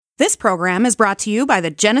This program is brought to you by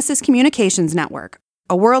the Genesis Communications Network,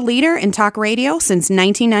 a world leader in talk radio since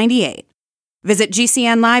 1998. Visit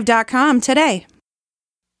GCNlive.com today.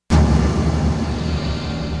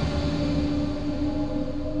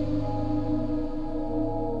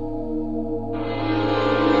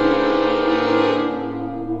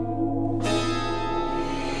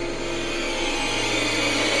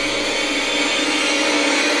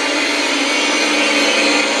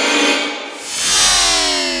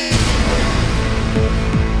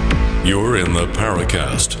 You're in the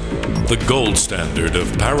Paracast, the gold standard of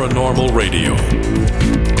paranormal radio.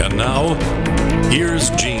 And now, here's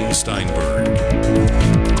Gene Steinberg.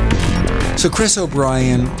 So Chris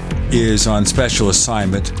O'Brien is on special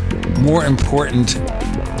assignment. More important,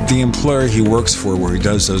 the employer he works for, where he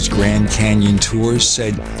does those Grand Canyon tours,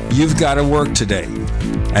 said, "You've got to work today."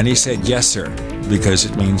 And he said, "Yes, sir," because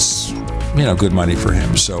it means, good money for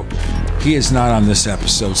him. So he is not on this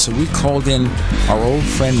episode. So we called in our old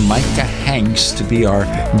friend Micah Hanks to be our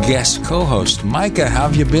guest co-host. Micah, how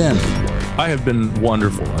have you been? I have been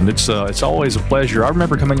wonderful, and it's always a pleasure. I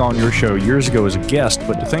remember coming on your show years ago as a guest,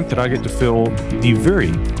 but to think that I get to fill the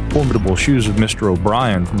very formidable shoes of Mr.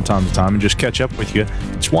 O'Brien from time to time and just catch up with you,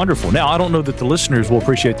 it's wonderful. Now, I don't know that the listeners will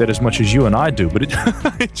appreciate that as much as you and I do, but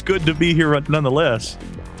it's good to be here nonetheless.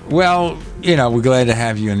 Well, we're glad to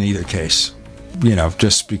have you in either case.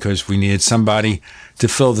 Just because we needed somebody to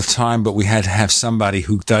fill the time, but we had to have somebody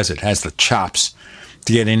who does it, has the chops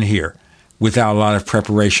to get in here without a lot of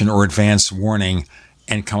preparation or advance warning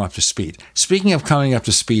and come up to speed. Speaking of coming up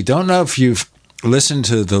to speed, don't know if you've listened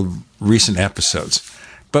to the recent episodes,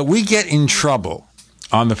 but we get in trouble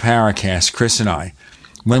on the Paracast, Chris and I,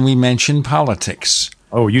 when we mention politics.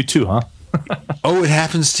 Oh, you too, huh? Oh, it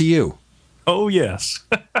happens to you. Oh, yes.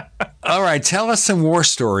 All right, tell us some war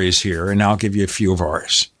stories here, and I'll give you a few of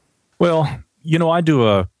ours. Well, I do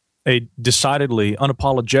a decidedly,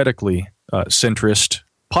 unapologetically centrist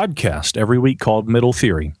podcast every week called Middle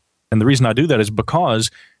Theory. And the reason I do that is because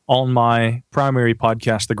on my primary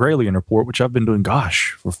podcast, The Gralien Report, which I've been doing,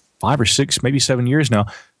 for 5 or 6, maybe 7 years now,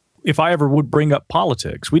 if I ever would bring up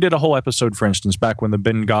politics, we did a whole episode, for instance, back when the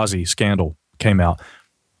Benghazi scandal came out.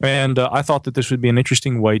 And I thought that this would be an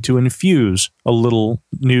interesting way to infuse a little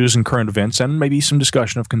news and current events and maybe some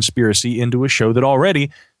discussion of conspiracy into a show that already,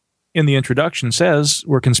 in the introduction, says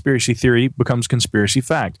where conspiracy theory becomes conspiracy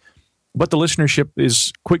fact. But the listenership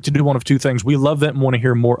is quick to do one of two things. We love that and want to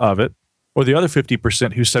hear more of it. Or the other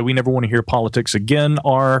 50% who say we never want to hear politics again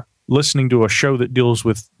are listening to a show that deals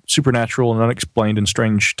with supernatural and unexplained and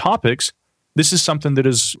strange topics. This is something that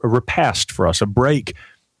is a repast for us, a break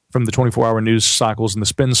from the 24-hour news cycles and the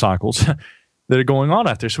spin cycles that are going on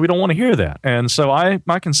out there. So we don't want to hear that. And so I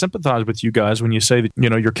can sympathize with you guys when you say that,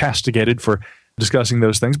 you're castigated for discussing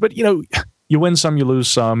those things. But, you win some, you lose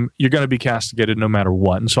some. You're going to be castigated no matter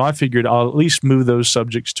what. And so I figured I'll at least move those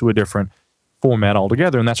subjects to a different format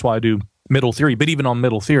altogether. And that's why I do Middle Theory. But even on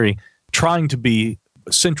Middle Theory, trying to be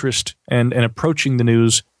centrist and approaching the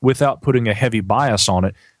news without putting a heavy bias on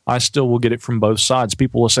it, I still will get it from both sides.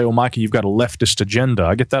 People will say, "Oh, Micah, you've got a leftist agenda."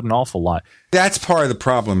 I get that an awful lot. That's part of the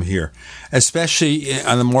problem here, especially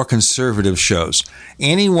on the more conservative shows.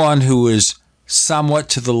 Anyone who is somewhat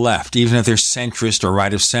to the left, even if they're centrist or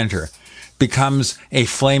right of center, becomes a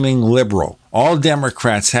flaming liberal. All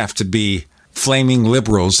Democrats have to be flaming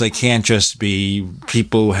liberals. They can't just be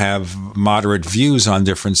people who have moderate views on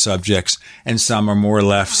different subjects, and some are more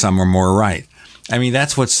left, some are more right. I mean,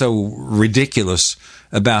 that's what's so ridiculous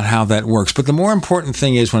about how that works. But the more important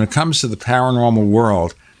thing is, when it comes to the paranormal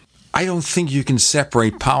world, I don't think you can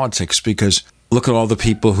separate politics, because look at all the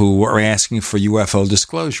people who are asking for UFO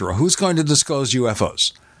disclosure. Who's going to disclose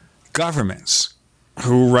UFOs? Governments.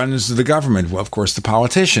 Who runs the government? Well, of course, the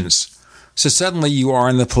politicians. So suddenly you are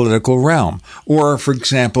in the political realm. Or, for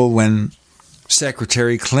example, when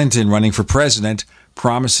Secretary Clinton, running for president,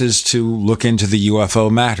 promises to look into the UFO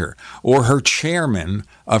matter, or her chairman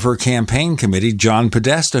of her campaign committee, John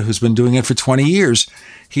Podesta, who's been doing it for 20 years,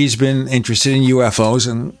 he's been interested in UFOs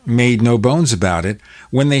and made no bones about it.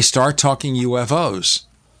 When they start talking UFOs,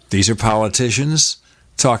 these are politicians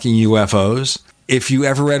talking UFOs. If you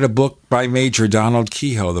ever read a book by Major Donald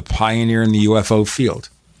Kehoe, the pioneer in the UFO field,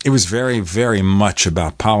 it was very, very much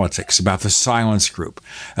about politics, about the silence group,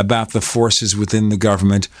 about the forces within the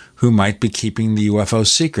government who might be keeping the UFO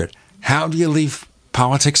secret. How do you leave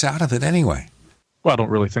politics out of it anyway? Well, I don't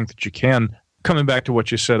really think that you can. Coming back to what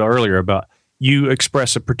you said earlier about you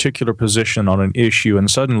express a particular position on an issue, and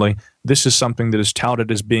suddenly this is something that is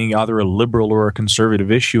touted as being either a liberal or a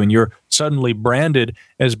conservative issue, and you're suddenly branded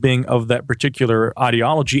as being of that particular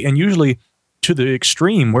ideology. And usually to the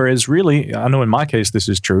extreme, whereas really, I know in my case this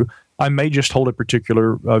is true, I may just hold a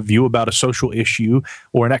particular view about a social issue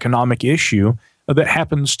or an economic issue that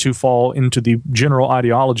happens to fall into the general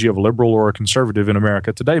ideology of a liberal or a conservative in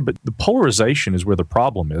America today. But the polarization is where the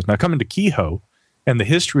problem is. Now, coming to Kehoe and the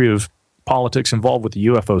history of politics involved with the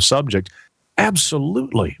UFO subject,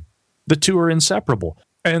 absolutely, the two are inseparable.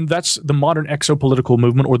 And that's the modern exopolitical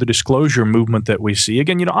movement or the disclosure movement that we see.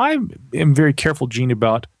 Again, I am very careful, Gene,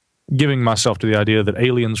 about giving myself to the idea that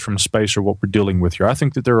aliens from space are what we're dealing with here. I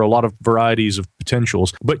think that there are a lot of varieties of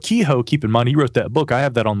potentials. But Kehoe, keep in mind, he wrote that book. I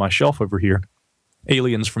have that on my shelf over here,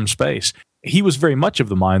 Aliens from Space. He was very much of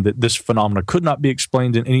the mind that this phenomena could not be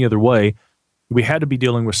explained in any other way. We had to be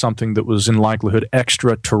dealing with something that was in likelihood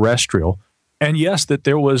extraterrestrial. And yes, that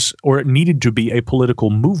there was, or it needed to be, a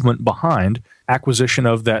political movement behind acquisition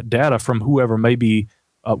of that data from whoever may be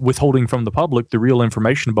withholding from the public the real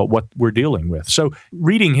information about what we're dealing with. So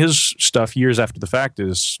reading his stuff years after the fact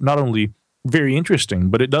is not only very interesting,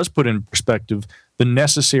 but it does put in perspective the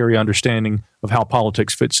necessary understanding of how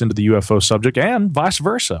politics fits into the UFO subject and vice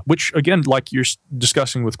versa, which, again, like you're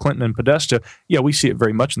discussing with Clinton and Podesta, we see it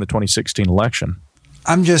very much in the 2016 election.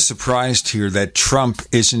 I'm just surprised here that Trump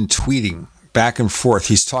isn't tweeting back and forth.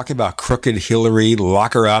 He's talking about crooked Hillary,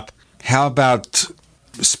 lock her up. How about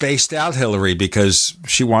spaced out Hillary because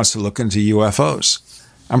she wants to look into UFOs?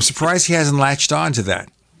 I'm surprised he hasn't latched on to that.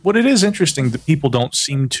 Well, it is interesting that people don't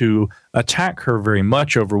seem to attack her very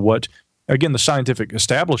much over what, again, the scientific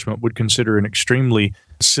establishment would consider an extremely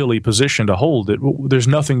silly position to hold. That there's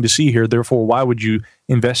nothing to see here, therefore why would you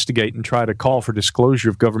investigate and try to call for disclosure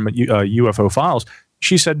of government UFO files?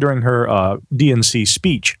 She said during her DNC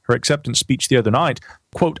speech, her acceptance speech the other night,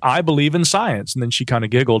 quote, "I believe in science." And then she kind of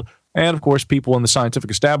giggled. And, of course, people in the scientific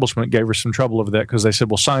establishment gave her some trouble over that because they said,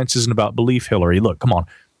 well, science isn't about belief, Hillary. Look, come on.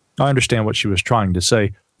 I understand what she was trying to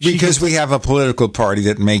say. Because we have a political party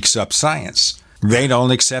that makes up science. They don't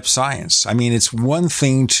accept science. I mean, it's one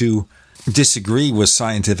thing to disagree with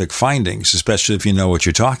scientific findings, especially if you know what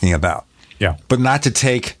you're talking about. Yeah. But not to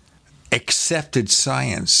take accepted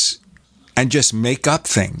science and just make up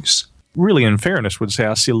things. Really, in fairness, would say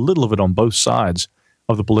I see a little of it on both sides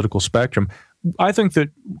of the political spectrum. I think that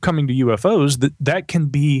coming to UFOs, that can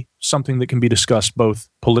be something that can be discussed both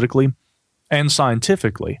politically and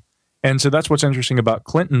scientifically. And so that's what's interesting about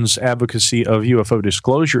Clinton's advocacy of UFO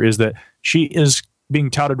disclosure is that she is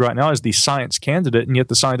being touted right now as the science candidate, and yet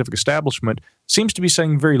the scientific establishment seems to be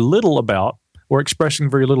saying very little about or expressing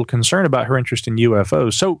very little concern about her interest in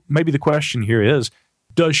UFOs. So maybe the question here is,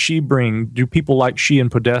 do people like she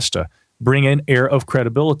and Podesta bring an air of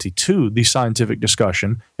credibility to the scientific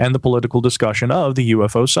discussion and the political discussion of the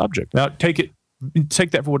UFO subject? Now, take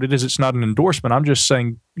that for what it is. It's not an endorsement. I'm just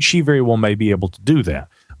saying she very well may be able to do that.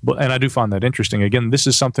 And I do find that interesting. Again, this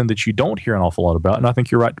is something that you don't hear an awful lot about, and I think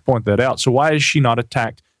you're right to point that out. So why is she not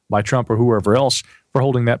attacked by Trump or whoever else for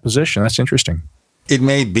holding that position? That's interesting. It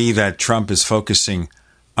may be that Trump is focusing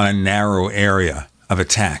on a narrow area of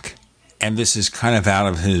attack, and this is kind of out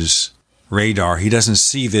of his radar. He doesn't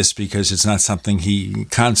see this because it's not something he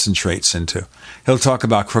concentrates into. He'll talk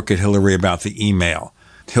about crooked Hillary, about the email.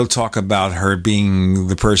 He'll talk about her being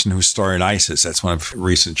the person who started ISIS. That's one of the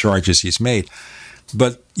recent charges he's made.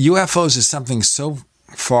 But UFOs is something so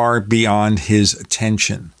far beyond his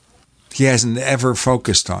attention. He hasn't ever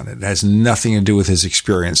focused on it. It has nothing to do with his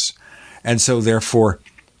experience. And so, therefore,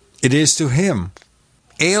 it is to him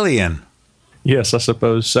alien. Yes, I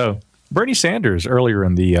suppose so. Bernie Sanders, earlier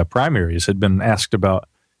in the primaries, had been asked about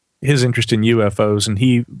his interest in UFOs, and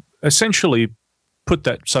he essentially put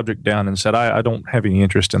that subject down and said, I don't have any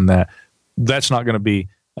interest in that. That's not going to be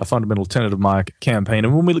a fundamental tenet of my campaign.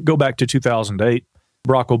 And when we go back to 2008,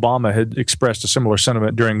 Barack Obama had expressed a similar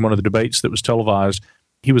sentiment during one of the debates that was televised.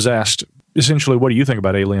 He was asked, essentially, what do you think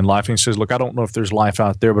about alien life? And he says, look, I don't know if there's life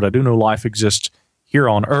out there, but I do know life exists here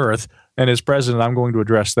on Earth. And as president, I'm going to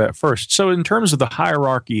address that first. So in terms of the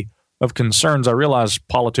hierarchy of concerns, I realize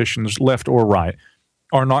politicians, left or right,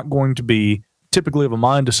 are not going to be typically of a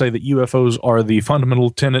mind to say that UFOs are the fundamental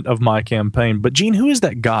tenet of my campaign. But Gene, who is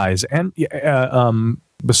that guy? And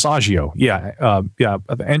Basiago,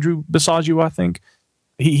 Andrew Basiago, I think.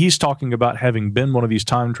 He's talking about having been one of these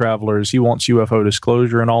time travelers. He wants UFO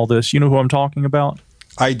disclosure and all this. You know who I'm talking about?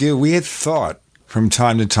 I do. We had thought from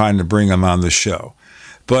time to time to bring him on the show,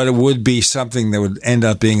 but it would be something that would end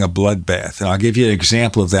up being a bloodbath. And I'll give you an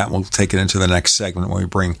example of that, and we'll take it into the next segment when we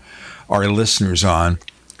bring our listeners on.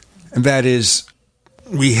 And that is,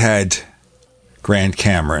 we had Grant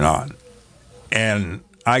Cameron on, and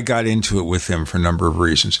I got into it with him for a number of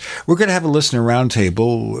reasons. We're going to have a listener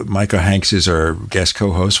roundtable. Micah Hanks is our guest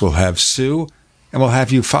co-host. We'll have Sue, and we'll have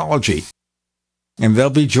Ufology. and they'll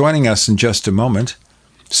be joining us in just a moment.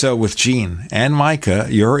 So with Gene and Micah,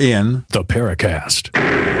 you're in the Paracast.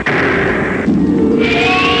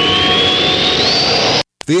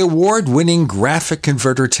 The award-winning Graphic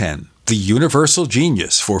Converter 10, the universal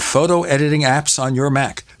genius for photo editing apps on your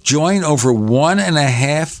Mac. Join over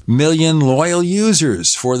 1.5 million loyal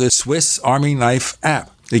users for the Swiss Army Knife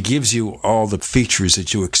app. It gives you all the features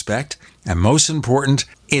that you expect, and most important,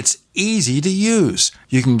 it's easy to use.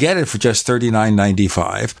 You can get it for just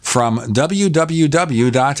 $39.95 from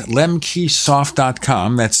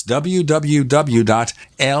www.lemkesoft.com. That's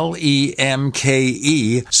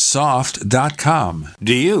www.lemkesoft.com.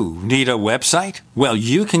 Do you need a website? Well,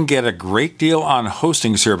 you can get a great deal on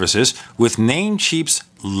hosting services with Namecheap's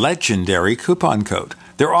legendary coupon code.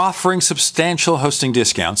 They're offering substantial hosting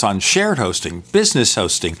discounts on shared hosting, business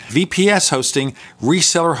hosting, VPS hosting,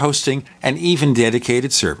 reseller hosting, and even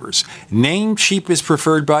dedicated servers. Namecheap is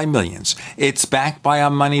preferred by millions. It's backed by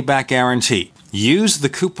a money-back guarantee. Use the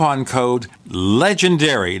coupon code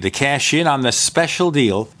LEGENDARY to cash in on the special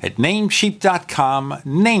deal at Namecheap.com,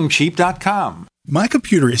 Namecheap.com. My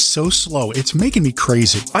computer is so slow, it's making me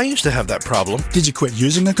crazy. I used to have that problem. Did you quit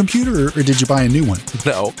using the computer, or did you buy a new one?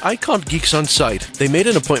 No, I called Geeks On Site. They made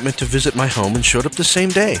an appointment to visit my home and showed up the same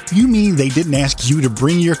day. You mean they didn't ask you to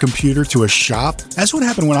bring your computer to a shop? That's what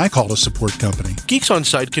happened when I called a support company. Geeks On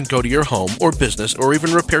Site can go to your home or business or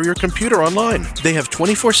even repair your computer online. They have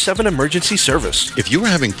 24/7 emergency service. If you are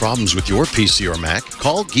having problems with your PC or Mac,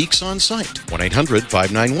 call Geeks On Site,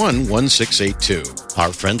 1-800-591-1682.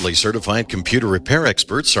 Our friendly certified computer repair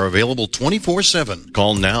experts are available 24/7.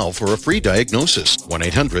 Call now for a free diagnosis,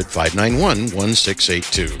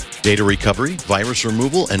 1-800-591-1682. Data recovery, virus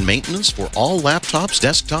removal, and maintenance for all laptops,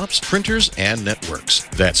 desktops, printers, and networks.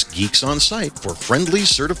 That's Geeks On Site for friendly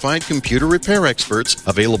certified computer repair experts,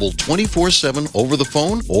 available 24/7 over the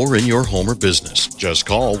phone or in your home or business. Just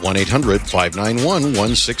call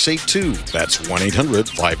 1-800-591-1682. That's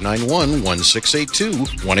 1-800-591-1682,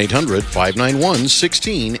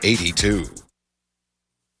 1-800-591-1682.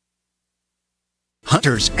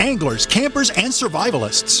 Hunters, anglers, campers, and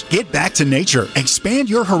survivalists. Get back to nature.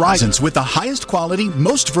 Expand your horizons with the highest quality,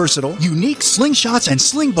 most versatile, unique slingshots and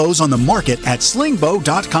sling bows on the market at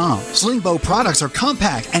slingbow.com. Slingbow products are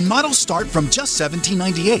compact and models start from just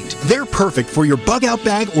 $17.98. They're perfect for your bug-out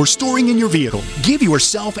bag or storing in your vehicle. Give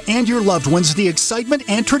yourself and your loved ones the excitement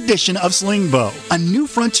and tradition of Slingbow, a new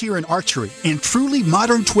frontier in archery and truly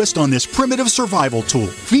modern twist on this primitive survival tool.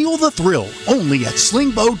 Feel the thrill only at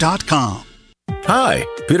slingbow.com. Hi,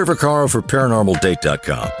 Peter Vaccaro for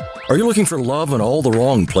ParanormalDate.com. Are you looking for love in all the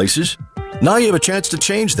wrong places? Now you have a chance to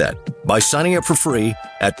change that by signing up for free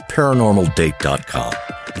at ParanormalDate.com.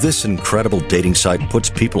 This incredible dating site puts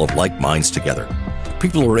people of like minds together.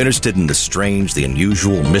 People who are interested in the strange, the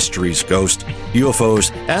unusual, mysteries, ghosts,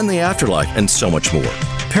 UFOs, and the afterlife, and so much more.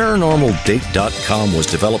 ParanormalDate.com was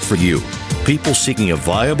developed for you, people seeking a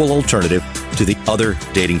viable alternative to the other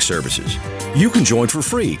dating services. You can join for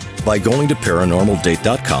free by going to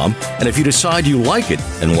ParanormalDate.com, and if you decide you like it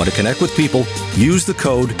and want to connect with people, use the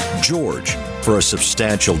code GEORGE for a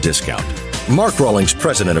substantial discount. Mark Rawlings,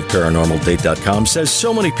 president of ParanormalDate.com, says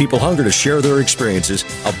so many people hunger to share their experiences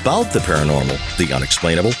about the paranormal, the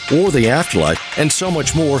unexplainable, or the afterlife, and so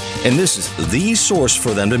much more, and this is the source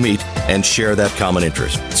for them to meet and share that common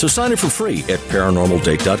interest. So sign up for free at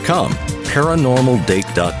ParanormalDate.com,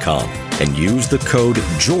 ParanormalDate.com, and use the code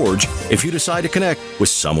GEORGE if you decide to connect with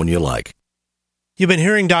someone you like. You've been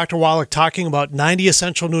hearing Dr. Wallach talking about 90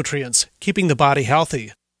 essential nutrients, keeping the body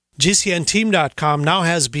healthy. GCNteam.com now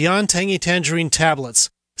has Beyond Tangy Tangerine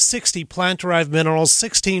tablets, 60 plant-derived minerals,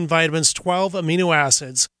 16 vitamins, 12 amino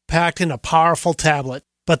acids, packed in a powerful tablet.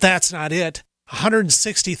 But that's not it.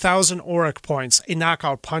 160,000 auric points, a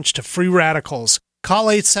knockout punch to free radicals. Call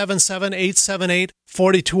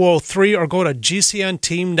 877-878-4203 or go to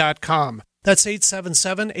GCNteam.com. That's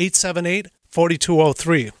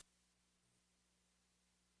 877-878-4203.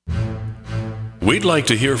 We'd like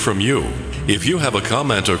to hear from you. If you have a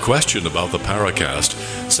comment or question about the Paracast,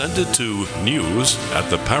 send it to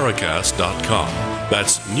news@theparacast.com.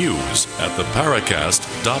 That's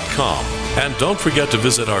news@theparacast.com. And don't forget to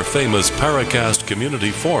visit our famous Paracast community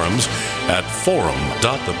forums at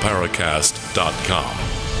forum.theparacast.com.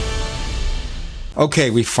 Okay,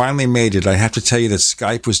 we finally made it. I have to tell you that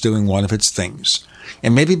Skype was doing one of its things.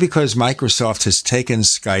 And maybe because Microsoft has taken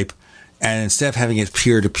Skype and instead of having it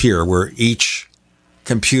peer-to-peer, where each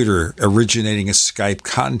computer originating a Skype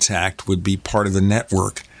contact would be part of the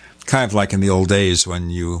network, kind of like in the old days when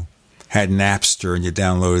you had Napster and you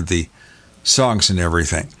downloaded the songs and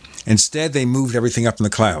everything. Instead, they moved everything up in the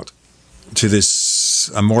cloud to this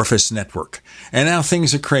this amorphous network. And now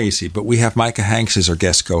things are crazy, but we have Micah Hanks as our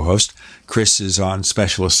guest co-host. Chris is on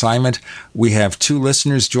special assignment. We have 2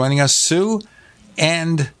 listeners joining us, Sue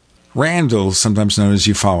and Randall, sometimes known as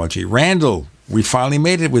Ufology. Randall, we finally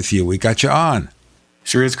made it with you. We got you on.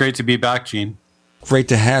 Sure is great to be back, Gene. Great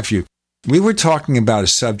to have you. We were talking about a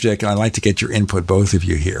subject, and I'd like to get your input, both of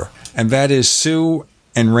you here, and that is Sue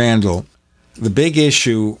and Randall. The big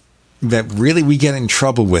issue that really we get in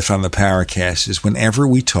trouble with on the Paracast is whenever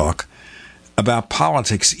we talk about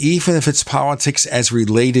politics, even if it's politics as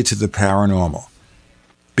related to the paranormal.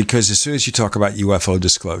 Because as soon as you talk about UFO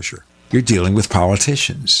disclosure, you're dealing with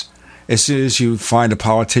politicians. As soon as you find a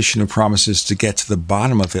politician who promises to get to the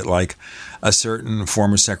bottom of it, like a certain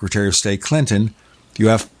former Secretary of State Clinton, you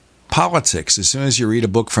have politics. As soon as you read a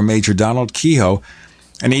book from Major Donald Kehoe,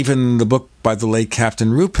 and even the book by the late Captain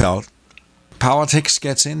Ruppelt, politics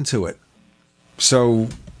gets into it. So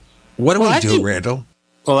what do we do, Randall?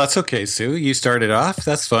 Well, that's okay, Sue. You started off.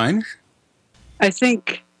 That's fine. I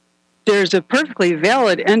think there's a perfectly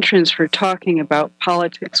valid entrance for talking about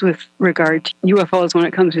politics with regard to UFOs when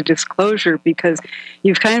it comes to disclosure, because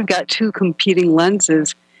you've kind of got 2 competing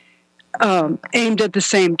lenses aimed at the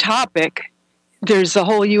same topic. There's the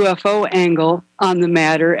whole UFO angle on the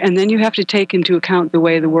matter, and then you have to take into account the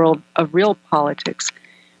way the world of real politics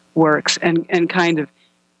works and kind of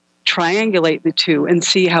triangulate the 2 and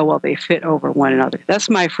see how well they fit over one another. That's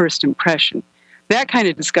my first impression. That kind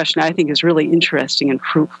of discussion, I think, is really interesting and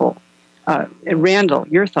fruitful. Randall,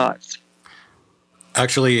 your thoughts?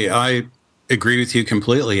 Actually, I agree with you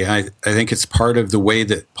completely. I think it's part of the way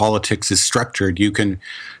that politics is structured. You can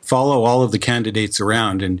follow all of the candidates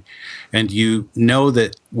around, and you know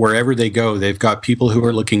that wherever they go, they've got people who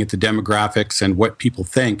are looking at the demographics and what people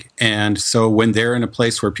think. And so when they're in a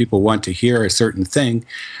place where people want to hear a certain thing,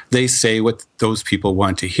 they say what those people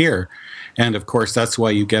want to hear. And of course, that's why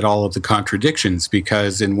you get all of the contradictions,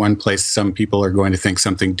 because in one place, some people are going to think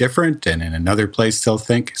something different, and in another place, they'll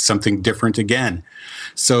think something different again.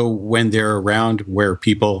 So when they're around where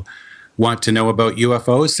people want to know about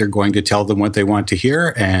UFOs, they're going to tell them what they want to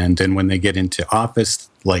hear. And then when they get into office,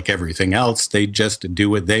 like everything else, they just do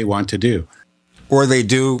what they want to do. Or they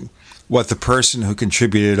do what the person who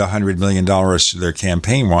contributed $100 million to their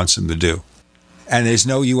campaign wants them to do. And there's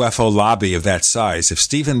no UFO lobby of that size. If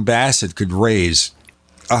Stephen Bassett could raise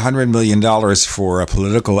 $100 million for a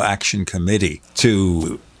political action committee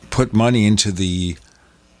to put money into the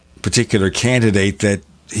particular candidate that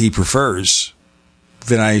he prefers,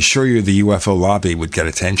 then I assure you the UFO lobby would get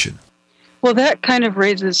attention. Well, that kind of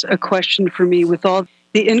raises a question for me with all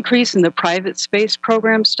the increase in the private space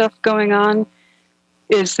program stuff going on.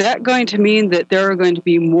 Is that going to mean that there are going to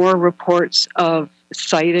be more reports of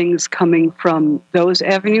sightings coming from those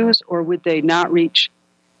avenues, or would they not reach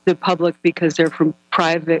the public because they're from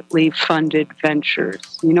privately funded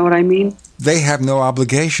ventures? You know what I mean? They have no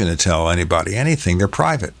obligation to tell anybody anything. They're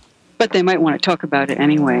private. But they might want to talk about it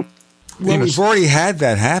anyway. Well, we've already had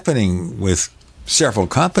that happening with several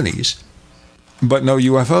companies, but no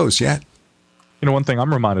UFOs yet. You know, one thing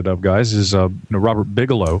I'm reminded of, guys, is Robert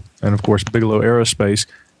Bigelow, and of course Bigelow Aerospace.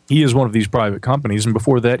 He is one of these private companies, and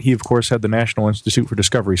before that, he of course had the National Institute for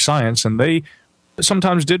Discovery Science, and they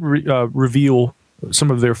sometimes did reveal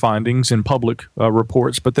some of their findings in public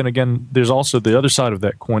reports. But then again, there's also the other side of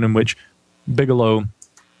that coin, in which Bigelow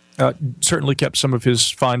certainly kept some of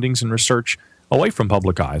his findings and research away from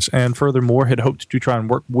public eyes, and furthermore had hoped to try and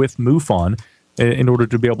work with MUFON in order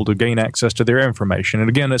to be able to gain access to their information. And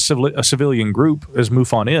again, a civilian group, as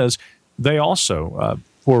MUFON is, they also,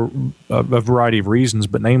 for a variety of reasons,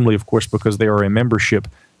 but namely, of course, because they are a membership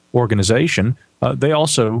organization, they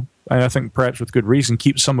also, and I think perhaps with good reason,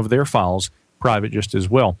 keep some of their files private just as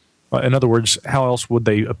well. In other words, how else would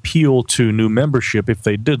they appeal to new membership if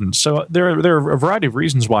they didn't? So there are a variety of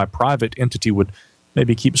reasons why a private entity would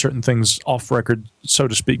maybe keep certain things off record, so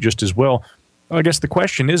to speak, just as well. I guess the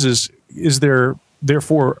question is there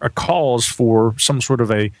therefore a cause for some sort of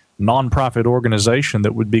a nonprofit organization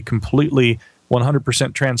that would be completely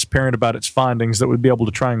 100% transparent about its findings, that would be able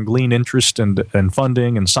to try and glean interest and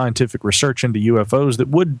funding and scientific research into UFOs, that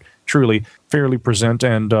would truly fairly present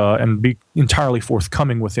and be entirely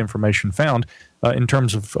forthcoming with information found in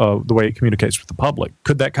terms of the way it communicates with the public?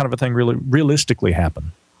 Could that kind of a thing really realistically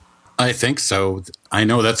happen? I think so. I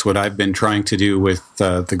know that's what I've been trying to do with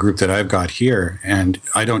the group that I've got here. And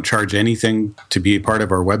I don't charge anything to be part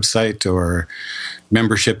of our website or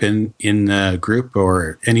membership in the group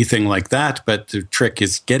or anything like that. But the trick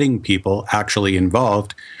is getting people actually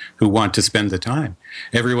involved who want to spend the time.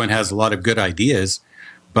 Everyone has a lot of good ideas,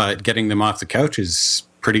 but getting them off the couch is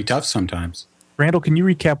pretty tough sometimes. Randall, can you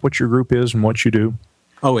recap what your group is and what you do?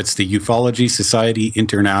 Oh, it's the Ufology Society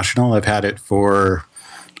International. I've had it for,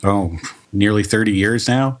 nearly 30 years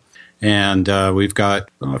now. And we've got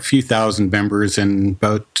a few thousand members in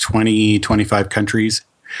about 20, 25 countries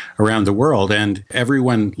around the world. And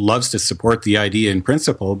everyone loves to support the idea in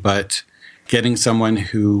principle, but getting someone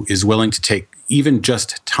who is willing to take even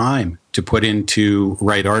just time to put into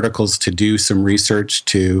write articles, to do some research,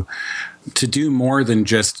 to do more than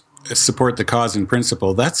just support the cause in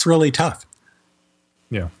principle, that's really tough.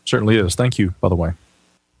 Yeah, certainly is. Thank you, by the way.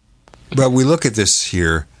 But we look at this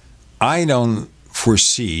here. I don't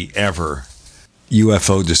foresee ever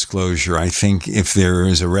UFO disclosure. I think if there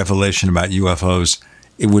is a revelation about UFOs,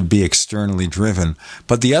 it would be externally driven.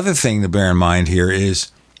 But the other thing to bear in mind here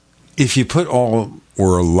is if you put all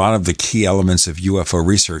or a lot of the key elements of UFO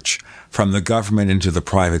research from the government into the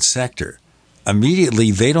private sector,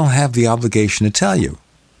 immediately they don't have the obligation to tell you.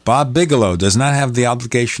 Bob Bigelow does not have the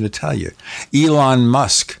obligation to tell you. Elon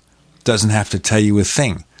Musk doesn't have to tell you a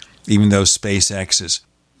thing, even though SpaceX is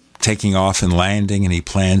taking off and landing and he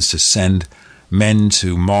plans to send men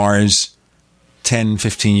to Mars 10,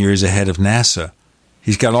 15 years ahead of NASA.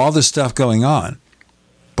 He's got all this stuff going on.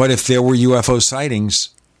 But if there were UFO sightings,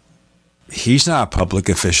 he's not a public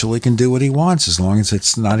official. He can do what he wants as long as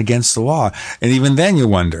it's not against the law. And even then you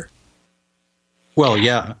wonder. Well,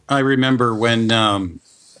 yeah. I remember when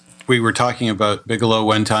we were talking about Bigelow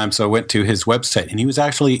one time, so I went to his website, and he was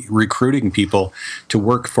actually recruiting people to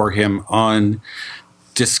work for him on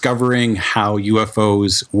discovering how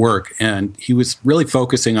UFOs work. And he was really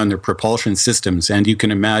focusing on their propulsion systems. And you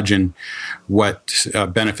can imagine what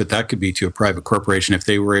benefit that could be to a private corporation if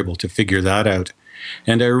they were able to figure that out.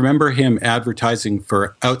 And I remember him advertising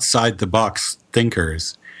for outside-the-box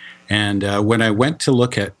thinkers. And when I went to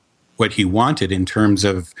look at what he wanted in terms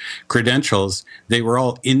of credentials, they were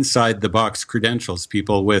all inside-the-box credentials,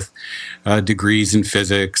 people with degrees in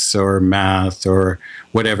physics or math or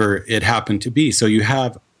whatever it happened to be. So you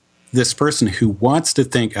have this person who wants to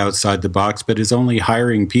think outside the box, but is only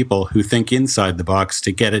hiring people who think inside the box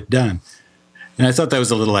to get it done. And I thought that was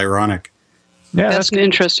a little ironic. Yeah, that's an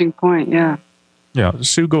interesting point, yeah. Yeah,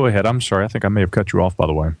 Sue, go ahead. I'm sorry. I think I may have cut you off, by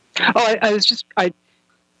the way. Oh, I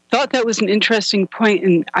thought that was an interesting point,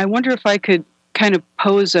 and I wonder if I could kind of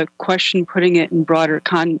pose a question putting it in broader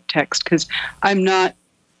context, because I'm not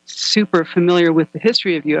super familiar with the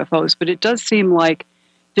history of UFOs, but it does seem like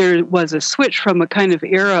there was a switch from a kind of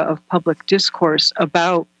era of public discourse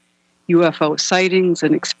about UFO sightings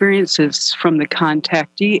and experiences from the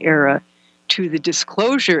contactee era to the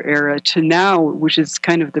disclosure era to now, which is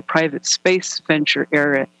kind of the private space venture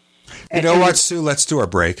era. You know what, Sue? Let's do our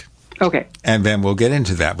break. Okay. And then we'll get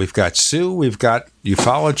into that. We've got Sue, we've got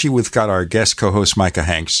ufology, we've got our guest co-host Micah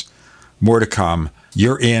Hanks. More to come.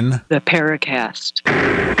 You're in the Paracast.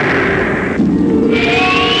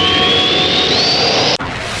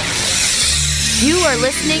 You are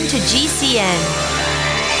listening to GCN.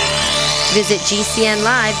 Visit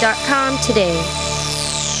GCNlive.com today.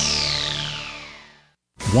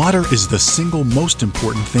 Water is the single most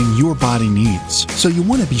important thing your body needs, so you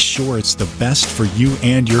want to be sure it's the best for you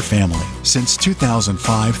and your family. Since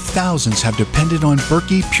 2005, thousands have depended on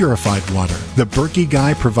Berkey purified water. The Berkey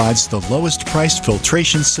Guy provides the lowest priced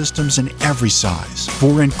filtration systems in every size.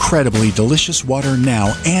 For incredibly delicious water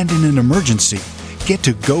now and in an emergency, get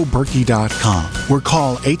to GoBerkey.com or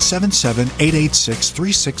call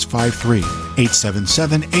 877-886-3653.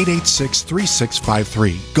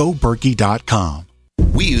 877-886-3653. GoBerkey.com.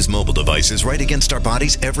 We use mobile devices right against our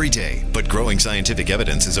bodies every day, but growing scientific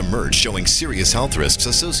evidence has emerged showing serious health risks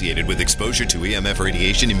associated with exposure to EMF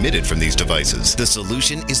radiation emitted from these devices. The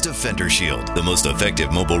solution is Defender Shield, the most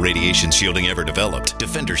effective mobile radiation shielding ever developed.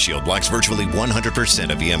 Defender Shield blocks virtually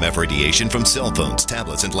 100% of EMF radiation from cell phones,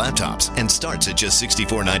 tablets, and laptops, and starts at just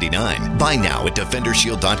 $64.99. Buy now at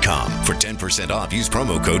DefenderShield.com. For 10% off, use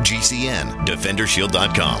promo code GCN.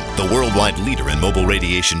 DefenderShield.com, the worldwide leader in mobile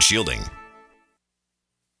radiation shielding.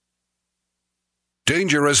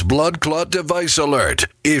 Dangerous blood clot device alert.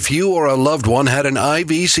 If you or a loved one had an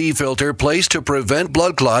IVC filter placed to prevent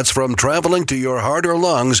blood clots from traveling to your heart or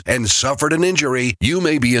lungs and suffered an injury, you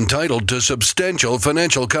may be entitled to substantial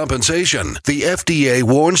financial compensation. The FDA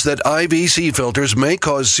warns that IVC filters may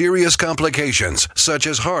cause serious complications, such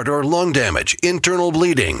as heart or lung damage, internal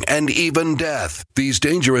bleeding, and even death. These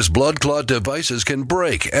dangerous blood clot devices can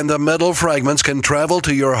break, and the metal fragments can travel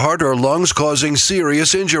to your heart or lungs, causing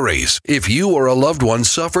serious injuries. If you or a loved loved one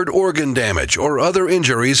suffered organ damage or other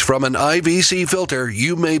injuries from an IVC filter,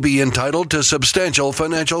 you may be entitled to substantial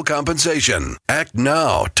financial compensation. Act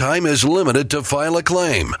now. Time is limited to file a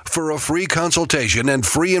claim. For a free consultation and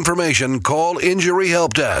free information, call Injury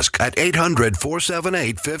Help Desk at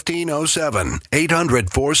 800-478-1507.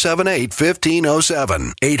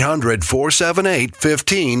 800-478-1507.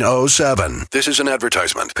 800-478-1507. This is an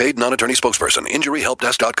advertisement. Paid non-attorney spokesperson.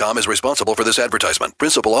 InjuryHelpDesk.com is responsible for this advertisement.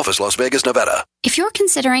 Principal office, Las Vegas, Nevada. If you're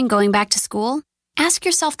considering going back to school, ask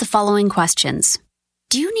yourself the following questions.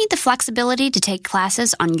 Do you need the flexibility to take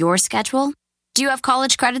classes on your schedule? Do you have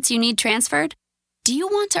college credits you need transferred? Do you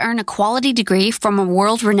want to earn a quality degree from a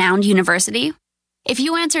world-renowned university? If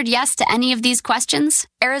you answered yes to any of these questions,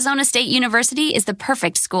 Arizona State University is the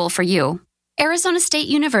perfect school for you. Arizona State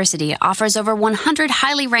University offers over 100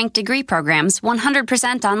 highly ranked degree programs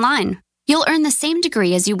 100% online. You'll earn the same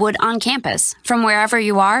degree as you would on campus, from wherever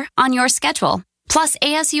you are, on your schedule. Plus,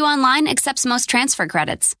 ASU Online accepts most transfer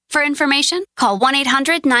credits. For information, call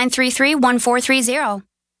 1-800-933-1430.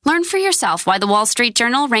 Learn for yourself why the Wall Street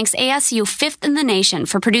Journal ranks ASU 5th in the nation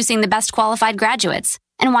for producing the best qualified graduates,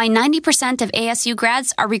 and why 90% of ASU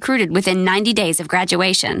grads are recruited within 90 days of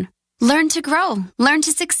graduation. Learn to grow, learn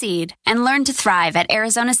to succeed, and learn to thrive at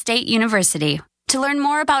Arizona State University. To learn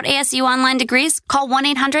more about ASU online degrees, call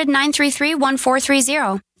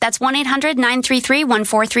 1-800-933-1430. That's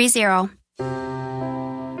 1-800-933-1430.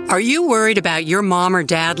 Are you worried about your mom or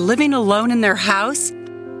dad living alone in their house?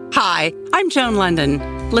 Hi, I'm Joan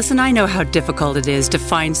London. Listen, I know how difficult it is to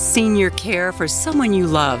find senior care for someone you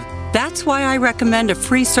love. That's why I recommend a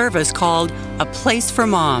free service called A Place for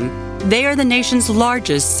Mom. They are the nation's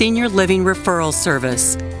largest senior living referral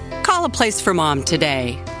service. Call A Place for Mom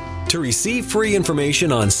today. To receive free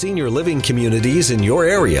information on senior living communities in your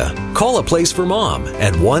area, call A Place for Mom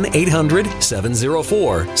at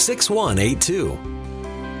 1-800-704-6182.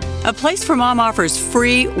 A Place for Mom offers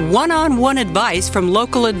free one-on-one advice from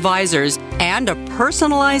local advisors and a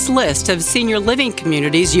personalized list of senior living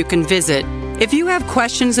communities you can visit. If you have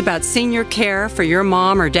questions about senior care for your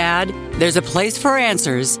mom or dad, there's a place for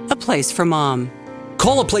answers, A Place for Mom.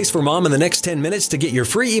 Call A Place for Mom in the next 10 minutes to get your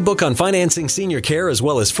free ebook on financing senior care as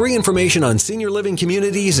well as free information on senior living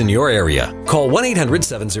communities in your area. Call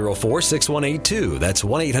 1-800-704-6182. That's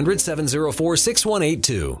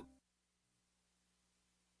 1-800-704-6182.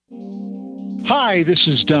 Hi, this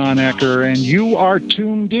is Don Ecker, and you are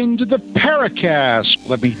tuned into the Paracast.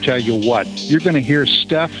 Let me tell you what, you're going to hear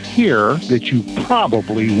stuff here that you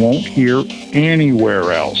probably won't hear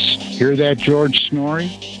anywhere else. Hear that, George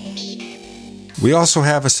Snorri? We also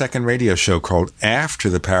have a second radio show called After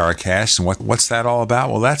the Paracast, and what's that all about?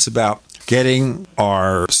 Well, that's about getting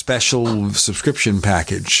our special subscription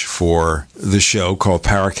package for the show called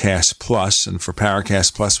Paracast Plus, and for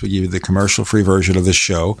Paracast Plus, we give you the commercial-free version of the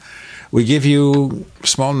show. We give you a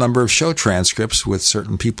small number of show transcripts with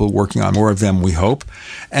certain people working on more of them, we hope.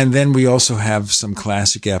 And then we also have some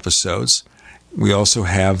classic episodes. We also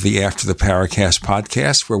have the After the Paracast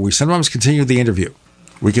podcast, where we sometimes continue the interview.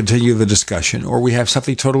 We continue the discussion, or we have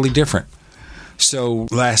something totally different. So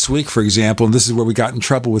last week, for example, and this is where we got in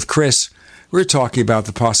trouble with Chris, we were talking about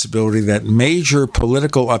the possibility that major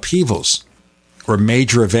political upheavals or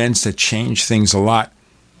major events that change things a lot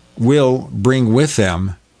will bring with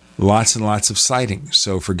them lots and lots of sightings.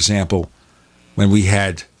 So, for example, when we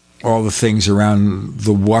had all the things around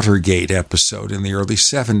the Watergate episode in the early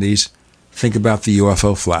 70s, think about the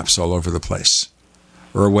UFO flaps all over the place.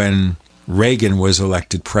 Or when Reagan was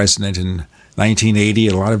elected president in 1980,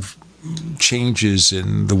 a lot of changes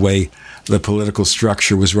in the way the political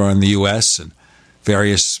structure was run in the U.S. and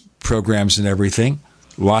various programs and everything,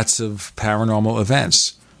 lots of paranormal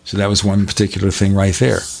events. So that was one particular thing right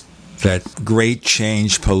there. That great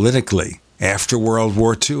change politically after World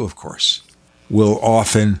War II, of course, will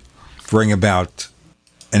often bring about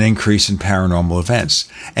an increase in paranormal events.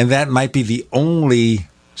 And that might be the only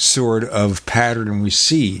sort of pattern we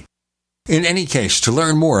see. In any case, to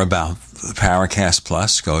learn more about the Paracast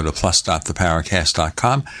Plus, go to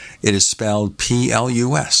plus.theparacast.com. It is spelled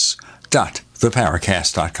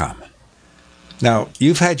plus.theparacast.com. Now,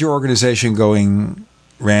 you've had your organization going,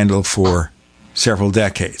 Randall, for several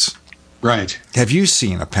decades. Right. Have you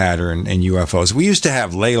seen a pattern in UFOs? We used to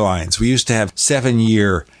have ley lines. We used to have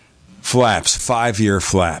 7-year flaps, 5-year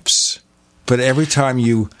flaps. But every time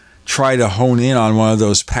you try to hone in on one of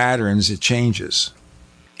those patterns, it changes.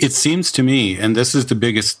 It seems to me, and this is the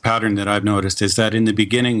biggest pattern that I've noticed, is that in the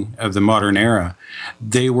beginning of the modern era,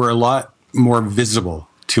 they were a lot more visible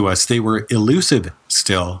to us. They were elusive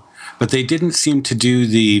still, but they didn't seem to do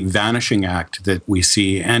the vanishing act that we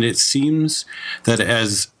see. And it seems that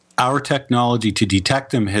as our technology to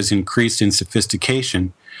detect them has increased in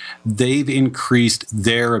sophistication, they've increased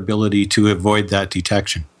their ability to avoid that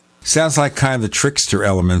detection. Sounds like kind of the trickster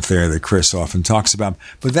element there that Chris often talks about.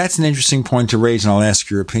 But that's an interesting point to raise, and I'll ask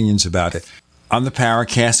your opinions about it. On the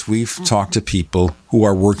Paracast, we've talked to people who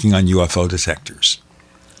are working on UFO detectors,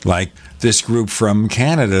 like this group from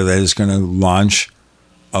Canada that is going to launch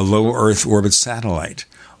a low Earth orbit satellite,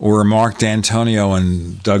 or Mark D'Antonio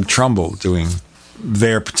and Doug Trumbull doing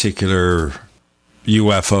their particular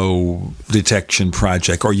UFO detection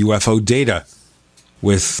project, or UFO data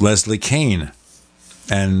with Leslie Kane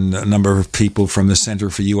and a number of people from the Center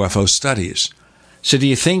for UFO Studies. So do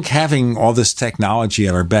you think having all this technology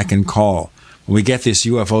at our beck and call, when we get this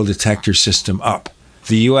UFO detector system up,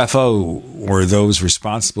 the UFO or those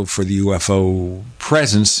responsible for the UFO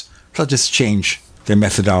presence, they'll just change their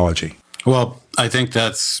methodology? Well, I think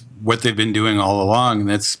that's what they've been doing all along.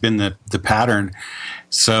 That's been the pattern.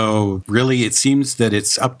 So really, it seems that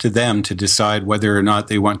it's up to them to decide whether or not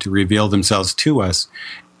they want to reveal themselves to us.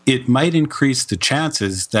 It might increase the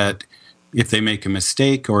chances that if they make a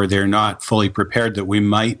mistake or they're not fully prepared, that we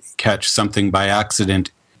might catch something by accident.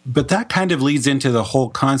 But that kind of leads into the whole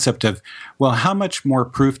concept of, well, how much more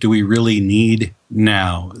proof do we really need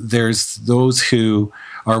now? There's those who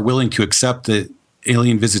are willing to accept that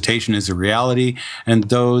alien visitation is a reality, and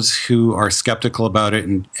those who are skeptical about it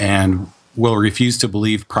and will refuse to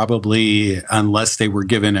believe, probably unless they were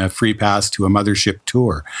given a free pass to a mothership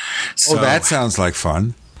tour. So, that sounds like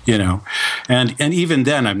fun. You know, and even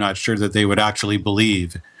then, I'm not sure that they would actually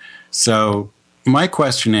believe. So my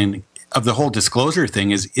questioning of the whole disclosure thing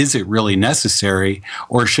is it really necessary?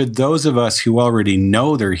 Or should those of us who already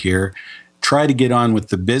know they're here try to get on with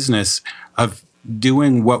the business of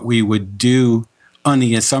doing what we would do on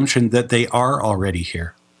the assumption that they are already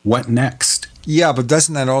here? What next? Yeah, but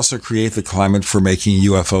doesn't that also create the climate for making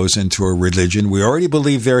UFOs into a religion? We already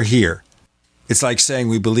believe they're here. It's like saying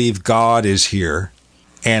we believe God is here,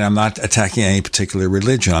 and I'm not attacking any particular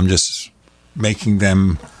religion. I'm just making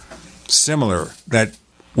them similar, that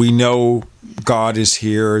we know God is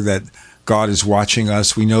here, that God is watching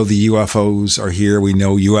us. We know the UFOs are here. We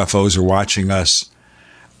know UFOs are watching us.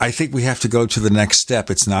 I think we have to go to the next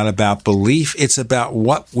step. It's not about belief. It's about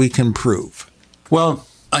what we can prove. Well,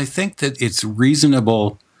 I think that it's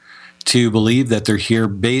reasonable to believe that they're here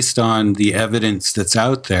based on the evidence that's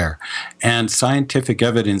out there. And scientific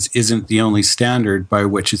evidence isn't the only standard by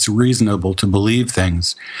which it's reasonable to believe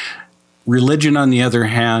things. Religion, on the other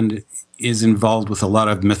hand, is involved with a lot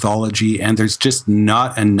of mythology, and there's just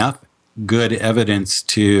not enough good evidence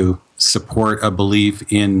to support a belief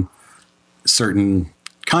in certain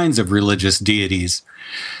kinds of religious deities.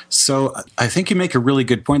 So I think you make a really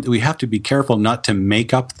good point that we have to be careful not to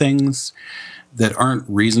make up things that aren't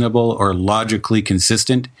reasonable or logically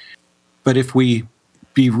consistent. But if we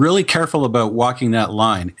be really careful about walking that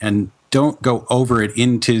line and don't go over it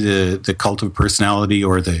into the cult of personality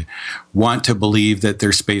or the want to believe that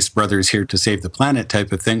they're space brothers here to save the planet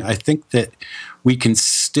type of thing, I think that we can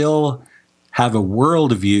still have a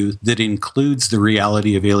worldview that includes the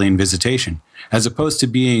reality of alien visitation, as opposed to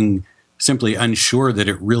being simply unsure that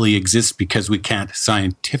it really exists because we can't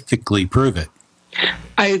scientifically prove it.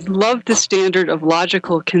 I love the standard of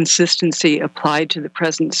logical consistency applied to the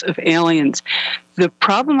presence of aliens. The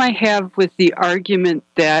problem I have with the argument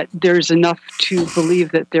that there's enough to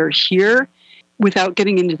believe that they're here, without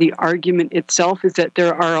getting into the argument itself, is that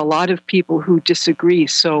there are a lot of people who disagree.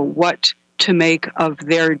 So what to make of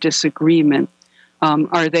their disagreement?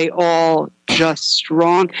 Are they all just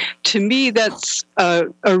wrong? To me, that's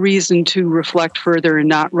a reason to reflect further and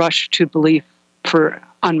not rush to belief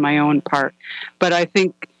on my own part. But I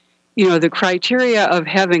think, the criteria of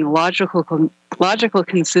having logical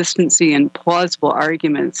consistency and plausible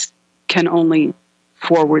arguments can only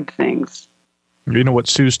forward things. You know what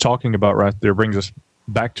Sue's talking about right there brings us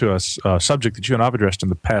back to a subject that you and I've addressed in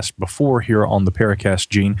the past before here on the Paracast,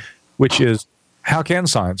 Gene, which is how can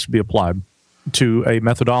science be applied to a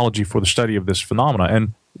methodology for the study of this phenomena?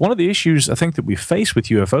 And one of the issues I think that we face with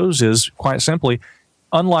UFOs is, quite simply,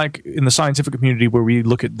 unlike in the scientific community where we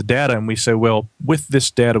look at the data and we say, well, with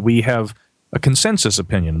this data we have a consensus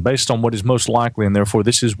opinion based on what is most likely, and therefore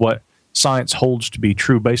this is what science holds to be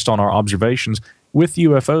true based on our observations. With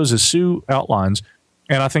UFOs, as Sue outlines,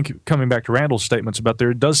 and I think coming back to Randall's statements about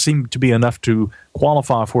there does seem to be enough to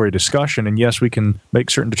qualify for a discussion, and yes, we can make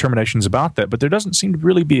certain determinations about that, but there doesn't seem to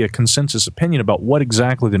really be a consensus opinion about what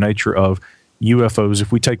exactly the nature of UFOs,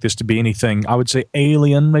 if we take this to be anything, I would say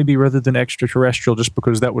alien maybe rather than extraterrestrial, just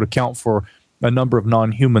because that would account for a number of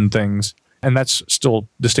non-human things. And that's still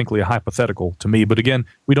distinctly a hypothetical to me. But again,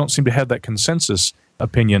 we don't seem to have that consensus.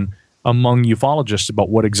 opinion among ufologists about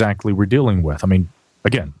what exactly we're dealing with. I mean,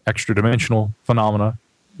 again, extra-dimensional phenomena,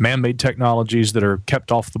 man-made technologies that are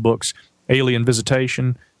kept off the books, alien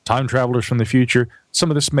visitation, time travelers from the future. Some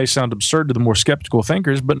of this may sound absurd to the more skeptical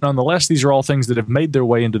thinkers, but nonetheless, these are all things that have made their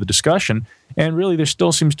way into the discussion. And really, there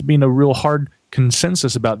still seems to be no real hard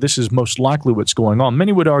consensus about this is most likely what's going on.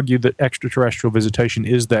 Many would argue that extraterrestrial visitation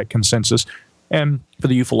is that consensus. And for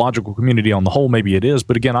the ufological community on the whole, maybe it is.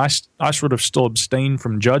 But again, I sort of still abstain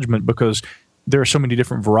from judgment because there are so many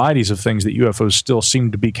different varieties of things that UFOs still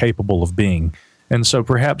seem to be capable of being. And so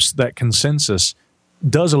perhaps that consensus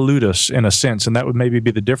does elude us in a sense, and that would maybe be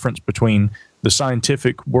the difference between the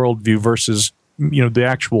scientific worldview versus, the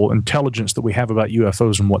actual intelligence that we have about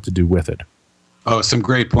UFOs and what to do with it. Oh, some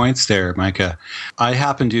great points there, Micah. I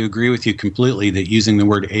happen to agree with you completely that using the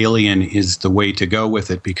word alien is the way to go with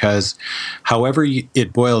it, because however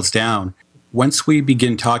it boils down, once we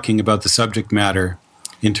begin talking about the subject matter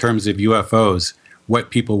in terms of UFOs, what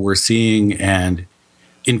people were seeing and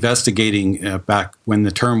investigating back when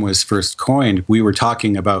the term was first coined, we were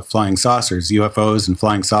talking about flying saucers. UFOs and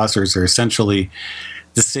flying saucers are essentially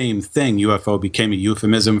the same thing. UFO became a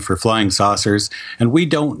euphemism for flying saucers, and we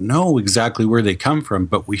don't know exactly where they come from,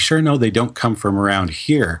 but we sure know they don't come from around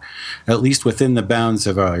here, at least within the bounds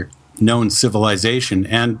of our known civilization.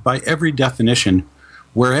 And by every definition,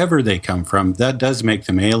 wherever they come from, that does make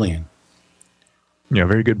them alien. Yeah,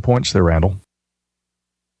 very good points there, Randall.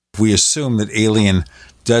 We assume that alien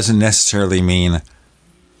doesn't necessarily mean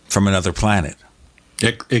from another planet.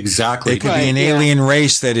 Exactly. It could be an alien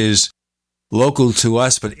race that is local to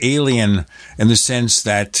us, but alien in the sense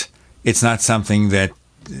that it's not something that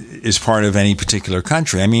is part of any particular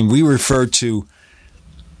country. I mean, we refer to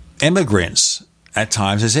immigrants at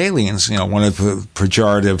times as aliens. One of the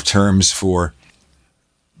pejorative terms for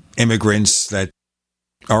immigrants that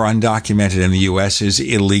are undocumented in the U.S. is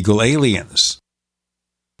illegal aliens.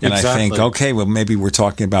 And exactly. I think, okay, well, maybe we're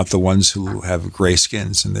talking about the ones who have gray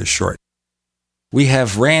skins and they're short. We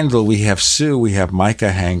have Randall, we have Sue, we have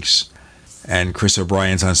Micah Hanks, and Chris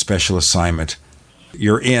O'Brien's on special assignment.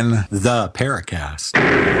 You're in the Paracast.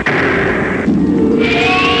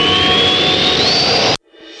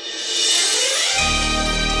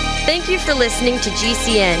 Thank you for listening to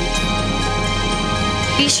GCN.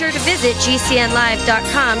 Be sure to visit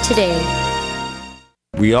GCNlive.com today.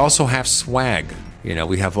 We also have swag.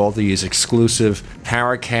 We have all these exclusive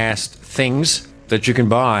Paracast things that you can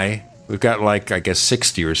buy. We've got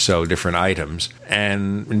 60 or so different items,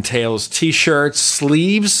 and entails t-shirts,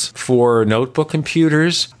 sleeves for notebook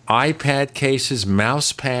computers, iPad cases,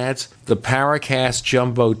 mouse pads, the Paracast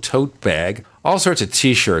jumbo tote bag, all sorts of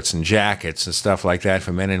t-shirts and jackets and stuff like that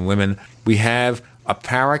for men and women. We have a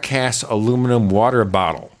Paracast aluminum water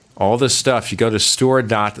bottle. All this stuff, you go to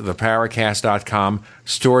store.theparacast.com,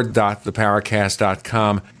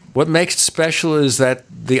 store.theparacast.com. What makes it special is that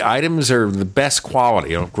the items are the best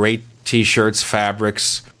quality, great t-shirts,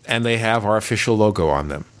 fabrics, and they have our official logo on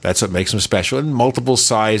them. That's what makes them special, in multiple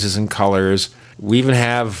sizes and colors. We even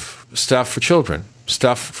have stuff for children,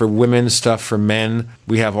 stuff for women, stuff for men.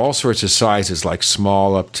 We have all sorts of sizes, like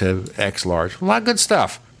small up to X large. A lot of good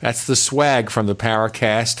stuff. That's the swag from the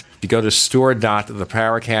Paracast. You go to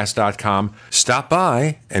store.theparacast.com. Stop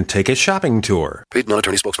by and take a shopping tour. Paid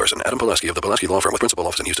non-attorney spokesperson Adam Pulaski of the Pulaski Law Firm with principal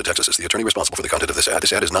office in Houston, Texas is the attorney responsible for the content of this ad.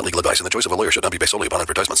 This ad is not legal advice, and the choice of a lawyer should not be based solely upon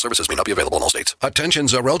advertisement. Services may not be available in all states. Attention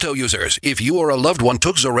Xarelto users. If you or a loved one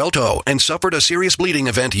took Xarelto and suffered a serious bleeding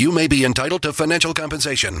event, you may be entitled to financial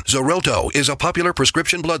compensation. Xarelto is a popular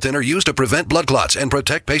prescription blood thinner used to prevent blood clots and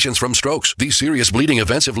protect patients from strokes. These serious bleeding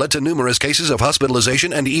events have led to numerous cases of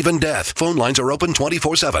hospitalization and even death. Phone lines are open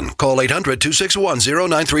 24/7. Call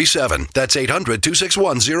 800-261-0937. That's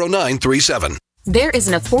 800-261-0937. There is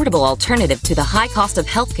an affordable alternative to the high cost of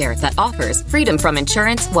healthcare that offers freedom from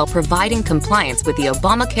insurance while providing compliance with the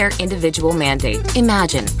Obamacare individual mandate.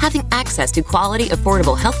 Imagine having access to quality,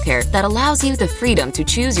 affordable healthcare that allows you the freedom to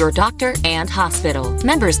choose your doctor and hospital.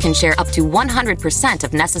 Members can share up to 100%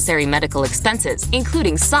 of necessary medical expenses,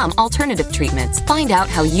 including some alternative treatments. Find out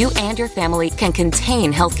how you and your family can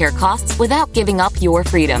contain healthcare costs without giving up your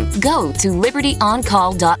freedom. Go to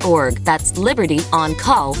libertyoncall.org. That's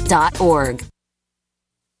libertyoncall.org.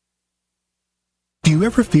 Do you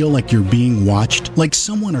ever feel like you're being watched? Like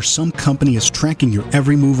someone or some company is tracking your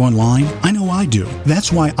every move online? I know I I do.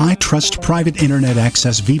 That's why I trust Private Internet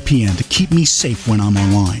Access VPN to keep me safe when I'm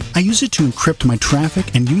online. I use it to encrypt my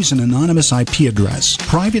traffic and use an anonymous IP address.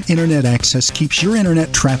 Private Internet Access keeps your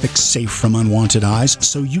internet traffic safe from unwanted eyes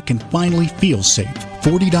so you can finally feel safe.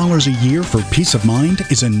 $40 a year for peace of mind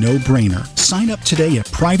is a no-brainer. Sign up today at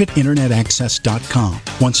privateinternetaccess.com.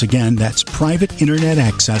 Once again, that's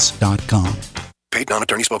privateinternetaccess.com. Paid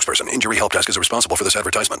non-attorney spokesperson. Injury Help Desk is responsible for this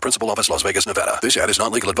advertisement. Principal office, Las Vegas, Nevada. This ad is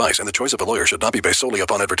not legal advice, and the choice of a lawyer should not be based solely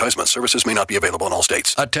upon advertisement. Services may not be available in all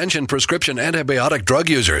states. Attention prescription antibiotic drug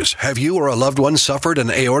users. Have you or a loved one suffered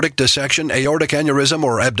an aortic dissection, aortic aneurysm,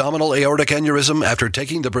 or abdominal aortic aneurysm after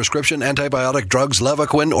taking the prescription antibiotic drugs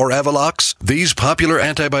Levaquin or Avelox? These popular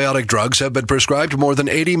antibiotic drugs have been prescribed more than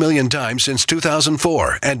 80 million times since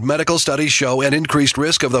 2004, and medical studies show an increased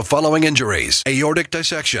risk of the following injuries: aortic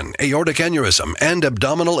dissection, aortic aneurysm, and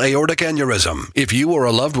abdominal aortic aneurysm. If you or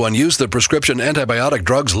a loved one used the prescription antibiotic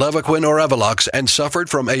drugs Levaquin or Avelox and suffered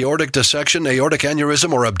from aortic dissection, aortic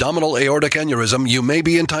aneurysm, or abdominal aortic aneurysm, you may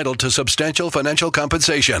be entitled to substantial financial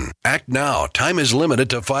compensation. Act now. Time is limited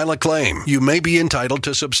to file a claim. You may be entitled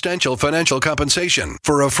to substantial financial compensation.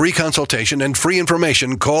 For a free consultation and free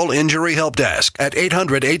information, call Injury Help Desk at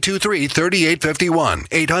 800-823-3851.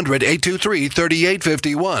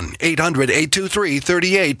 800-823-3851.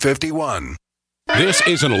 800-823-3851. This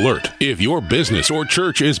is an alert. If your business or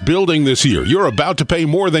church is building this year, you're about to pay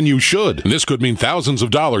more than you should. This could mean thousands of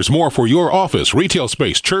dollars more for your office, retail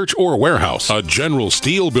space, church, or warehouse. A General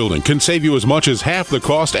Steel building can save you as much as half the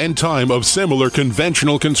cost and time of similar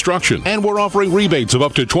conventional construction. And we're offering rebates of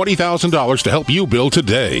up to $20,000 to help you build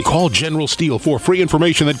today. Call General Steel for free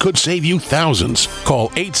information that could save you thousands. Call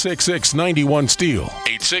 866-91-STEEL.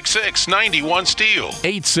 866-91-STEEL.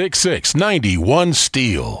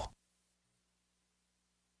 866-91-STEEL.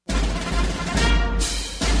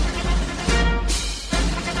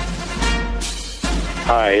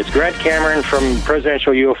 Hi, it's Grant Cameron from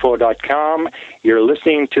presidentialufo.com. You're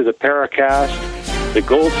listening to the Paracast, the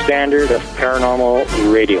gold standard of paranormal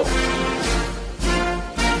radio.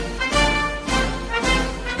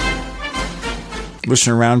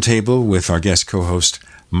 Listener Roundtable with our guest co-host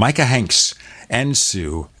Micah Hanks and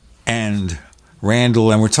Sue and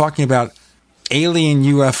Randall, and we're talking about alien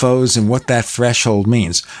UFOs and what that threshold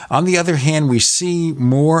means. On the other hand, we see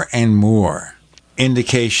more and more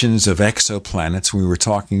indications of exoplanets. We were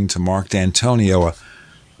talking to Mark D'Antonio, an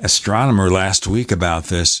astronomer, last week about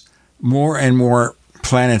this. More and more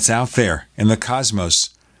planets out there in the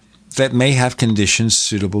cosmos that may have conditions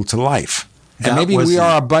suitable to life. And maybe we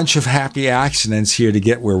are a bunch of happy accidents here to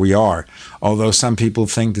get where we are, although some people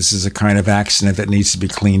think this is a kind of accident that needs to be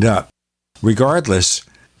cleaned up. Regardless,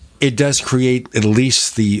 it does create at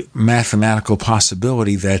least the mathematical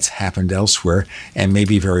possibility that's happened elsewhere, and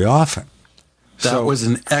maybe very often. That was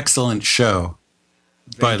an excellent show,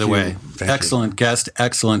 by the way. Excellent guest,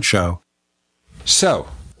 excellent show. So,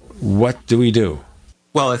 what do we do?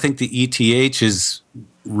 Well, I think the ETH is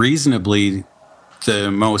reasonably the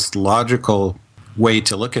most logical way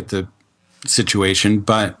to look at the situation,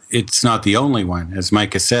 but it's not the only one, as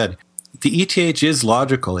Micah said. The ETH is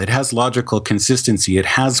logical. It has logical consistency. It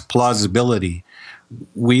has plausibility.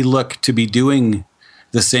 We look to be doing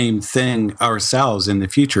the same thing ourselves in the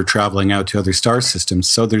future, traveling out to other star systems.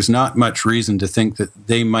 So there's not much reason to think that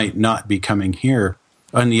they might not be coming here.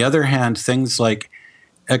 On the other hand, things like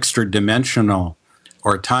extra-dimensional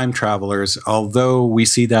or time travelers, although we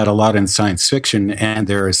see that a lot in science fiction, and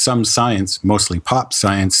there is some science, mostly pop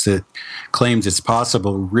science, that claims it's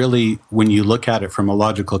possible, really, when you look at it from a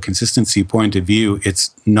logical consistency point of view,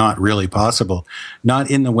 it's not really possible.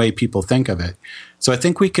 Not in the way people think of it. So I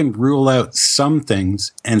think we can rule out some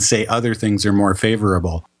things and say other things are more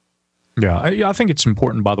favorable. Yeah, I think it's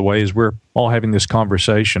important, by the way, as we're all having this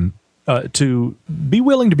conversation, to be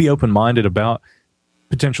willing to be open-minded about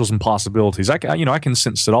potentials and possibilities. I can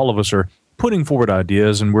sense that all of us are putting forward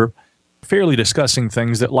ideas, and we're fairly discussing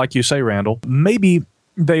things that, like you say, Randall, maybe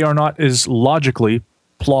they are not as logically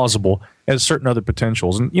plausible as certain other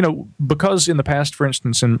potentials. And, because in the past, for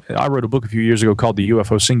instance, and I wrote a book a few years ago called The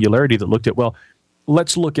UFO Singularity that looked at,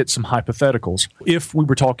 let's look at some hypotheticals. If we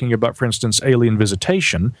were talking about, for instance, alien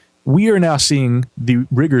visitation, we are now seeing the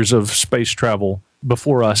rigors of space travel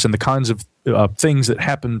before us and the kinds of things that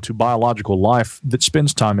happen to biological life that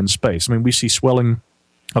spends time in space. I mean, we see swelling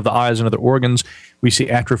of the eyes and other organs. We see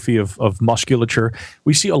atrophy of musculature.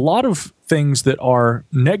 We see a lot of things that are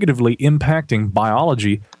negatively impacting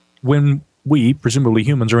biology when we, presumably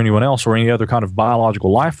humans or anyone else or any other kind of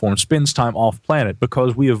biological life form, spends time off planet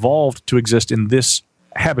because we evolved to exist in this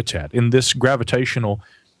habitat, in this gravitational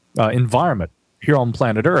environment here on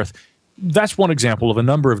planet Earth. that's one example of a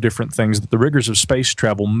number of different things that the rigors of space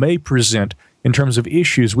travel may present in terms of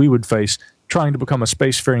issues we would face trying to become a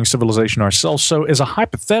spacefaring civilization ourselves. So as a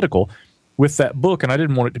hypothetical with that book, and I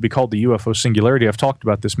didn't want it to be called the UFO Singularity. I've talked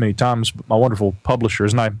about this many times, but my wonderful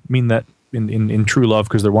publishers, and I mean that in true love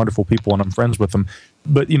because they're wonderful people and I'm friends with them.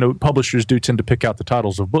 But, publishers do tend to pick out the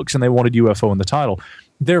titles of books, and they wanted UFO in the title.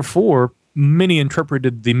 Therefore, many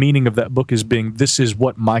interpreted the meaning of that book as being, this is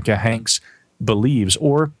what Micah Hanks believes.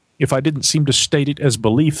 Or if I didn't seem to state it as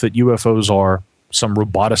belief that UFOs are some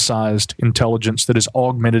roboticized intelligence that has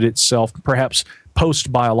augmented itself, perhaps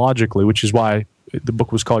post-biologically, which is why the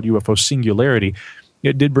book was called UFO Singularity,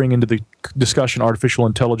 it did bring into the discussion artificial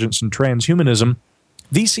intelligence and transhumanism.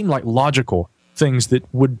 These seem like logical things that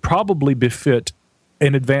would probably befit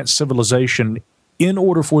an advanced civilization in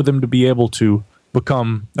order for them to be able to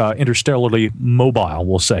become interstellarly mobile,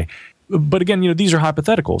 we'll say. But again, these are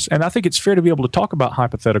hypotheticals, and I think it's fair to be able to talk about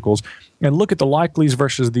hypotheticals and look at the likelies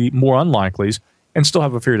versus the more unlikelies and still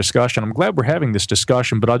have a fair discussion. I'm glad we're having this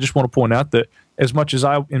discussion, but I just want to point out that as much as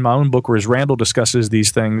I, in my own book, or as Randall discusses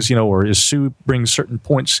these things, or as Sue brings certain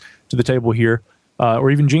points to the table here,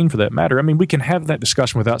 or even Gene for that matter, we can have that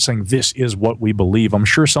discussion without saying this is what we believe. I'm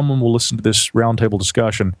sure someone will listen to this roundtable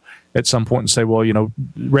discussion at some point and say, well,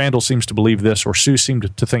 Randall seems to believe this, or Sue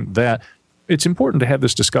seemed to think that. It's important to have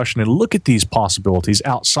this discussion and look at these possibilities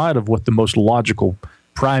outside of what the most logical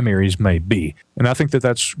primaries may be. And I think that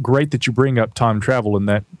that's great that you bring up time travel in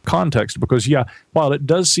that context because, while it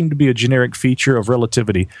does seem to be a generic feature of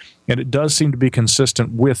relativity and it does seem to be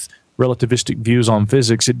consistent with relativistic views on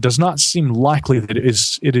physics, it does not seem likely that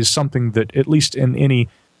it is something that, at least in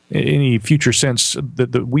any future sense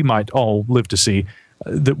that we might all live to see,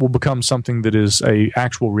 that will become something that is a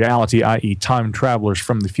actual reality, i.e. time travelers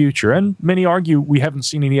from the future. And many argue we haven't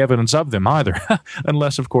seen any evidence of them either,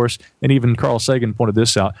 unless, of course, and even Carl Sagan pointed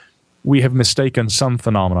this out, we have mistaken some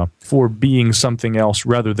phenomena for being something else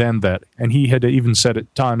rather than that. And he had even said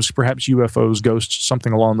at times, perhaps UFOs, ghosts,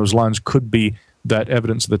 something along those lines could be that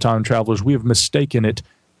evidence of the time travelers. We have mistaken it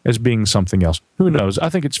as being something else. Who knows? I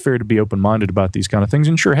think it's fair to be open-minded about these kind of things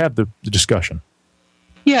and sure have the discussion.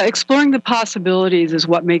 Yeah, exploring the possibilities is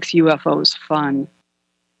what makes UFOs fun.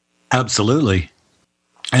 Absolutely.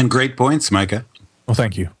 And great points, Micah. Well,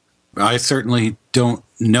 thank you. I certainly don't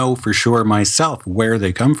know for sure myself where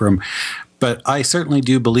they come from, but I certainly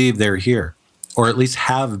do believe they're here, or at least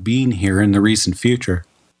have been here in the recent future.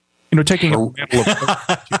 Taking a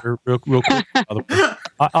real quick, by the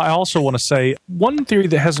way, I also want to say one theory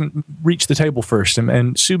that hasn't reached the table first,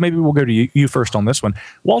 and Sue, maybe we'll go to you first on this one.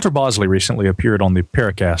 Walter Bosley recently appeared on the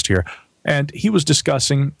Paracast here, and he was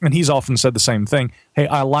discussing, and he's often said the same thing, hey,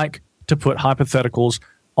 I like to put hypotheticals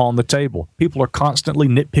on the table. People are constantly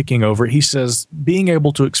nitpicking over it. He says being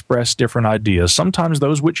able to express different ideas, sometimes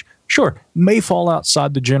those which, sure, may fall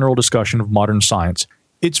outside the general discussion of modern science.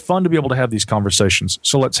 It's fun to be able to have these conversations,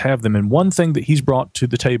 so let's have them. And one thing that he's brought to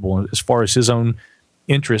the table as far as his own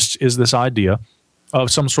interests is this idea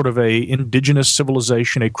of some sort of a indigenous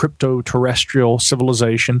civilization, a crypto-terrestrial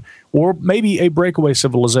civilization, or maybe a breakaway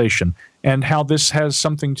civilization, and how this has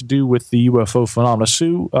something to do with the UFO phenomena.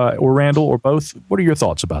 Sue or Randall or both, what are your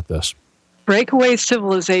thoughts about this? Breakaway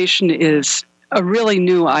civilization is a really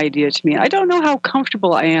new idea to me. I don't know how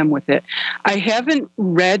comfortable I am with it. I haven't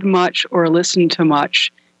read much or listened to much,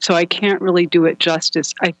 so I can't really do it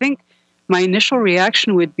justice. I think my initial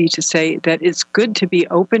reaction would be to say that it's good to be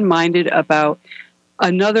open-minded about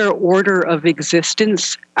another order of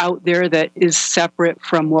existence out there that is separate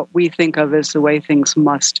from what we think of as the way things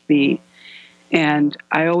must be. And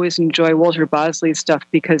I always enjoy Walter Bosley's stuff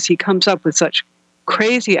because he comes up with such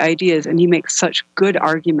crazy ideas and he makes such good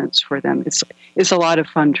arguments for them. It's a lot of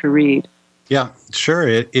fun to read. Yeah, sure.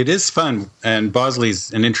 It is fun. And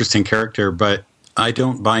Bosley's an interesting character, but I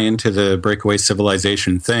don't buy into the breakaway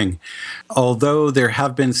civilization thing. Although there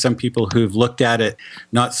have been some people who've looked at it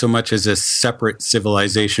not so much as a separate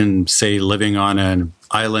civilization, say living on an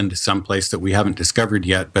island someplace that we haven't discovered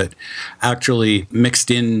yet, but actually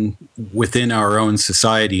mixed in within our own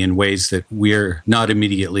society in ways that we're not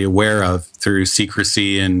immediately aware of through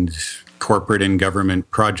secrecy and corporate and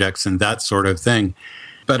government projects and that sort of thing.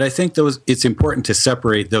 But I think it's important to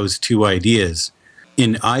separate those two ideas.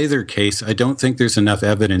 In either case, I don't think there's enough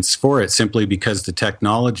evidence for it simply because the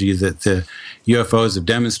technology that the UFOs have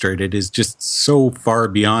demonstrated is just so far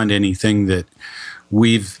beyond anything that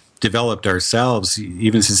we've developed ourselves,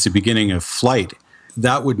 even since the beginning of flight.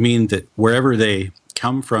 That would mean that wherever they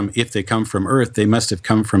come from, if they come from Earth, they must have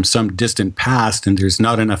come from some distant past, and there's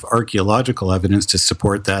not enough archaeological evidence to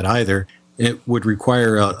support that either. It would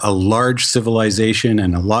require a large civilization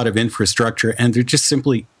and a lot of infrastructure, and there just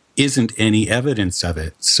simply isn't any evidence of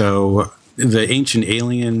it. So the ancient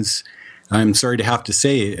aliens, I'm sorry to have to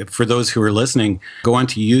say, for those who are listening, go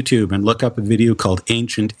onto YouTube and look up a video called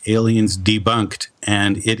Ancient Aliens Debunked,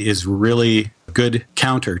 and it is really a good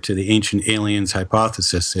counter to the ancient aliens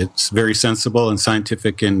hypothesis. It's very sensible and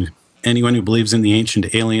scientific, and anyone who believes in the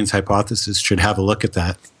ancient aliens hypothesis should have a look at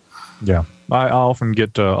that. Yeah. I often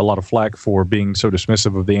get a lot of flack for being so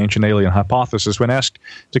dismissive of the ancient alien hypothesis. When asked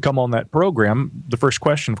to come on that program, the first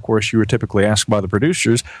question, of course, you were typically asked by the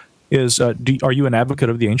producers is, are you an advocate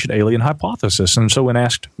of the ancient alien hypothesis? And so when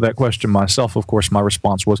asked that question myself, of course, my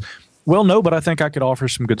response was, well, no, but I think I could offer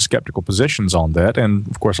some good skeptical positions on that. And,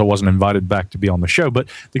 of course, I wasn't invited back to be on the show, but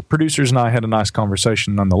the producers and I had a nice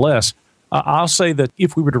conversation nonetheless. I'll say that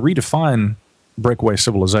if we were to redefine breakaway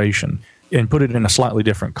civilization and put it in a slightly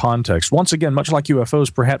different context, once again, much like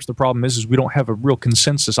UFOs, perhaps the problem is we don't have a real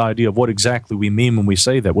consensus idea of what exactly we mean when we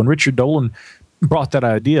say that. When Richard Dolan brought that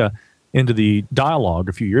idea into the dialogue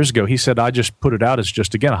a few years ago, he said, I just put it out as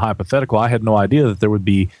just, again, a hypothetical. I had no idea that there would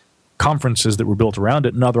be conferences that were built around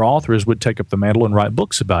it and other authors would take up the mantle and write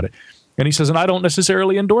books about it. And he says, and I don't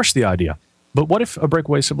necessarily endorse the idea. But what if a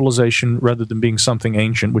breakaway civilization, rather than being something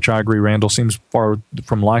ancient, which I agree, Randall, seems far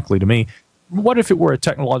from likely to me, what if it were a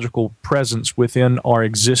technological presence within our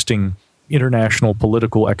existing international,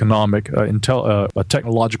 political, economic, a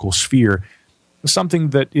technological sphere, something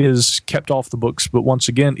that is kept off the books, but once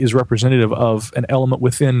again is representative of an element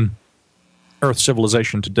within Earth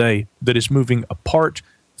civilization today that is moving apart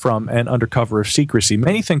from and under cover of secrecy?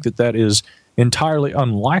 Many think that that is entirely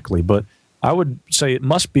unlikely, but I would say it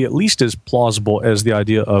must be at least as plausible as the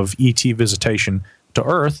idea of ET visitation to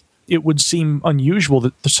Earth. It would seem unusual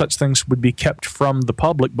that such things would be kept from the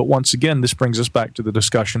public, but once again, this brings us back to the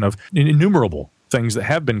discussion of innumerable things that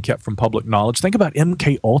have been kept from public knowledge. Think about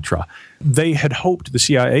MK Ultra. They had hoped, the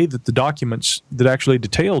CIA, that the documents that actually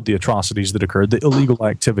detailed the atrocities that occurred, the illegal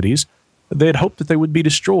activities, they had hoped that they would be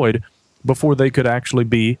destroyed before they could actually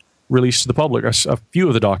be released to the public. A few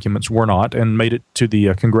of the documents were not and made it to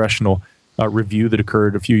the congressional review that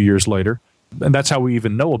occurred a few years later. And that's how we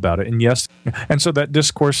even know about it. And yes, and so that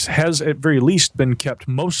discourse has at very least been kept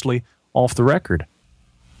mostly off the record.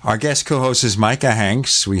 Our guest co-host is Micah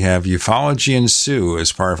Hanks. We have Ufology and Sue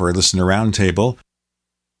as part of our listener roundtable.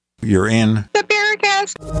 You're in the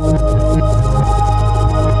Paracast.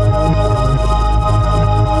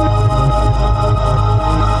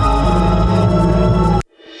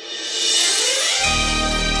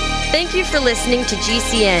 Thank you for listening to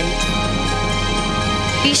GCN.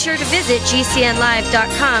 Be sure to visit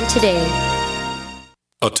GCNlive.com today.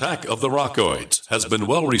 Attack of the Rockoids has been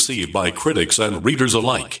well received by critics and readers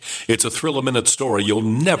alike. It's a thrill-a-minute story you'll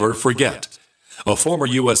never forget. A former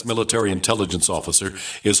U.S. military intelligence officer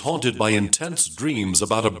is haunted by intense dreams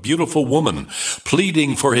about a beautiful woman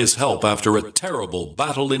pleading for his help after a terrible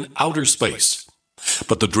battle in outer space.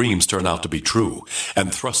 But the dreams turn out to be true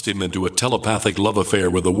and thrust him into a telepathic love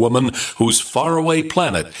affair with a woman whose faraway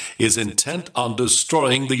planet is intent on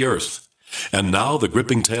destroying the Earth. And now the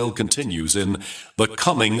gripping tale continues in The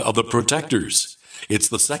Coming of the Protectors. It's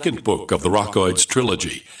the second book of the Rockoids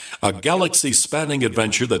trilogy, a galaxy-spanning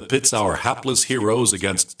adventure that pits our hapless heroes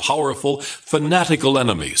against powerful, fanatical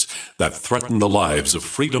enemies that threaten the lives of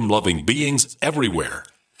freedom-loving beings everywhere.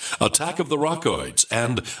 Attack of the Rockoids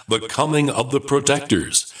and The Coming of the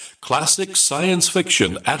Protectors. Classic science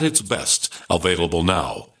fiction at its best, available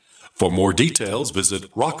now. For more details,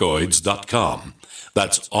 visit rockoids.com.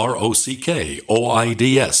 That's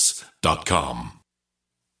ROCKOIDS.com.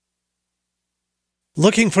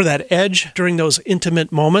 Looking for that edge during those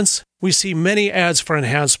intimate moments? We see many ads for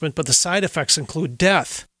enhancement, but the side effects include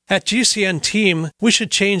death. At GCN Team, we should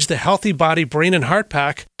change the Healthy Body Brain and Heart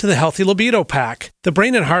Pack to the Healthy Libido Pack. The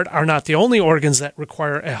brain and heart are not the only organs that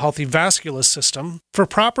require a healthy vascular system. For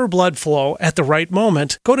proper blood flow at the right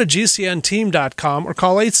moment, go to GCNteam.com or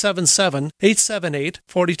call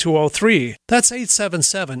 877-878-4203. That's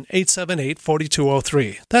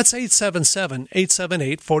 877-878-4203. That's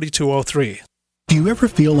 877-878-4203. Do you ever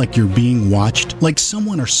feel like you're being watched? Like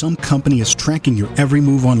someone or some company is tracking your every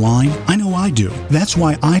move online? I know I do. That's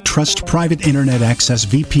why I trust Private Internet Access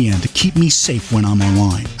VPN to keep me safe when I'm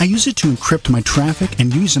online. I use it to encrypt my traffic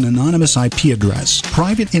and use an anonymous IP address.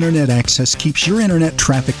 Private Internet Access keeps your internet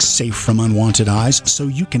traffic safe from unwanted eyes so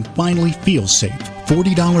you can finally feel safe.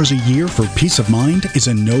 $40 a year for peace of mind is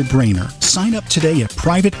a no-brainer. Sign up today at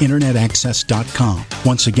privateinternetaccess.com.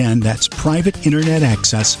 Once again, that's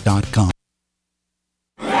privateinternetaccess.com.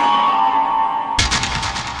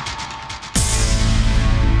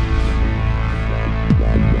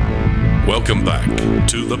 Welcome back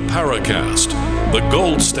to the Paracast, the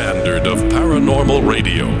gold standard of paranormal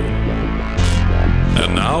radio.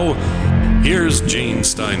 And now, here's Gene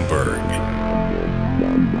Steinberg.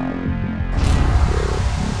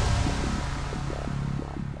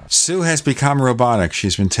 Sue has become robotic.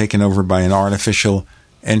 She's been taken over by an artificial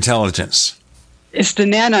intelligence. It's the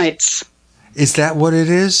nanites. Is that what it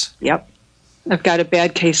is? Yep. I've got a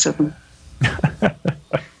bad case of them.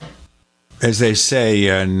 As they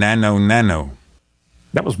say, nano.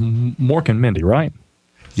 That was Mork and Mindy, right?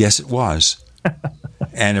 Yes, it was.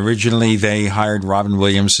 And originally they hired Robin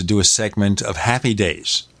Williams to do a segment of Happy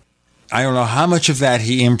Days. I don't know how much of that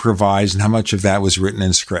he improvised and how much of that was written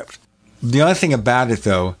in script. The other thing about it,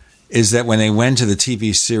 though, is that when they went to the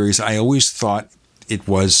TV series, I always thought it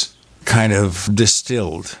was kind of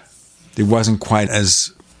distilled. It wasn't quite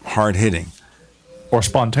as hard-hitting. Or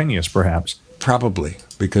spontaneous, perhaps. Probably,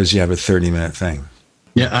 because you have a 30-minute thing.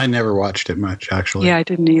 Yeah, I never watched it much, actually. Yeah, I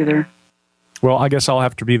didn't either. Well, I guess I'll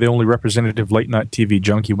have to be the only representative late-night TV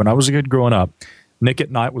junkie. When I was a kid growing up, Nick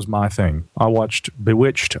at Night was my thing. I watched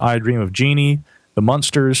Bewitched, I Dream of Jeannie, The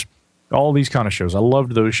Munsters, all these kind of shows. I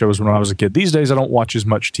loved those shows when I was a kid. These days, I don't watch as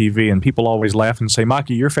much TV, and people always laugh and say,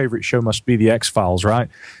 Micah, your favorite show must be The X-Files, right?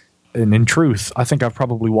 And in truth, I think I've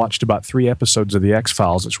probably watched about 3 episodes of The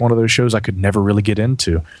X-Files. It's one of those shows I could never really get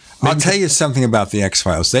into. I'll tell you something about The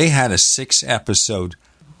X-Files. They had a 6-episode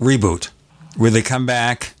reboot where they come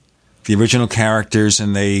back, the original characters,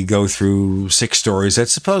 and they go through 6 stories that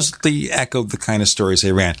supposedly echoed the kind of stories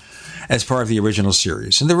they ran as part of the original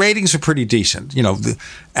series. And the ratings were pretty decent. You know, the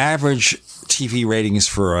average TV ratings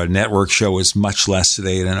for a network show is much less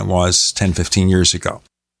today than it was 10, 15 years ago.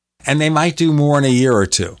 And they might do more in a year or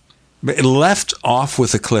two. But it left off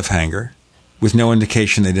with a cliffhanger with no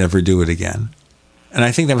indication they'd ever do it again. And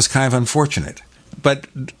I think that was kind of unfortunate. But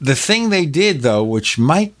the thing they did, though, which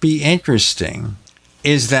might be interesting,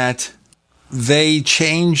 is that they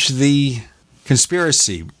changed the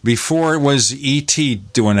conspiracy. Before it was E.T.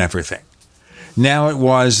 doing everything. Now it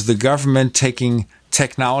was the government taking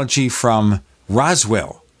technology from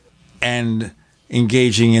Roswell and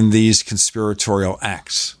engaging in these conspiratorial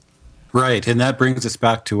acts. Right, and that brings us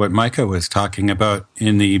back to what Micah was talking about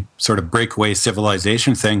in the sort of breakaway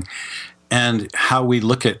civilization thing and how we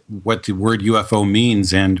look at what the word UFO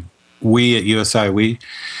means. And we at USI, we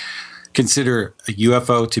consider a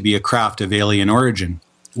UFO to be a craft of alien origin.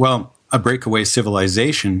 Well, a breakaway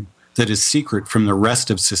civilization that is secret from the rest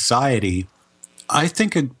of society, I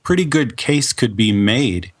think a pretty good case could be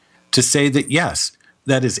made to say that, yes,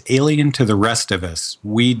 that is alien to the rest of us.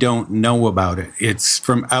 We don't know about it. It's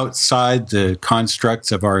from outside the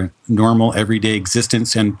constructs of our normal everyday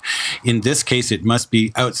existence. And in this case, it must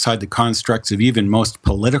be outside the constructs of even most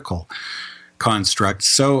political constructs.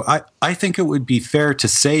 So I think it would be fair to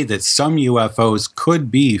say that some UFOs could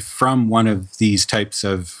be from one of these types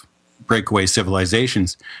of breakaway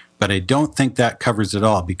civilizations. But I don't think that covers it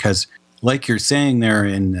all, because like you're saying there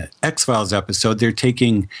in the X-Files episode, they're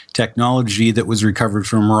taking technology that was recovered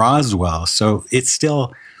from Roswell. So it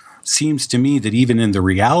still seems to me that even in the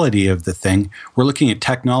reality of the thing, we're looking at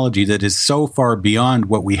technology that is so far beyond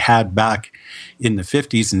what we had back in the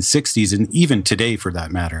 50s and 60s, and even today for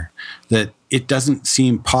that matter, that it doesn't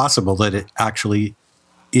seem possible that it actually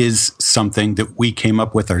is something that we came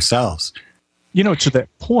up with ourselves. You know, to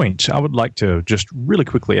that point, I would like to just really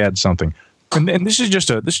quickly add something. And this is just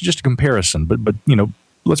a comparison, but you know,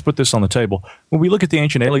 let's put this on the table. When we look at the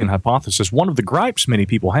ancient alien hypothesis, one of the gripes many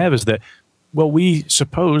people have is that, well, we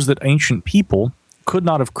suppose that ancient people could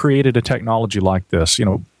not have created a technology like this, you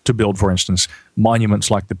know, to build, for instance,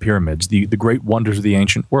 monuments like the pyramids, the great wonders of the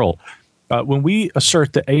ancient world. When we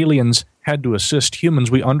assert that aliens had to assist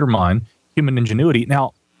humans, we undermine human ingenuity.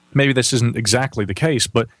 Now, maybe this isn't exactly the case,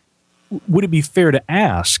 but would it be fair to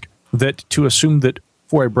ask that to assume that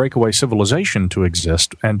for a breakaway civilization to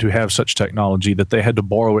exist and to have such technology that they had to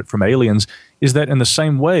borrow it from aliens, is that in the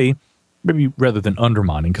same way, maybe rather than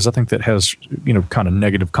undermining, because I think that has, you know, kind of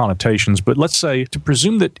negative connotations, but let's say to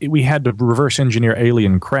presume that we had to reverse engineer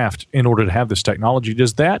alien craft in order to have this technology,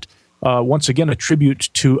 does that once again attribute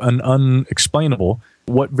to an unexplainable,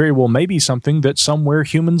 what very well may be something that somewhere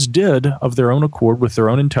humans did of their own accord with their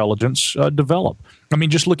own intelligence develop? I mean,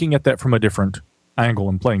 just looking at that from a different angle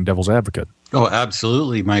and playing devil's advocate. Oh,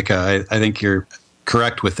 absolutely, Micah. I think you're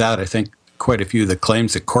correct with that. I think quite a few of the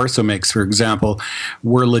claims that Corso makes, for example,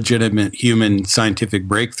 were legitimate human scientific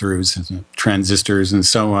breakthroughs, transistors and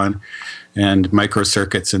so on, and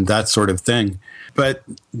microcircuits and that sort of thing. But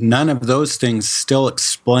none of those things still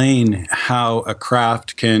explain how a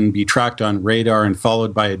craft can be tracked on radar and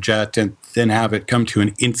followed by a jet and then have it come to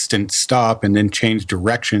an instant stop and then change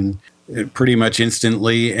direction pretty much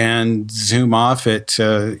instantly and zoom off at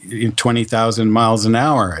 20,000 miles an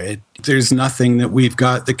hour. There's nothing that we've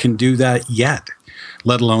got that can do that yet,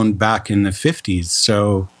 let alone back in the 50s.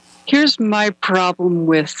 So here's my problem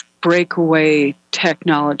with breakaway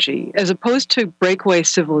technology. As opposed to breakaway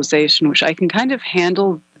civilization, which I can kind of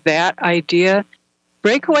handle that idea,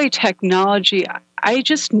 breakaway technology,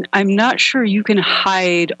 I'm not sure you can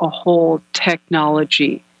hide a whole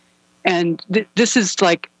technology. And this is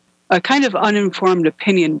like a kind of uninformed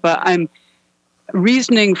opinion, but I'm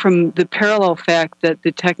reasoning from the parallel fact that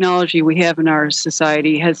the technology we have in our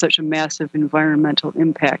society has such a massive environmental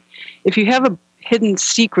impact. If you have a hidden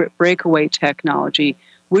secret breakaway technology,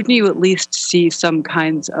 wouldn't you at least see some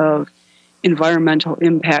kinds of environmental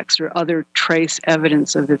impacts or other trace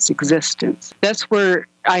evidence of its existence? That's where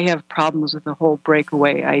I have problems with the whole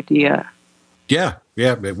breakaway idea. Yeah,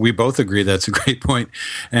 we both agree that's a great point.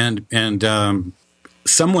 And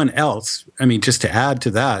someone else, I mean, just to add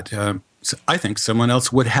to that, I think someone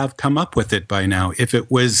else would have come up with it by now. If it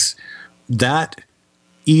was that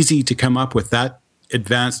easy to come up with that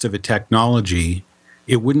advanced of a technology,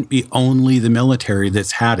 it wouldn't be only the military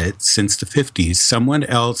that's had it since the 50s. Someone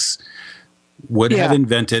else would have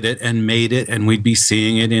invented it and made it, and we'd be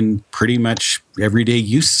seeing it in pretty much everyday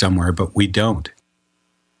use somewhere, but we don't.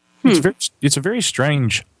 It's a very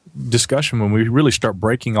strange discussion when we really start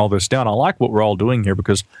breaking all this down. I like what we're all doing here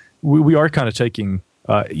because we are kind of taking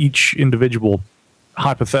each individual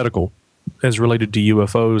hypothetical as related to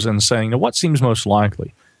UFOs and saying, now, what seems most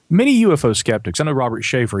likely? Many UFO skeptics, I know Robert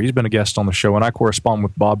Schaefer, he's been a guest on the show, and I correspond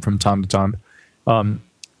with Bob from time to time.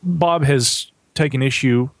 Bob has taken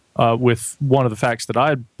issue with one of the facts that I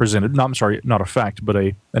had presented. No, I'm sorry, not a fact, but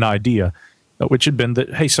an idea, which had been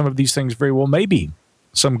that, hey, some of these things very well may be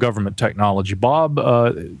some government technology. Bob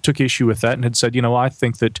took issue with that and had said, I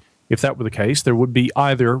think that if that were the case, there would be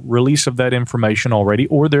either release of that information already,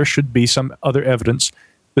 or there should be some other evidence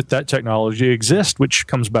that technology exists, which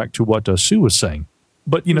comes back to what Sue was saying.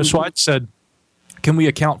 But, so I said, can we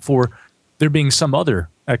account for there being some other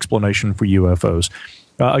explanation for UFOs?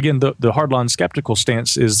 Again, the hardline skeptical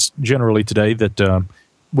stance is generally today that,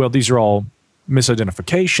 these are all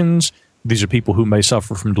misidentifications. These are people who may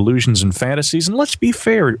suffer from delusions and fantasies. And let's be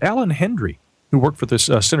fair, Alan Hendry, who worked for this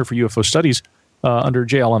Center for UFO Studies under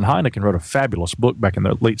J. Allen Hynek and wrote a fabulous book back in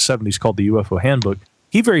the late 70s called The UFO Handbook,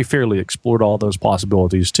 he very fairly explored all those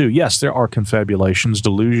possibilities too. Yes, there are confabulations,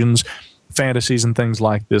 delusions, fantasies, and things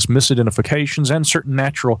like this, misidentifications, and certain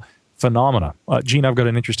natural phenomena. Gene, I've got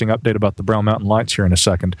an interesting update about the Brown Mountain Lights here in a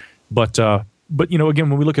second. But again,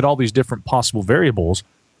 when we look at all these different possible variables,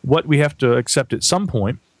 what we have to accept at some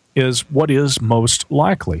point is what is most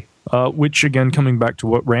likely, which, again, coming back to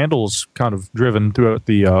what Randall's kind of driven throughout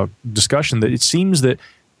the discussion, that it seems that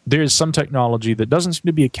there is some technology that doesn't seem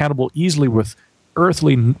to be accountable easily with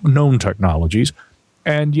earthly known technologies,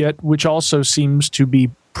 and yet which also seems to be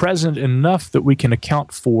present enough that we can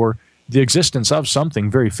account for the existence of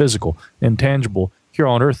something very physical and tangible here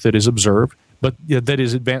on Earth that is observed, but that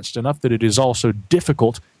is advanced enough that it is also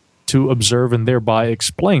difficult to observe and thereby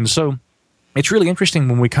explain. So it's really interesting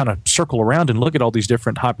when we kind of circle around and look at all these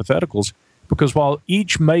different hypotheticals, because while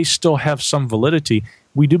each may still have some validity,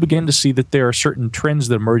 we do begin to see that there are certain trends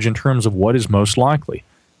that emerge in terms of what is most likely.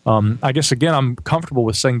 I guess, again, I'm comfortable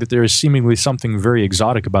with saying that there is seemingly something very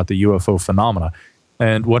exotic about the UFO phenomena,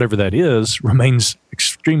 and whatever that is remains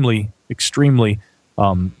extremely, extremely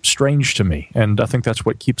strange to me, and I think that's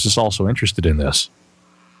what keeps us also interested in this.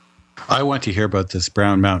 I want to hear about this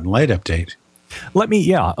Brown Mountain Light update.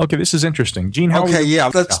 Okay, this is interesting. Gene,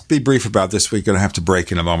 let's be brief about this. We're going to have to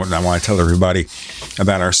break in a moment, and I want to tell everybody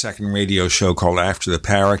about our second radio show called After the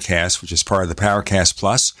Paracast, which is part of the Paracast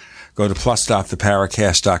Plus. Go to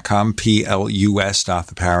plus.theparacast.com,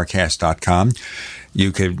 plus.theparacast.com.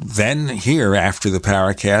 You could then hear After the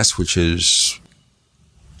Paracast, which is,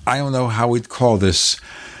 I don't know how we'd call this,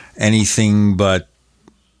 anything but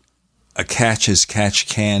a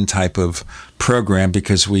catch-as-catch-can type of program,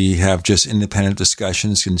 because we have just independent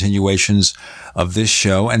discussions, continuations of this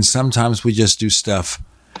show, and sometimes we just do stuff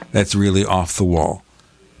that's really off the wall.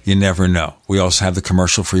 You never know. We also have the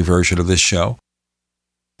commercial-free version of this show.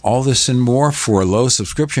 All this and more for a low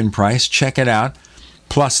subscription price. Check it out.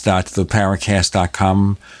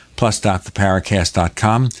 Plus.theparacast.com,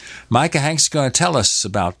 plus.theparacast.com. Micah Hanks is going to tell us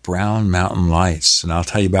about Brown Mountain Lights, and I'll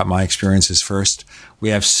tell you about my experiences first. We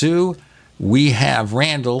have Sue, we have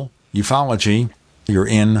Randall, Ufology. You're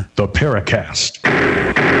in the Paracast.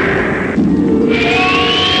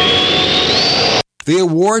 The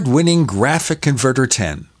award-winning Graphic Converter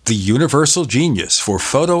 10, the universal genius for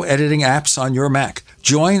photo editing apps on your Mac.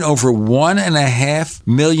 Join over 1.5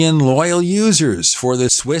 million loyal users for the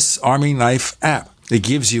Swiss Army Knife app. It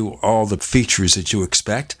gives you all the features that you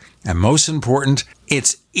expect, and most important,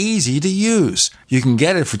 it's easy to use. You can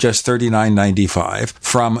get it for just $39.95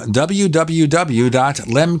 from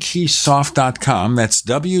www.lemkesoft.com. That's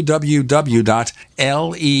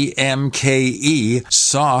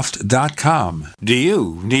www.lemkesoft.com. Do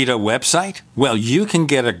you need a website? Well, you can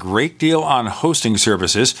get a great deal on hosting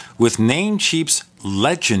services with Namecheap's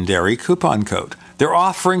legendary coupon code. They're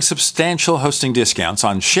offering substantial hosting discounts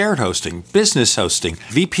on shared hosting, business hosting,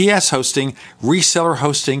 VPS hosting, reseller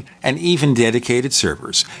hosting, and even dedicated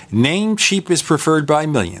servers. Namecheap is preferred by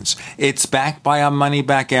millions. It's backed by a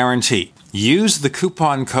money-back guarantee. Use the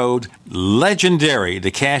coupon code LEGENDARY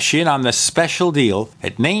to cash in on the special deal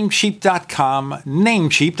at Namecheap.com,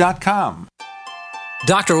 Namecheap.com.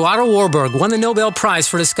 Dr. Otto Warburg won the Nobel Prize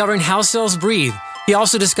for discovering how cells breathe. He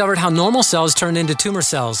also discovered how normal cells turn into tumor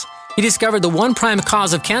cells. He discovered the one prime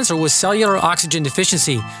cause of cancer was cellular oxygen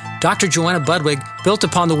deficiency. Dr. Joanna Budwig built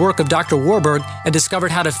upon the work of Dr. Warburg and discovered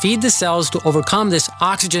how to feed the cells to overcome this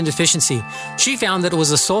oxygen deficiency. She found that it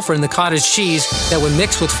was the sulfur in the cottage cheese that would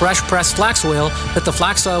mix with fresh pressed flax oil that the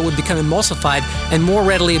flax oil would become emulsified and more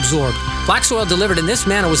readily absorbed. Flax oil delivered in this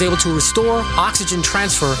manner was able to restore oxygen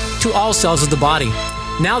transfer to all cells of the body.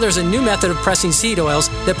 Now there's a new method of pressing seed oils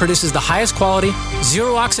that produces the highest quality,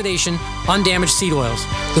 zero oxidation, undamaged seed oils.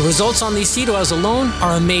 The results on these seed oils alone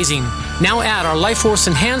are amazing. Now add our Life Force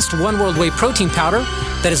Enhanced One World Whey Protein Powder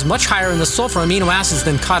that is much higher in the sulfur amino acids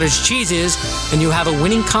than cottage cheese is, and you have a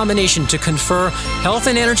winning combination to confer health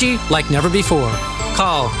and energy like never before.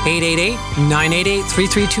 Call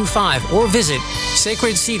 888-988-3325 or visit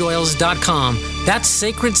sacredseedoils.com. That's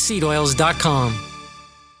sacredseedoils.com.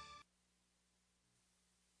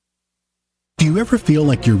 Do you ever feel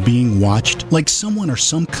like you're being watched? Like someone or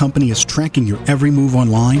some company is tracking your every move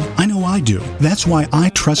online? I know I do. That's why I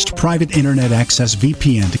trust Private Internet Access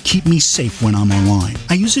VPN to keep me safe when I'm online.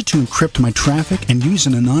 I use it to encrypt my traffic and use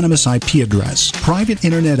an anonymous IP address. Private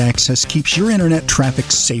Internet Access keeps your internet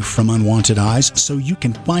traffic safe from unwanted eyes so you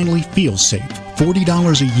can finally feel safe.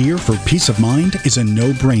 $40 a year for peace of mind is a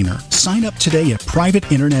no-brainer. Sign up today at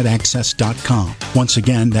privateinternetaccess.com. Once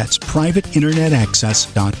again, that's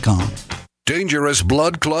privateinternetaccess.com. Dangerous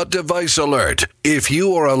blood clot device alert. If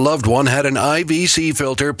you or a loved one had an IVC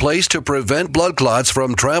filter placed to prevent blood clots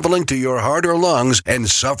from traveling to your heart or lungs and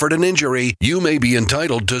suffered an injury, you may be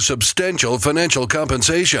entitled to substantial financial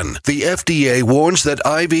compensation. The FDA warns that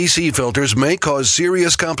IVC filters may cause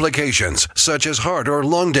serious complications, such as heart or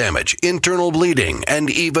lung damage, internal bleeding, and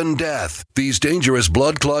even death. These dangerous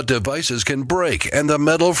blood clot devices can break, and the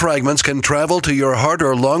metal fragments can travel to your heart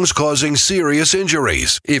or lungs, causing serious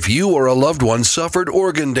injuries. If you or a loved one suffered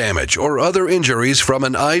organ damage or other injuries from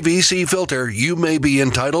an IVC filter, you may be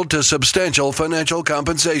entitled to substantial financial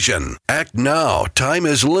compensation. Act now. Time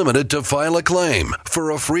is limited to file a claim. For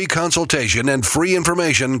a free consultation and free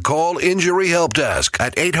information, call Injury Help Desk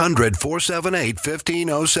at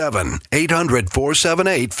 800-478-1507.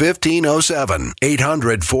 800-478-1507.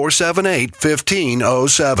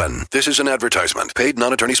 800-478-1507. This is an advertisement. Paid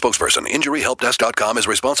non-attorney spokesperson. InjuryHelpDesk.com is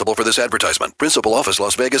responsible for this advertisement. Principal office,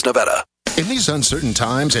 Las Vegas, Nevada. In these uncertain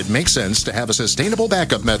times, it makes sense to have a sustainable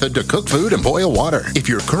backup method to cook food and boil water. If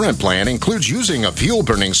your current plan includes using a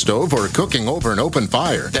fuel-burning stove or cooking over an open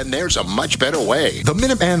fire, then there's a much better way. The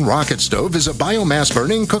Minuteman Rocket Stove is a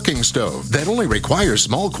biomass-burning cooking stove that only requires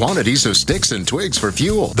small quantities of sticks and twigs for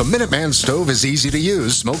fuel. The Minuteman Stove is easy to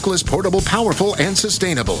use, smokeless, portable, powerful, and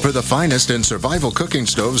sustainable. For the finest in survival cooking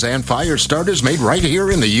stoves and fire starters made right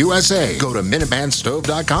here in the USA, go to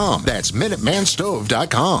MinutemanStove.com. That's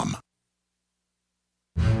MinutemanStove.com.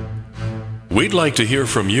 We'd like to hear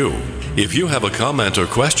from you. If you have a comment or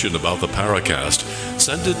question about the Paracast,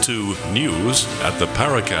 send it to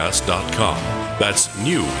news@theparacast.com. That's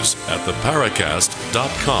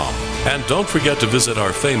news@theparacast.com. And don't forget to visit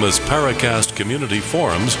our famous Paracast community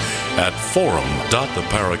forums at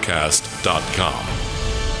forum.theparacast.com.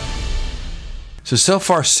 So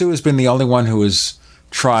far, Sue has been the only one who has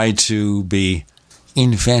tried to be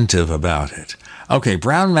inventive about it. Okay,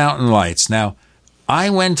 Brown Mountain Lights. Now, I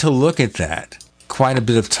went to look at that quite a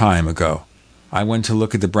bit of time ago. I went to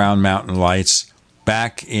look at the Brown Mountain Lights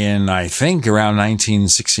back in, I think, around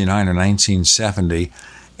 1969 or 1970,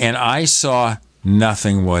 and I saw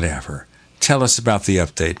nothing whatever. Tell us about the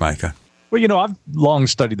update, Micah. Well, I've long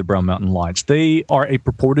studied the Brown Mountain Lights. They are a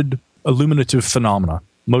purported illuminative phenomena,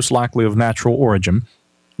 most likely of natural origin,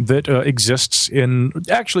 that exists in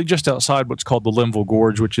actually just outside what's called the Linville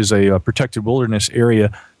Gorge, which is a protected wilderness area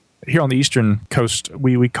Here on the eastern coast,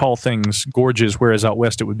 we call things gorges, whereas out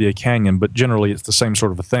west it would be a canyon, but generally it's the same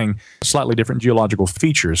sort of a thing, slightly different geological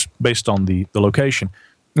features based on the location.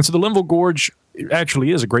 And so the Linville Gorge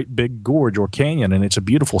actually is a great big gorge or canyon, and it's a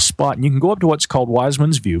beautiful spot. And you can go up to what's called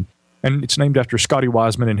Wiseman's View, and it's named after Scotty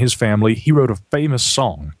Wiseman and his family. He wrote a famous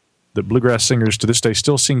song that bluegrass singers to this day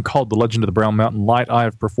still sing called The Legend of the Brown Mountain Light. I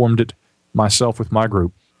have performed it myself with my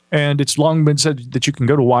group. And it's long been said that you can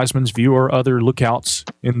go to Wiseman's View or other lookouts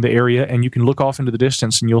in the area, and you can look off into the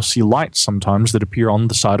distance, and you'll see lights sometimes that appear on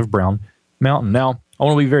the side of Brown Mountain. Now, I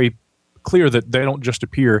want to be very clear that they don't just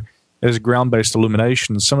appear as ground-based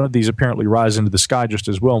illuminations. Some of these apparently rise into the sky just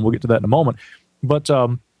as well, and we'll get to that in a moment. But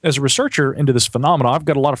as a researcher into this phenomenon, I've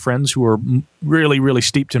got a lot of friends who are really, really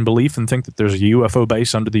steeped in belief and think that there's a UFO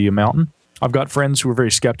base under the mountain. I've got friends who are very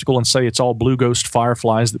skeptical and say it's all blue ghost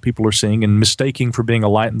fireflies that people are seeing and mistaking for being a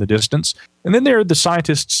light in the distance. And then there are the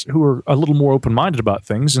scientists who are a little more open-minded about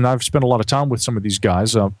things, and I've spent a lot of time with some of these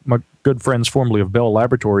guys. My good friends formerly of Bell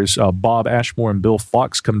Laboratories, Bob Ashmore and Bill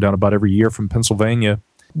Fox, come down about every year from Pennsylvania.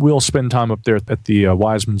 We'll spend time up there at the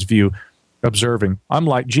Wiseman's View observing. I'm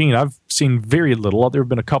like Gene. I've seen very little. There have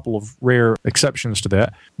been a couple of rare exceptions to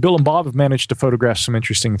that. Bill and Bob have managed to photograph some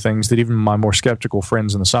interesting things that even my more skeptical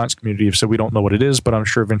friends in the science community have said we don't know what it is, but I'm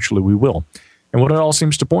sure eventually we will. And what it all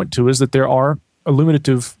seems to point to is that there are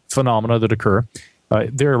illuminative phenomena that occur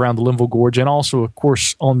there around the Linville Gorge, and also, of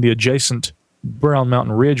course, on the adjacent Brown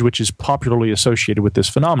Mountain Ridge, which is popularly associated with this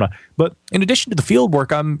phenomena. But in addition to the field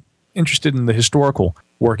work, I'm interested in the historical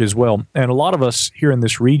work as well. And a lot of us here in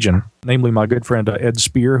this region, namely my good friend Ed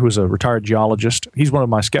Spear, who's a retired geologist, he's one of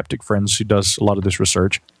my skeptic friends who does a lot of this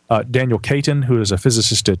research. Daniel Caton, who is a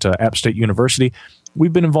physicist at App State University.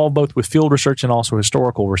 We've been involved both with field research and also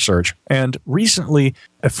historical research. And recently,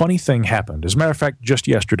 a funny thing happened. As a matter of fact, just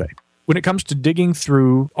yesterday. When it comes to digging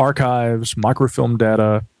through archives, microfilm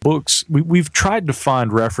data, books, we've tried to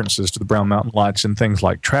find references to the Brown Mountain Lights in things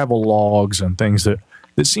like travel logs and things that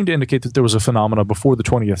seem to indicate that there was a phenomena before the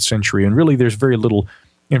 20th century. And really, there's very little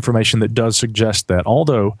information that does suggest that.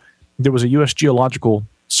 Although there was a U.S. Geological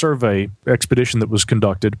Survey expedition that was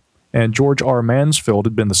conducted, and George R. Mansfield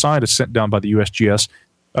had been the scientist sent down by the USGS,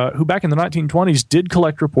 who back in the 1920s did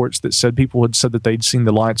collect reports that said people had said that they'd seen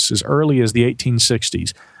the lights as early as the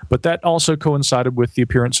 1860s. But that also coincided with the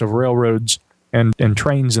appearance of railroads and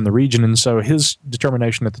trains in the region. And so his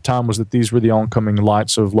determination at the time was that these were the oncoming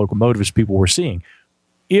lights of locomotives people were seeing.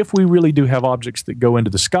 If we really do have objects that go into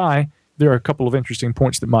the sky, there are a couple of interesting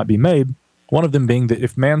points that might be made. One of them being that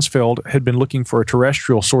if Mansfield had been looking for a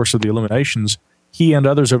terrestrial source of the illuminations, he and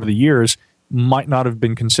others over the years might not have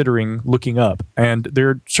been considering looking up. And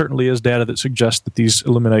there certainly is data that suggests that these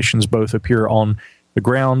illuminations both appear on the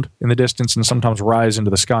ground in the distance and sometimes rise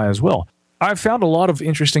into the sky as well. I've found a lot of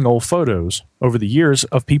interesting old photos over the years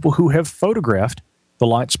of people who have photographed the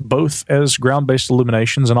lights both as ground-based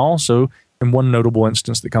illuminations and also, in one notable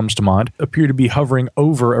instance that comes to mind, appear to be hovering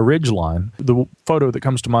over a ridgeline. The photo that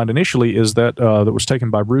comes to mind initially is that was taken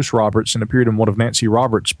by Bruce Roberts and appeared in one of Nancy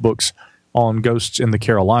Roberts' books on ghosts in the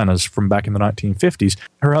Carolinas from back in the 1950s.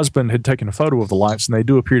 Her husband had taken a photo of the lights, and they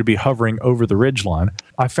do appear to be hovering over the ridgeline.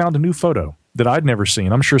 I found a new photo that I'd never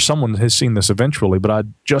seen. I'm sure someone has seen this eventually, but I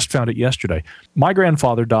just found it yesterday. My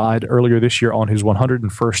grandfather died earlier this year on his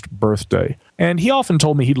 101st birthday, and he often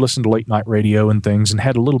told me he'd listen to late-night radio and things and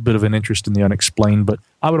had a little bit of an interest in the unexplained, but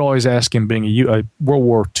I would always ask him, being a World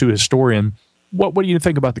War II historian, what do you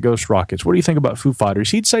think about the ghost rockets? What do you think about Foo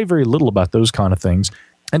Fighters? He'd say very little about those kind of things,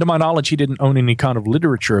 and to my knowledge, he didn't own any kind of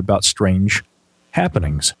literature about strange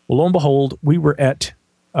happenings. Well, lo and behold, we were at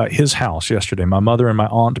his house yesterday, my mother and my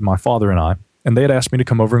aunt and my father and I, and they had asked me to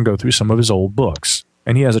come over and go through some of his old books.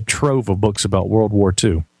 And he has a trove of books about World War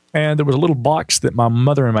II. And there was a little box that my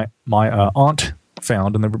mother and my aunt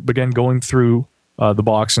found, and they began going through the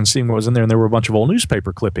box and seeing what was in there, and there were a bunch of old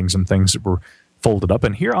newspaper clippings and things that were folded up.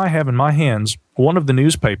 And here I have in my hands one of the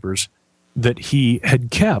newspapers that he had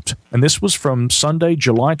kept. And this was from Sunday,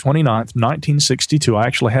 July 29th, 1962. I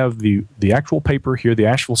actually have the actual paper here, the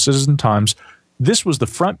Asheville Citizen-Times. This was the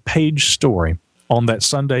front page story on that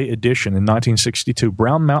Sunday edition in 1962.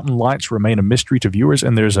 Brown Mountain Lights remain a mystery to viewers,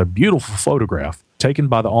 and there's a beautiful photograph taken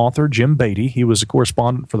by the author, Jim Beatty. He was a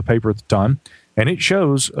correspondent for the paper at the time, and it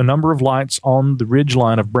shows a number of lights on the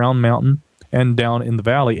ridgeline of Brown Mountain and down in the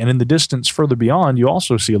valley. And in the distance further beyond, you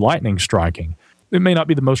also see lightning striking. It may not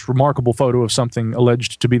be the most remarkable photo of something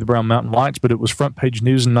alleged to be the Brown Mountain Lights, but it was front page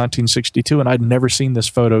news in 1962, and I'd never seen this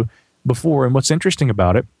photo before. And what's interesting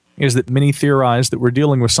about it is that many theorized that we're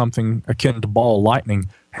dealing with something akin to ball lightning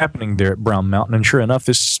happening there at Brown Mountain. And sure enough,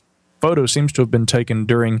 this photo seems to have been taken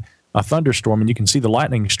during a thunderstorm, and you can see the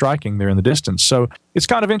lightning striking there in the distance. So it's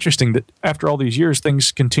kind of interesting that after all these years,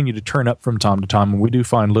 things continue to turn up from time to time, and we do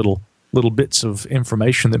find little bits of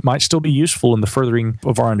information that might still be useful in the furthering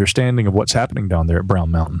of our understanding of what's happening down there at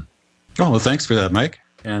Brown Mountain. Oh, well, thanks for that, Mike.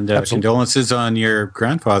 And condolences on your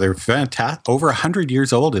grandfather. Fantastic. Over 100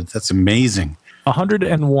 years old. That's amazing.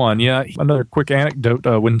 101, yeah. Another quick anecdote.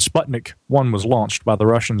 When Sputnik 1 was launched by the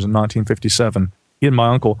Russians in 1957, he and my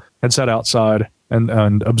uncle had sat outside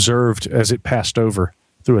and observed as it passed over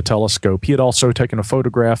through a telescope. He had also taken a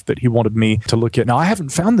photograph that he wanted me to look at. Now, I haven't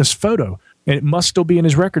found this photo, and it must still be in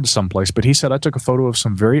his records someplace, but he said I took a photo of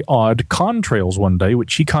some very odd contrails one day,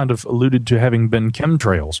 which he kind of alluded to having been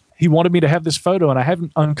chemtrails. He wanted me to have this photo, and I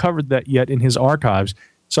haven't uncovered that yet in his archives.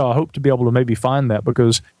 So I hope to be able to maybe find that,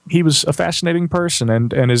 because he was a fascinating person,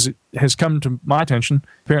 and as it has come to my attention,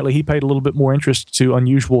 apparently he paid a little bit more interest to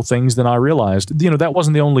unusual things than I realized. That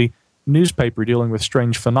wasn't the only newspaper dealing with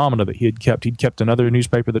strange phenomena that he had kept. He'd kept another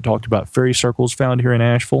newspaper that talked about fairy circles found here in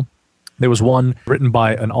Asheville. There was one written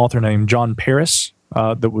by an author named John Paris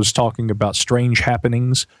that was talking about strange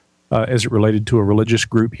happenings as it related to a religious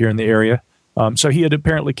group here in the area. So he had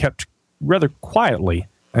apparently kept rather quietly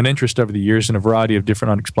an interest over the years in a variety of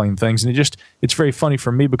different unexplained things. And it's very funny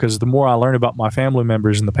for me, because the more I learn about my family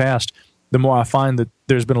members in the past, the more I find that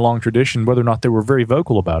there's been a long tradition, whether or not they were very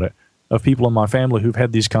vocal about it, of people in my family who've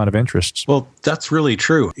had these kind of interests. Well, that's really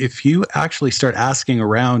true. If you actually start asking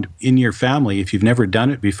around in your family, if you've never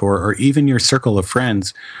done it before, or even your circle of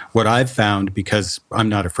friends, what I've found, because I'm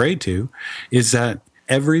not afraid to, is that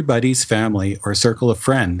everybody's family or circle of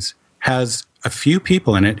friends has a few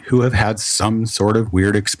people in it who have had some sort of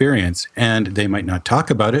weird experience, and they might not talk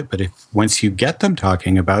about it, but once you get them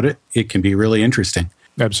talking about it, it can be really interesting.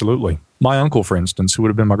 Absolutely. My uncle, for instance, who would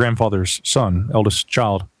have been my grandfather's son, eldest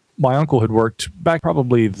child, my uncle had worked back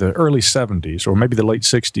probably the early 70s or maybe the late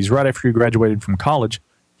 60s, right after he graduated from college.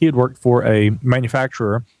 He had worked for a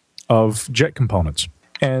manufacturer of jet components,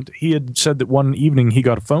 and he had said that one evening he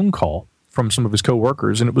got a phone call from some of his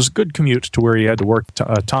coworkers, and it was a good commute to where he had to work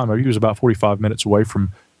time. He was about 45 minutes away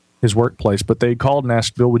from his workplace, but they called and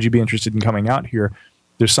asked, Bill, would you be interested in coming out here?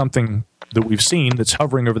 There's something that we've seen that's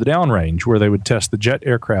hovering over the downrange where they would test the jet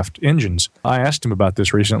aircraft engines. I asked him about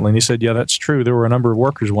this recently, and he said, yeah, that's true. There were a number of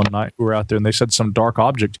workers one night who were out there, and they said some dark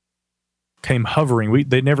object came hovering.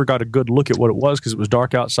 They never got a good look at what it was because it was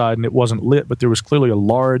dark outside and it wasn't lit, but there was clearly a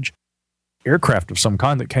large aircraft of some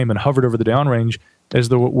kind that came and hovered over the downrange as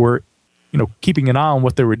though it were, keeping an eye on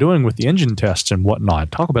what they were doing with the engine tests and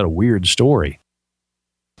whatnot. Talk about a weird story.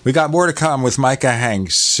 We got more to come with Micah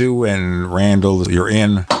Hanks. Sue and Randall, you're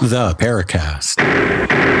in the Paracast.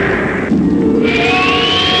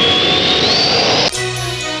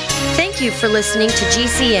 Thank you for listening to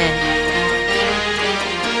GCN.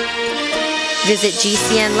 Visit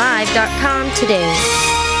GCNlive.com today.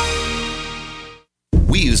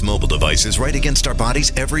 We use mobile devices right against our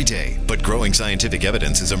bodies every day, but growing scientific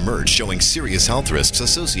evidence has emerged showing serious health risks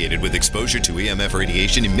associated with exposure to EMF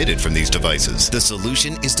radiation emitted from these devices. The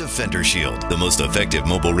solution is Defender Shield, the most effective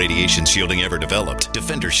mobile radiation shielding ever developed.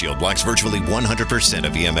 Defender Shield blocks virtually 100%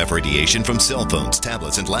 of EMF radiation from cell phones,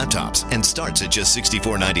 tablets, and laptops, and starts at just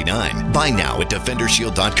 $64.99. Buy now at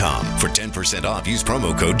DefenderShield.com. For 10% off, use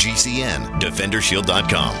promo code GCN.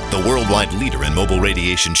 DefenderShield.com, the worldwide leader in mobile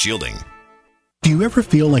radiation shielding. Do you ever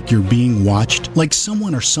feel like you're being watched? Like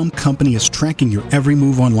someone or some company is tracking your every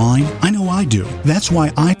move online? I know I do. That's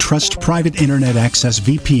why I trust Private Internet Access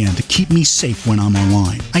VPN to keep me safe when I'm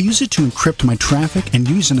online. I use it to encrypt my traffic and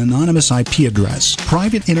use an anonymous IP address.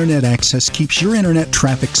 Private Internet Access keeps your internet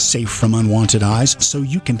traffic safe from unwanted eyes so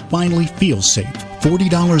you can finally feel safe.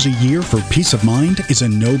 $40 a year for peace of mind is a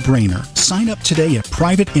no-brainer. Sign up today at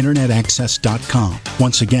privateinternetaccess.com.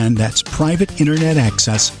 Once again, that's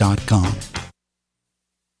privateinternetaccess.com.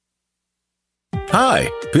 Hi,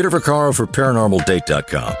 Peter Vaccaro for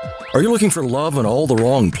ParanormalDate.com. Are you looking for love in all the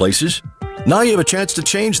wrong places? Now you have a chance to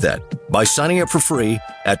change that by signing up for free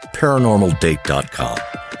at ParanormalDate.com.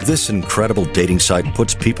 This incredible dating site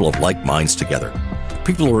puts people of like minds together.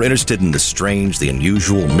 People who are interested in the strange, the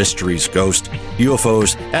unusual, mysteries, ghosts,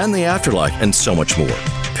 UFOs, and the afterlife, and so much more.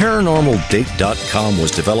 ParanormalDate.com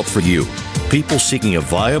was developed for you, people seeking a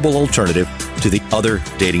viable alternative to the other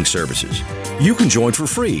dating services. You can join for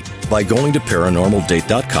free by going to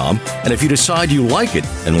ParanormalDate.com, and if you decide you like it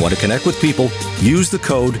and want to connect with people, use the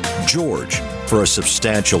code GEORGE for a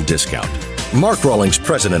substantial discount. Mark Rawlings,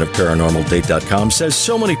 president of ParanormalDate.com, says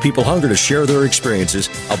so many people hunger to share their experiences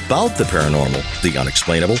about the paranormal, the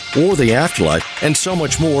unexplainable, or the afterlife, and so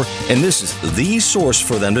much more, and this is the source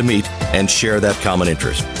for them to meet and share that common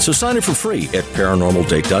interest. So sign up for free at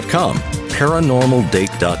ParanormalDate.com.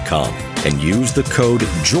 paranormaldate.com and use the code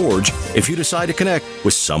GEORGE if you decide to connect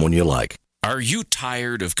with someone you like. Are you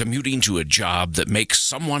tired of commuting to a job that makes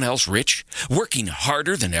someone else rich, working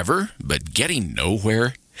harder than ever, but getting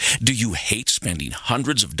nowhere? Do you hate spending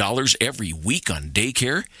hundreds of dollars every week on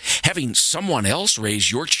daycare, having someone else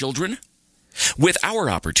raise your children? With our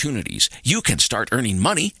opportunities, you can start earning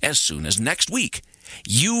money as soon as next week.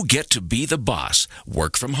 You get to be the boss,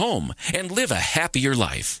 work from home, and live a happier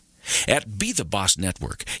life. At Be the Boss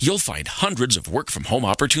Network, you'll find hundreds of work-from-home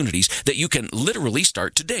opportunities that you can literally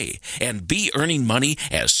start today and be earning money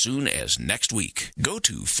as soon as next week. Go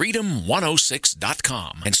to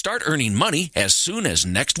freedom106.com and start earning money as soon as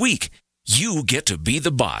next week. You get to be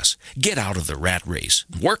the boss. Get out of the rat race.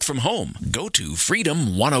 Work from home. Go to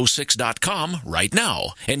freedom106.com right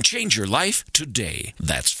now and change your life today.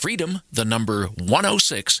 That's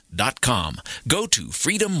freedom106.com. Go to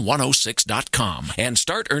freedom106.com and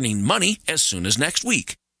start earning money as soon as next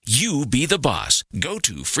week. You be the boss. Go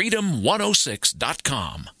to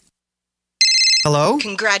freedom106.com. Hello?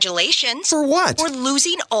 Congratulations. For what? For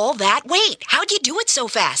losing all that weight. How'd you do it so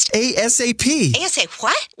fast? ASAP. ASAP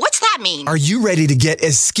what? What's that mean? Are you ready to get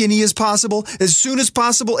as skinny as possible, as soon as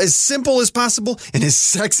possible, as simple as possible, and as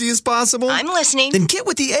sexy as possible? I'm listening. Then get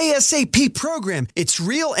with the ASAP program. It's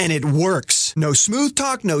real and it works. No smooth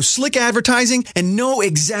talk, no slick advertising, and no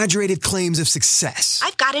exaggerated claims of success.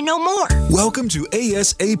 I've got to know more. Welcome to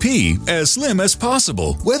ASAP, as slim as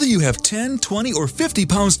possible. Whether you have 10, 20, or 50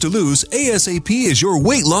 pounds to lose, ASAP is your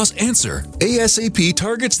weight loss answer. ASAP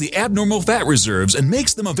targets the abnormal fat reserves and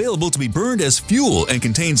makes them available to be burned as fuel and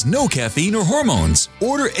contains no caffeine or hormones.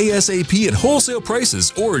 Order ASAP at wholesale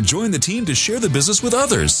prices or join the team to share the business with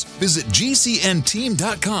others. Visit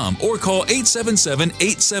GCNteam.com or call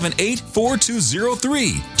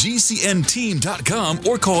 877-878-4203. GCNteam.com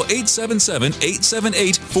or call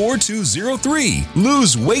 877-878-4203.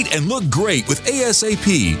 Lose weight and look great with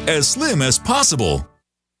ASAP, as slim as possible.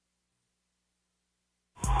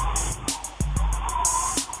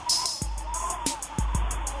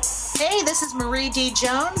 Hey, this is Marie D.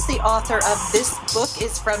 Jones, the author of This Book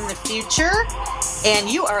is from the Future, and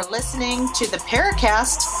you are listening to the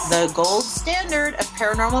Paracast, the gold standard of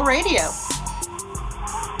paranormal radio.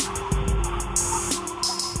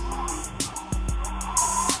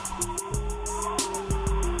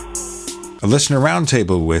 A listener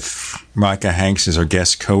roundtable with Micah Hanks as our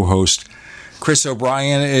guest co-host. Chris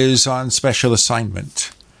O'Brien is on special assignment.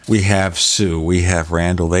 We have Sue, we have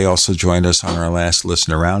Randall. They also joined us on our last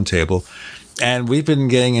listener roundtable. And we've been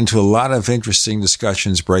getting into a lot of interesting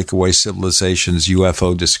discussions, breakaway civilizations,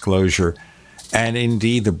 UFO disclosure, and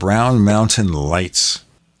indeed the Brown Mountain Lights.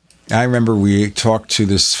 I remember we talked to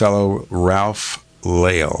this fellow, Ralph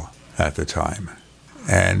Lale, at the time.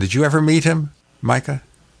 And did you ever meet him, Micah?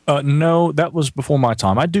 No, that was before my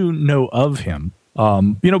time. I do know of him.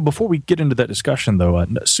 Before we get into that discussion, though,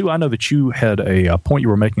 Sue, I know that you had a point you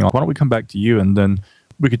were making. Why don't we come back to you, and then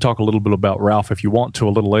we could talk a little bit about Ralph if you want to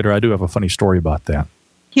a little later. I do have a funny story about that.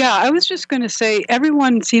 Yeah, I was just going to say,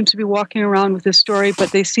 everyone seems to be walking around with this story,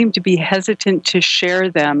 but they seem to be hesitant to share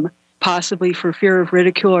them, possibly for fear of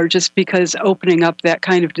ridicule or just because opening up that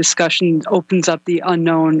kind of discussion opens up the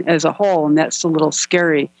unknown as a whole, and that's a little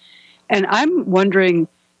scary. And I'm wondering,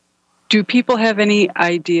 do people have any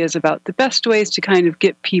ideas about the best ways to kind of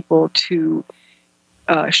get people to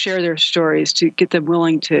share their stories, to get them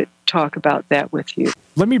willing to talk about that with you?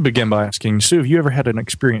 Let me begin by asking, Sue, have you ever had an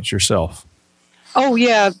experience yourself? Oh,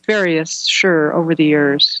 yeah, various, sure, over the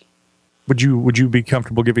years. Would you be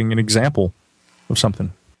comfortable giving an example of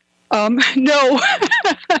something? No.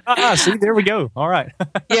 See, there we go. All right.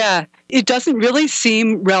 Yeah, it doesn't really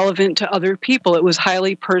seem relevant to other people. It was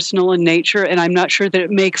highly personal in nature, and I'm not sure that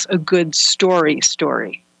it makes a good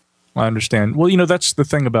story. I understand. Well, that's the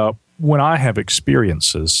thing about when I have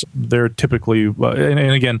experiences, they're typically, and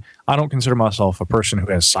again, I don't consider myself a person who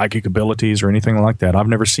has psychic abilities or anything like that. I've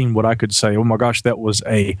never seen what I could say, oh my gosh, that was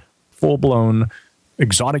a full-blown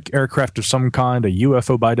exotic aircraft of some kind, a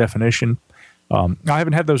UFO by definition. I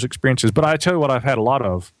haven't had those experiences, but I tell you what I've had a lot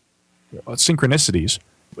of, synchronicities.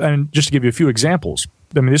 And just to give you a few examples,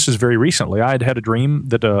 I mean, this is very recently. I had a dream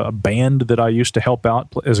that a band that I used to help out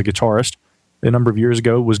as a guitarist a number of years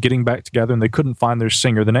ago was getting back together, and they couldn't find their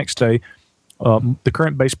singer. The next day, the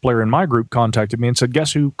current bass player in my group contacted me and said,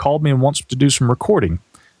 guess who called me and wants to do some recording?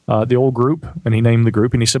 The old group, and he named the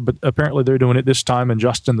group, and he said, but apparently they're doing it this time, and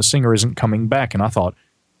Justin, the singer, isn't coming back. And I thought,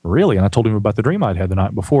 really? And I told him about the dream I'd had the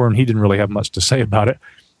night before, and he didn't really have much to say about it.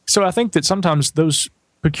 So I think that sometimes those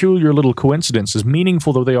peculiar little coincidences,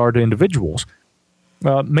 meaningful though they are to individuals,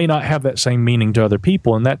 may not have that same meaning to other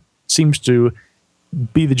people, and that seems to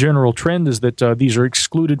be the general trend is that these are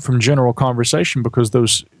excluded from general conversation because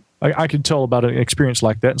those, I could tell about an experience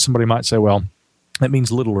like that, and somebody might say, well, that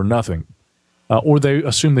means little or nothing. Or they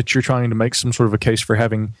assume that you're trying to make some sort of a case for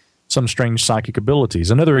having some strange psychic abilities.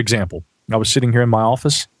 Another example, I was sitting here in my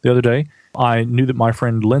office the other day. I knew that my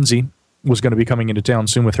friend Lindsay was going to be coming into town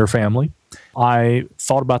soon with her family. I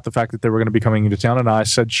thought about the fact that they were going to be coming into town, and I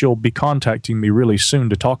said she'll be contacting me really soon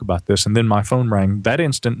to talk about this. And then my phone rang that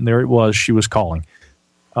instant, and there it was. She was calling.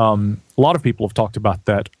 A lot of people have talked about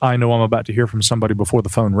that. I know I'm about to hear from somebody before the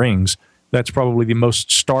phone rings. That's probably the most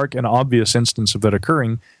stark and obvious instance of that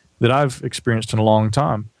occurring that I've experienced in a long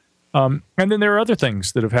time. And then there are other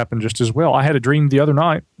things that have happened just as well. I had a dream the other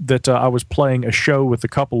night that I was playing a show with a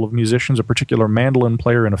couple of musicians, a particular mandolin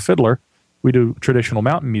player and a fiddler. We do traditional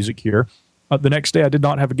mountain music here. The next day I did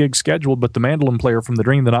not have a gig scheduled, but the mandolin player from the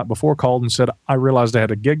dream the night before called and said, I realized I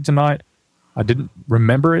had a gig tonight. I didn't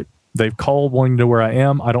remember it. They've called wanting to know where I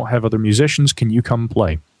am. I don't have other musicians. Can you come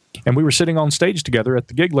play? And we were sitting on stage together at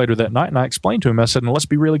the gig later that night, and I explained to him, I said, let's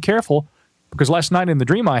be really careful, because last night in the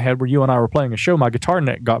dream I had where you and I were playing a show, my guitar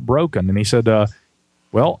neck got broken. And he said,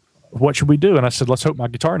 well, what should we do? And I said, let's hope my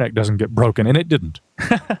guitar neck doesn't get broken. And it didn't.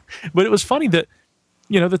 But it was funny that,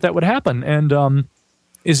 that would happen. And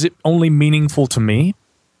is it only meaningful to me?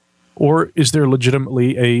 Or is there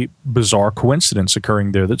legitimately a bizarre coincidence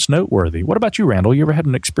occurring there that's noteworthy? What about you, Randall? You ever had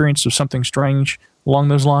an experience of something strange along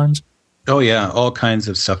those lines? Oh, yeah, all kinds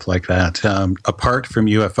of stuff like that. Apart from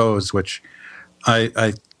UFOs, which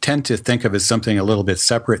I tend to think of as something a little bit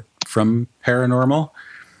separate from paranormal.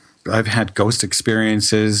 I've had ghost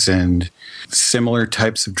experiences and similar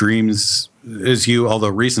types of dreams as you, although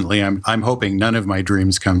recently I'm hoping none of my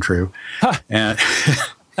dreams come true. Huh.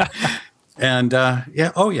 And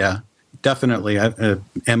definitely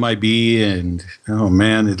MIB and, oh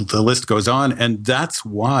man, the list goes on. And that's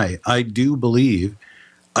why I do believe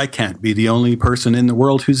I can't be the only person in the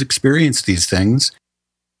world who's experienced these things.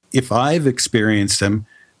 If I've experienced them,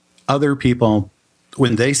 other people,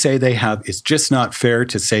 when they say they have, it's just not fair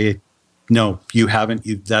to say, no, you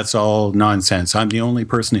haven't. That's all nonsense. I'm the only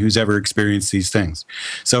person who's ever experienced these things.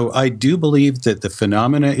 So I do believe that the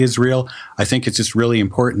phenomena is real. I think it's just really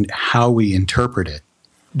important how we interpret it.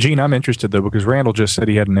 Gene, I'm interested, though, because Randall just said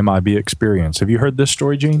he had an MIB experience. Have you heard this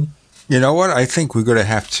story, Gene? You know what? I think we're going to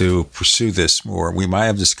have to pursue this more. We might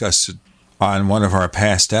have discussed it on one of our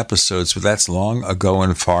past episodes, but that's long ago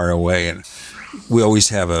and far away. And we always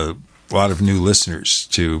have a lot of new listeners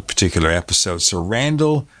to particular episodes. So,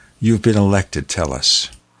 Randall, you've been elected. Tell us.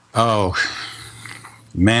 Oh,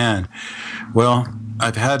 man. Well,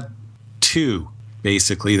 I've had two,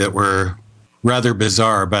 basically, that were rather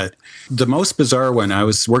bizarre. But the most bizarre one, I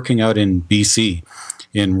was working out in BC,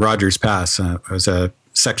 in Rogers Pass. I was a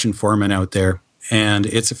section foreman out there. And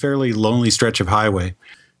it's a fairly lonely stretch of highway.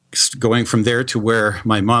 Going from there to where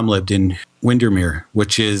my mom lived in Windermere,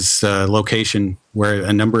 which is a location where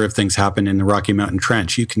a number of things happen in the Rocky Mountain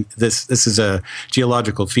Trench. This is a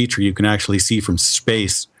geological feature you can actually see from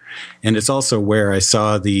space. And it's also where I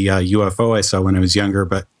saw the UFO I saw when I was younger.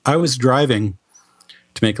 But I was driving,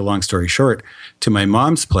 to make a long story short, to my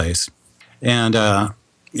mom's place. And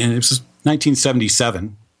it was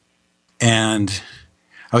 1977. And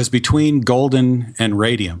I was between Golden and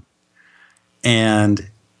Radium. And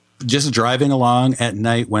just driving along at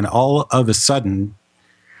night when all of a sudden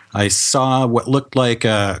I saw what looked like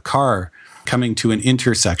a car coming to an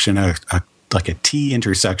intersection, like a T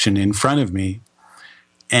intersection in front of me.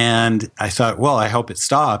 And I thought, well, I hope it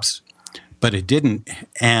stops, but it didn't.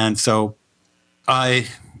 And so I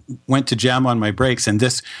went to jam on my brakes, and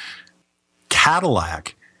this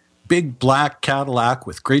Cadillac, big black Cadillac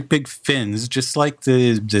with great big fins, just like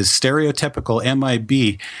the stereotypical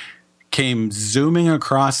MIB, came zooming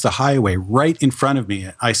across the highway right in front of me.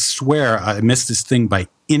 I swear I missed this thing by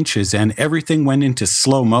inches, and everything went into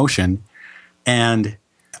slow motion. And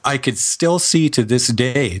I could still see to this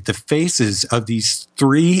day the faces of these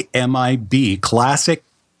three MIB, classic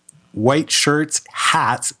white shirts,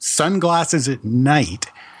 hats, sunglasses at night,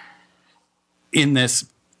 in this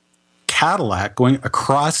Cadillac going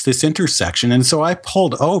across this intersection. And so I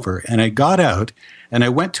pulled over and I got out and I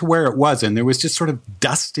went to where it was, and there was just sort of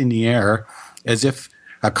dust in the air as if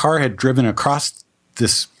a car had driven across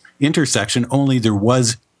this intersection, only there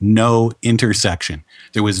was no intersection.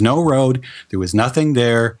 There was no road. There was nothing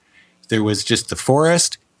there. There was just the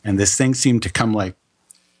forest, and this thing seemed to come like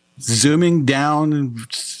zooming down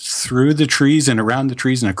through the trees and around the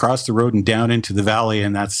trees and across the road and down into the valley.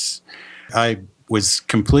 And I was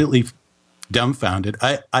completely dumbfounded.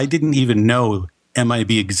 I didn't even know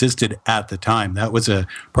MIB existed at the time. That was a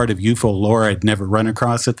part of UFO lore I'd never run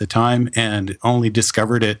across at the time, and only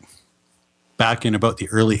discovered it back in about the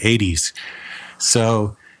early 80s.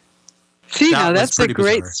 So, see, now that's a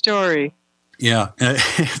great story. Yeah,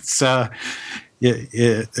 it's I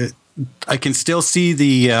can still see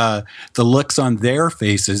the looks on their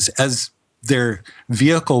faces as their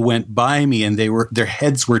vehicle went by me, and their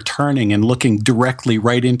heads were turning and looking directly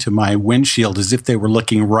right into my windshield as if they were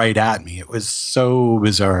looking right at me. It was so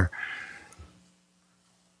bizarre.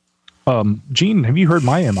 Gene, have you heard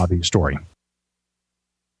my MIB story?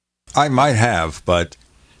 I might have, but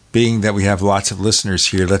being that we have lots of listeners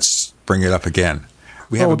here, let's bring it up again.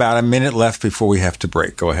 We have about a minute left before we have to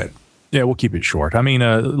break. Go ahead. Yeah, we'll keep it short. I mean,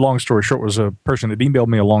 long story short, was a person that emailed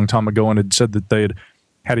me a long time ago and had said that they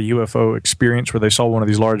had a UFO experience where they saw one of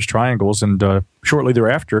these large triangles, and shortly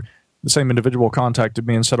thereafter, the same individual contacted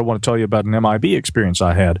me and said, I want to tell you about an MIB experience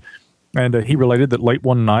I had. And he related that late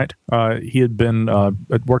one night, he had been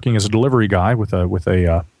working as a delivery guy with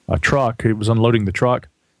a truck. He was unloading the truck,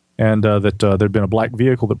 and that there'd been a black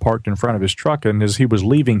vehicle that parked in front of his truck, and as he was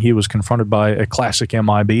leaving, he was confronted by a classic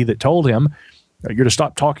MIB that told him, you're to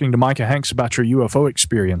stop talking to Micah Hanks about your UFO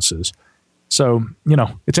experiences. So,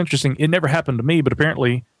 it's interesting. It never happened to me, but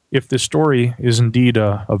apparently if this story is indeed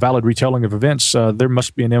a valid retelling of events, there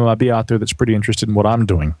must be an MIB out there that's pretty interested in what I'm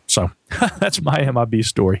doing. So that's my MIB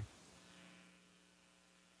story.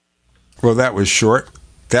 Well, that was short.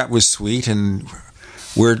 That was sweet. And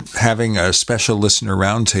we're having a special listener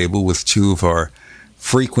roundtable with two of our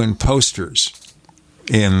frequent posters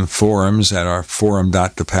in forums at our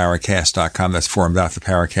forum.theparacast.com. That's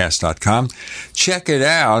forum.theparacast.com. Check it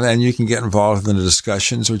out, and you can get involved in the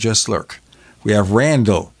discussions or just lurk. We have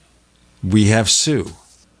Randall. We have Sue.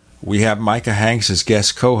 We have Micah Hanks as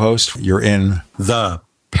guest co-host. You're in the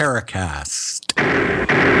Paracast.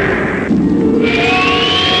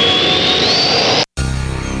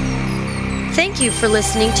 Thank you for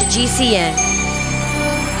listening to GCN.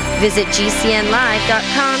 Visit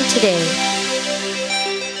GCNlive.com today.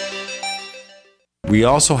 We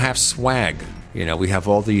also have swag. We have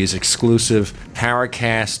all these exclusive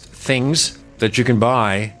Paracast things that you can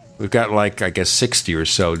buy. We've got 60 or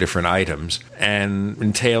so different items, and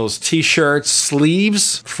entails t-shirts,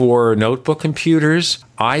 sleeves for notebook computers,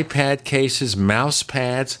 iPad cases, mouse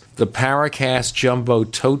pads, the Paracast Jumbo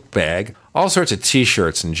tote bag, all sorts of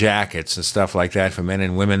t-shirts and jackets and stuff like that for men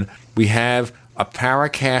and women. We have a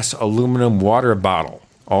Paracast aluminum water bottle.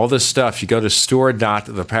 All this stuff, you go to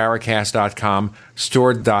store.theparacast.com,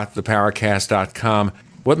 store.theparacast.com.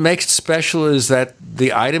 What makes it special is that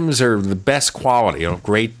the items are the best quality,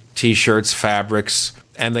 great t-shirts, fabrics,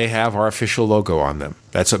 and they have our official logo on them.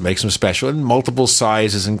 That's what makes them special, in multiple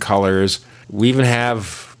sizes and colors. We even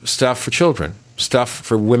have stuff for children, stuff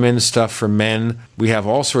for women, stuff for men. We have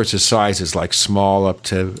all sorts of sizes, like small up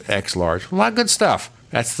to X large. A lot of good stuff.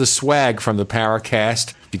 That's the swag from the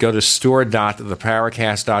Paracast. You go to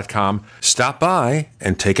store.theparacast.com. Stop by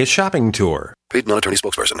and take a shopping tour. Paid non-attorney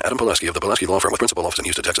spokesperson Adam Pulaski of the Pulaski Law Firm with principal office in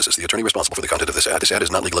Houston, Texas is the attorney responsible for the content of this ad. This ad is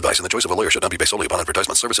not legal advice, and the choice of a lawyer should not be based solely upon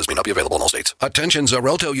advertisement. Services may not be available in all states. Attention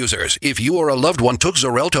Xarelto users. If you or a loved one took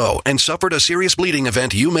Xarelto and suffered a serious bleeding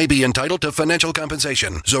event, you may be entitled to financial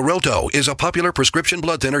compensation. Xarelto is a popular prescription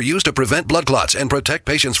blood thinner used to prevent blood clots and protect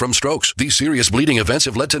patients from strokes. These serious bleeding events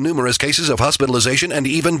have led to numerous cases of hospitalization and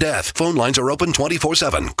even death. Phone lines are open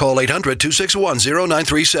 24/7. Call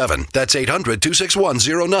 800-261-0937. That's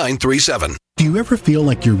 800-261-0937. Do you ever feel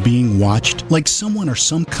like you're being watched? Like someone or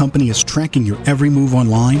some company is tracking your every move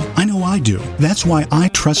online? I know I do. That's why I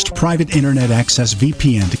trust Private Internet Access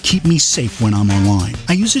VPN to keep me safe when I'm online.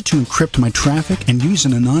 I use it to encrypt my traffic and use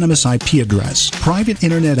an anonymous IP address. Private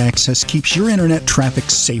Internet Access keeps your internet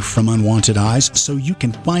traffic safe from unwanted eyes so you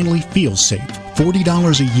can finally feel safe.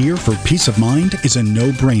 $40 a year for peace of mind is a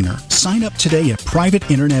no-brainer. Sign up today at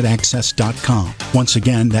privateinternetaccess.com. Once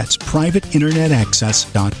again, that's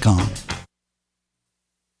privateinternetaccess.com.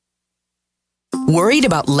 Worried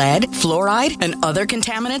about lead, fluoride, and other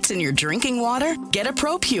contaminants in your drinking water? Get a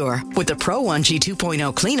ProPure with the Pro 1G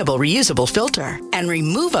 2.0 cleanable reusable filter and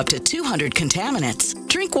remove up to 200 contaminants.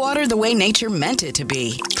 Drink water the way nature meant it to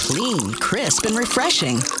be. Clean, crisp, and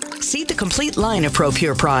refreshing. See the complete line of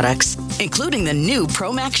ProPure products, including the new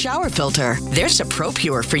ProMax shower filter. There's a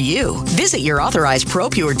ProPure for you. Visit your authorized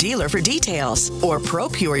ProPure dealer for details or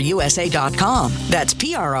ProPureUSA.com. That's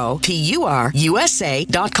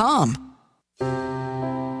ProPureUSA.com.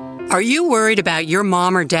 Are you worried about your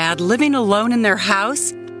mom or dad living alone in their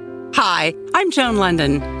house? Hi, I'm Joan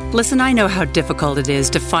London. Listen, I know how difficult it is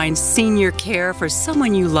to find senior care for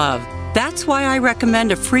someone you love. That's why I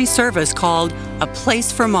recommend a free service called A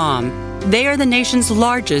Place for Mom. They are the nation's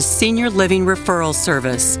largest senior living referral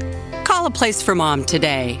service. Call A Place for Mom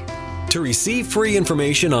today. To receive free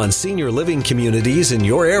information on senior living communities in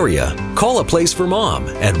your area, call A Place for Mom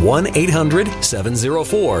at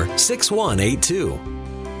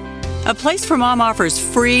 1-800-704-6182. A Place for Mom offers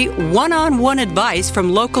free one-on-one advice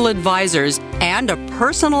from local advisors and a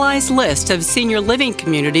personalized list of senior living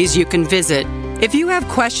communities you can visit. If you have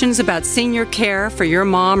questions about senior care for your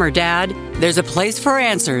mom or dad, there's a place for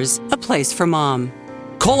answers, A Place for Mom.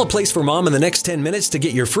 Call A Place for Mom in the next 10 minutes to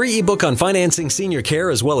get your free ebook on financing senior care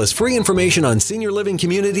as well as free information on senior living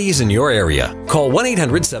communities in your area. Call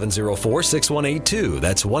 1-800-704-6182.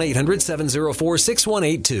 That's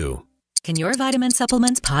 1-800-704-6182. Can your vitamin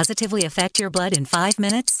supplements positively affect your blood in 5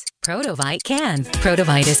 minutes? Protovite can.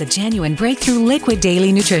 Protovite is a genuine breakthrough liquid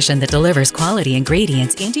daily nutrition that delivers quality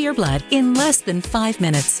ingredients into your blood in less than 5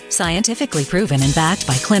 minutes. Scientifically proven and backed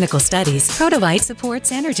by clinical studies, Protovite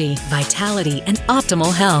supports energy, vitality, and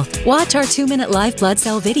optimal health. Watch our 2-minute live blood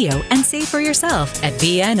cell video and see for yourself at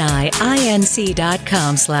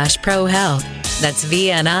vninc.com/prohealth. That's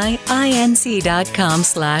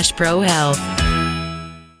vninc.com/prohealth.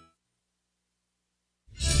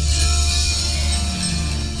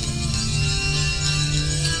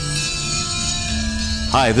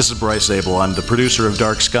 Hi, this is Bryce Abel. I'm the producer of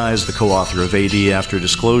Dark Skies, the co-author of AD After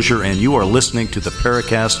Disclosure, and you are listening to the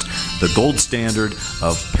Paracast, the gold standard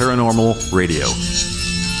of paranormal radio.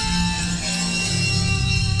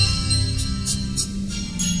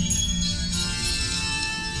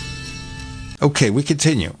 Okay, we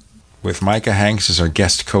continue with Micah Hanks as our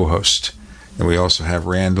guest co-host. And we also have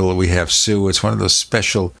Randall, we have Sue. It's one of those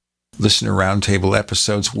special listener roundtable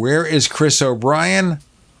episodes. Where is Chris O'Brien?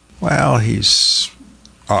 Well, he's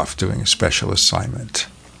off doing a special assignment.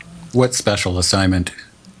 What special assignment?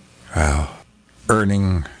 Well,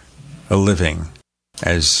 earning a living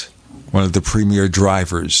as one of the premier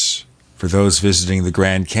drivers for those visiting the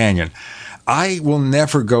Grand Canyon. I will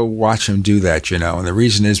never go watch him do that, and the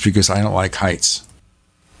reason is because I don't like heights.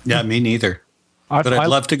 Yeah, me neither. But I'd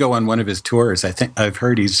love to go on one of his tours. I've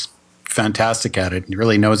heard he's fantastic at it. He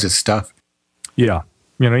really knows his stuff. Yeah.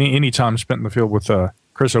 Any time spent in the field with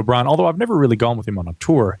Chris O'Brien, although I've never really gone with him on a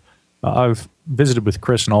tour. I've visited with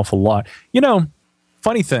Chris an awful lot.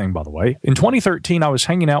 Funny thing, by the way, in 2013, I was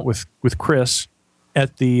hanging out with Chris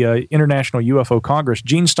at the International UFO Congress.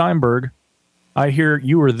 Gene Steinberg, I hear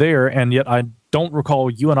you were there, and yet I don't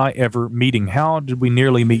recall you and I ever meeting. How did we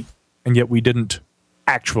nearly meet, and yet we didn't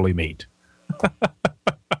actually meet?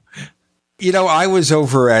 I was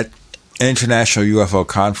over at an International UFO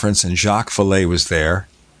Conference, and Jacques Vallée was there,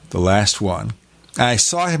 the last one. I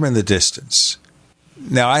saw him in the distance.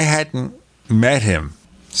 Now, I hadn't met him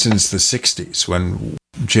since the 60s when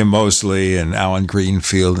Jim Moseley and Alan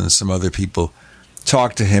Greenfield and some other people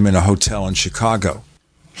talked to him in a hotel in Chicago.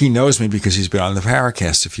 He knows me because he's been on the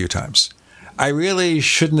Paracast a few times. I really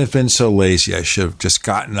shouldn't have been so lazy. I should have just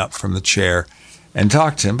gotten up from the chair and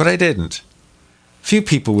talked to him, but I didn't. A few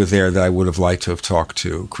people were there that I would have liked to have talked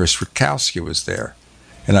to. Chris Rutkowski was there,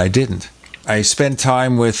 and I didn't. I spent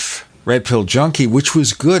time with Red Pill Junkie, which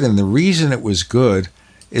was good, and the reason it was good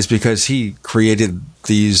is because he created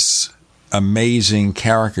these amazing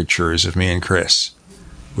caricatures of me and Chris,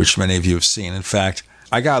 which many of you have seen. In fact,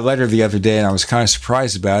 I got a letter the other day, and I was kind of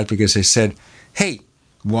surprised about it because they said, hey,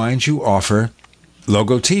 why don't you offer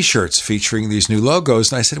logo T-shirts featuring these new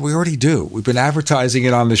logos? And I said, we already do. We've been advertising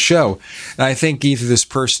it on the show. And I think either this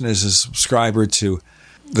person is a subscriber to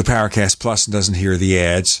the Paracast Plus and doesn't hear the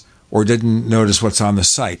ads, or didn't notice what's on the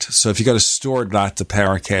site. So if you go to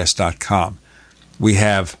store.theparacast.com, we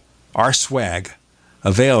have our swag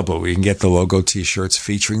available. We can get the logo T-shirts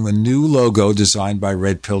featuring the new logo designed by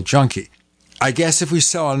Red Pill Junkie. I guess if we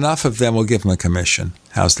sell enough of them, we'll give them a commission.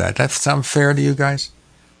 How's that? That sound fair to you guys?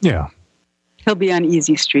 Yeah. He'll be on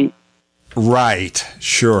Easy Street. Right,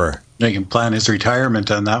 sure. They can plan his retirement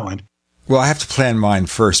on that one. Well, I have to plan mine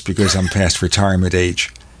first because I'm past retirement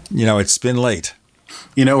age. It's been late.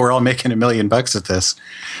 We're all making $1 million at this.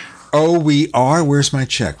 Oh, we are? Where's my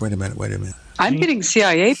check? Wait a minute. I'm getting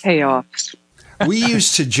CIA payoffs. We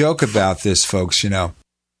used to joke about this, folks,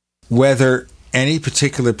 whether any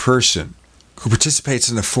particular person who participates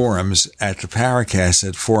in the forums at the Paracast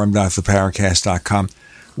at forum.theparacast.com,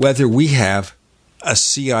 whether we have a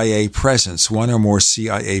CIA presence, one or more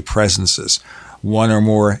CIA presences, one or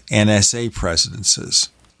more NSA presences.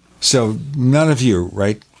 So none of you,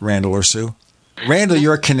 right, Randall or Sue? Randall,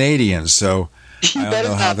 you're Canadian, so I don't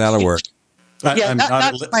know how that'll work. Yeah,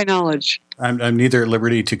 not to my knowledge. I'm neither at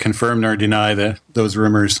liberty to confirm nor deny those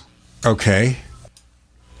rumors. Okay.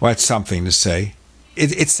 Well, that's something to say.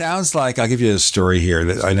 It sounds like, I'll give you a story here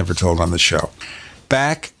that I never told on the show.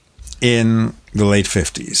 Back in the late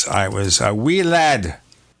 50s, I was a wee lad.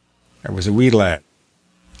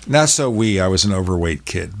 Not so wee, I was an overweight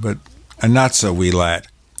kid, but a not so wee lad.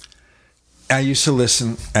 I used to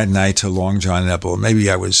listen at night to Long John Nebel. Maybe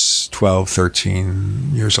I was 12,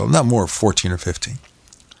 13 years old. No more, 14 or 15.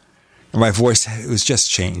 And my voice was just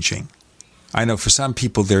changing. I know for some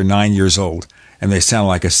people, they're 9 years old, and they sound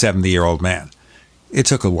like a 70-year-old man. It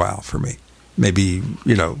took a while for me. Maybe,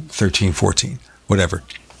 13, 14, whatever.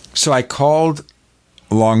 So I called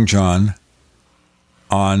Long John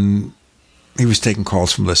he was taking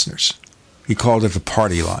calls from listeners. He called at the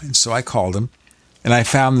party line. So I called him, and I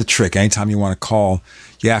found the trick. Anytime you want to call,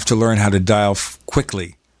 you have to learn how to dial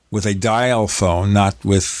quickly with a dial phone, not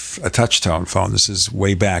with a touch-tone phone. This is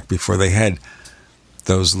way back before they had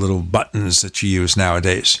those little buttons that you use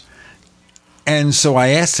nowadays. And so I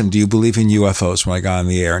asked him, do you believe in UFOs when I got on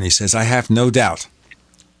the air? And he says, I have no doubt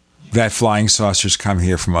that flying saucers come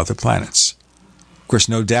here from other planets. Of course,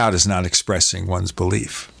 no doubt is not expressing one's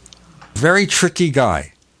belief. Very tricky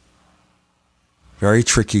guy. Very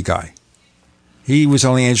tricky guy. He was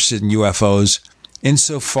only interested in UFOs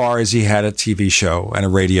insofar as he had a TV show and a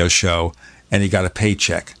radio show and he got a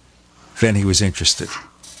paycheck. Then he was interested.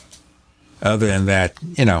 Other than that,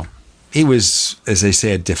 he was, as they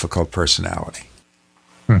say, a difficult personality.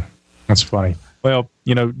 That's funny. Well,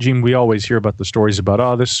 Gene, we always hear about the stories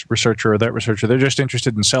about, this researcher or that researcher. They're just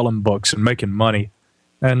interested in selling books and making money.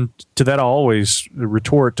 And to that, I always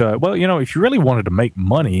retort, if you really wanted to make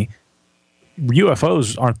money,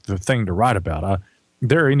 UFOs aren't the thing to write about.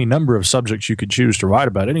 There are any number of subjects you could choose to write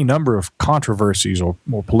about, any number of controversies or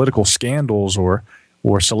political scandals or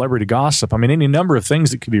celebrity gossip. I mean, any number of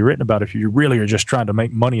things that could be written about if you really are just trying to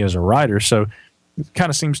make money as a writer. So it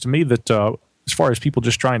kind of seems to me that as far as people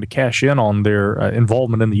just trying to cash in on their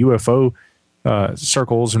involvement in the UFO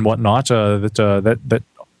circles and whatnot, that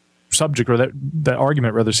subject or that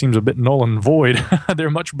argument rather seems a bit null and void. There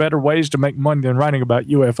are much better ways to make money than writing about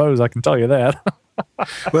UFOs, I can tell you that.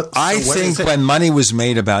 Well, I think when money was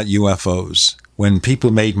made about UFOs, when people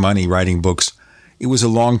made money writing books, it was a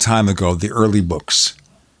long time ago, the early books.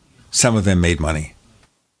 Some of them made money.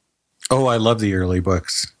 Oh, I love the early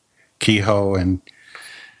books. Kehoe and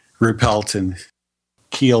Ruppelt and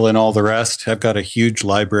Keel and all the rest. I've got a huge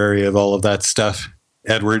library of all of that stuff.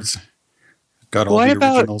 Edwards. Got all the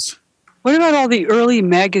originals. What about all the early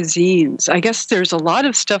magazines? I guess there's a lot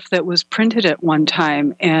of stuff that was printed at one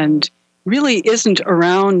time and really isn't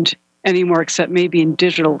around anymore except maybe in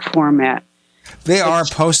digital format. They are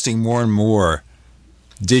posting more and more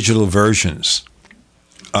digital versions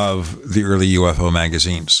of the early UFO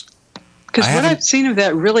magazines. Because what I've seen of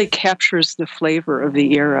that really captures the flavor of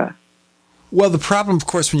the era. Well, the problem, of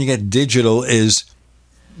course, when you get digital is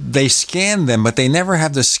they scan them, but they never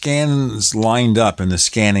have the scans lined up in the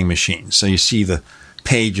scanning machine. So you see the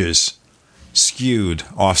pages skewed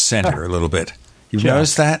off-center a little bit. You've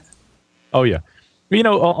noticed that? Oh, yeah.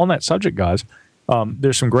 On that subject, guys,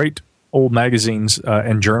 there's some great old magazines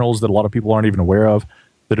and journals that a lot of people aren't even aware of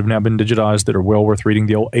that have now been digitized that are well worth reading.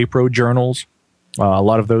 The old APRO journals, a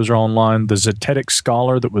lot of those are online. The Zetetic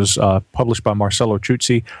Scholar that was published by Marcello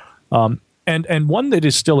Ciuzzi. And one that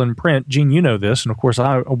is still in print, Gene, you know this, and of course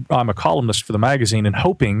I'm a columnist for the magazine and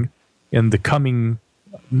hoping in the coming,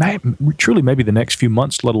 truly maybe the next few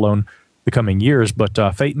months, let alone the coming years, but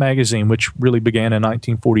Fate magazine, which really began in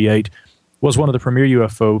 1948, was one of the premier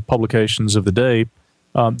UFO publications of the day.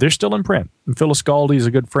 They're still in print. And Phyllis Galdi is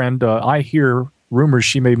a good friend. I hear rumors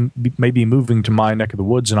she may be moving to my neck of the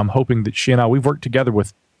woods, and I'm hoping that she and I, we've worked together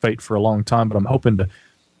with Fate for a long time, but I'm hoping to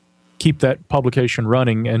keep that publication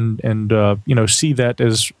running and see that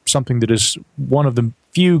as something that is one of the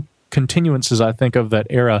few continuances, I think, of that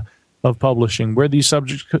era of publishing where these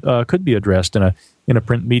subjects could be addressed in a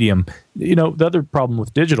print medium. The other problem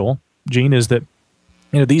with digital, Gene, is that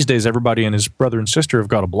these days everybody and his brother and sister have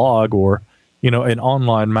got a blog or an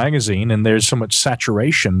online magazine, and there's so much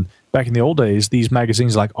saturation. Back in the old days, these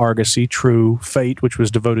magazines like Argosy, True, Fate, which was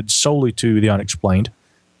devoted solely to the unexplained,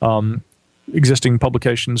 existing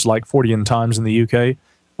publications like 40 Times in the UK,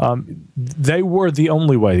 they were the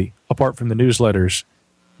only way, apart from the newsletters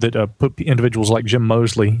that put individuals like Jim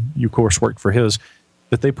Mosley, you of course worked for his,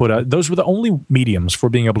 that they put out. Those were the only mediums for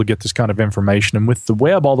being able to get this kind of information. And with the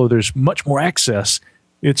web, although there's much more access,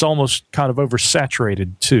 it's almost kind of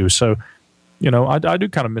oversaturated too. So, I do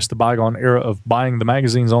kind of miss the bygone era of buying the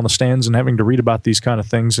magazines on the stands and having to read about these kind of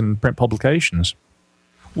things in print publications.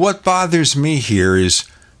 What bothers me here is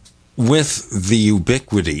with the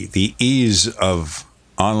ubiquity, the ease of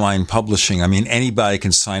online publishing. I mean, anybody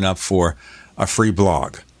can sign up for a free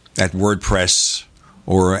blog at WordPress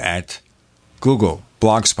or at Google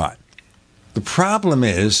Blogspot. The problem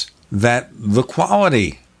is that the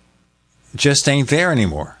quality just ain't there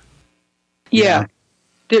anymore. Yeah.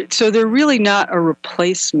 So they're really not a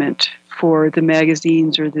replacement for the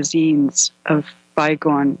magazines or the zines of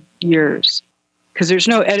bygone years, because there's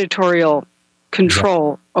no editorial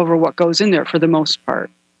control over what goes in there for the most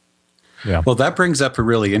part. Yeah. Well, that brings up a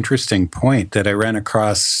really interesting point that I ran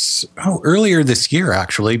across earlier this year,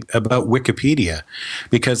 actually, about Wikipedia,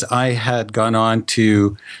 because I had gone on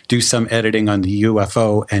to do some editing on the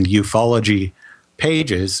UFO and ufology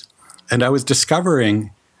pages, and I was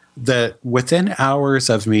discovering that within hours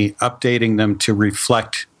of me updating them to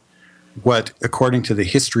reflect what, according to the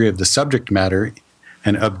history of the subject matter,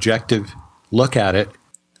 an objective look at it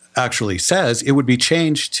actually says, it would be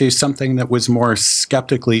changed to something that was more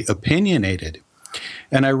skeptically opinionated.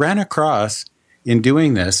 And I ran across, in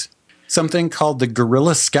doing this, something called the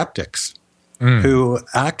guerrilla skeptics, who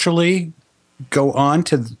actually go on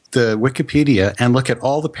to the Wikipedia and look at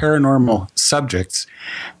all the paranormal subjects,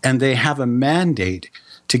 and they have a mandate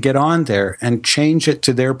to get on there and change it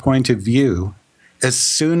to their point of view as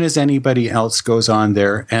soon as anybody else goes on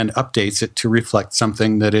there and updates it to reflect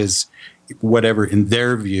something that is, whatever, in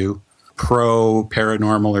their view,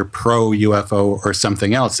 pro-paranormal or pro-UFO or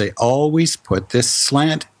something else. They always put this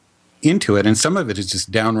slant into it, and some of it is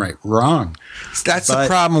just downright wrong. That's the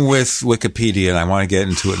problem with Wikipedia, and I want to get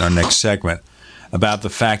into it in our next segment, about the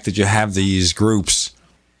fact that you have these groups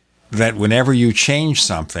that whenever you change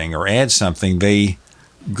something or add something, they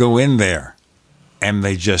go in there and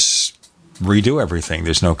they just redo everything.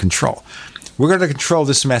 There's no control. We're going to control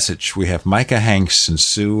this message. We have Micah Hanks and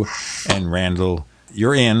Sue and Randall.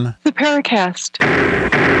 You're in the Paracast.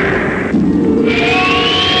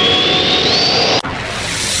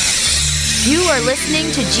 You are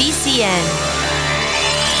listening to GCN.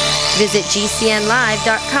 Visit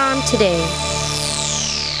GCNlive.com today.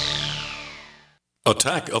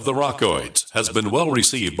 Attack of the Rockoids has been well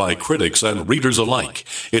received by critics and readers alike.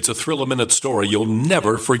 It's a thrill-a-minute story you'll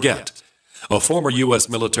never forget. A former U.S.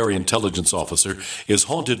 military intelligence officer is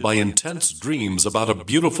haunted by intense dreams about a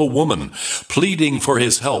beautiful woman pleading for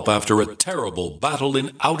his help after a terrible battle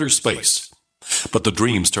in outer space. But the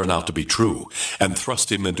dreams turn out to be true and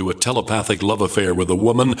thrust him into a telepathic love affair with a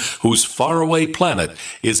woman whose faraway planet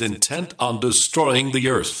is intent on destroying the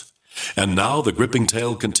Earth. And now the gripping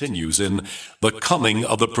tale continues in The Coming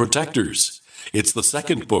of the Protectors. It's the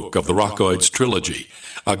second book of the Rockoids trilogy,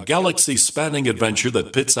 a galaxy-spanning adventure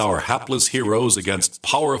that pits our hapless heroes against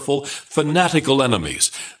powerful, fanatical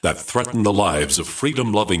enemies that threaten the lives of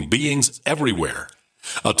freedom-loving beings everywhere.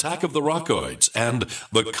 Attack of the Rockoids and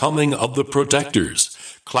The Coming of the Protectors,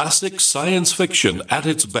 classic science fiction at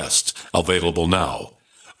its best, available now.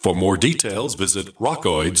 For more details, visit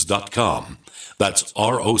rockoids.com. That's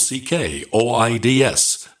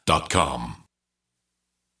ROCKOIDS.com.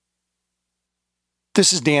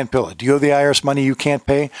 This is Dan Pilla. Do you owe the IRS money you can't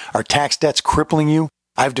pay? Are tax debts crippling you?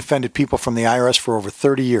 I've defended people from the IRS for over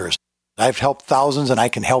 30 years. I've helped thousands, and I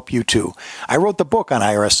can help you too. I wrote the book on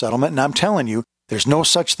IRS settlement, and I'm telling you, there's no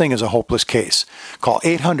such thing as a hopeless case. Call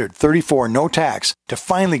 800-34-NO-TAX to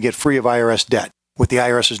finally get free of IRS debt. With the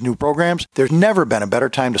IRS's new programs, there's never been a better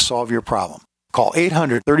time to solve your problem. Call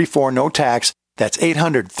 800-34-NO-TAX. That's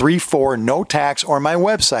 800-34-NO-TAX, or my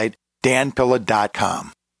website,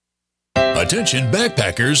 danpilla.com. Attention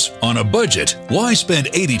backpackers on a budget. Why spend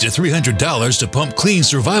 $80 to $300 to pump clean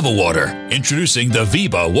survival water? Introducing the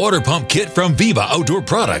Viva Water Pump Kit from Viva Outdoor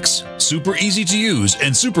Products. Super easy to use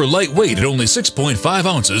and super lightweight at only 6.5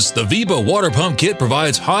 ounces, the Viva Water Pump Kit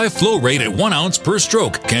provides high flow rate at 1 ounce per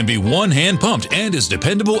stroke, can be one-hand pumped, and is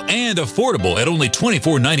dependable and affordable at only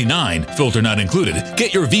 $24.99. Filter not included.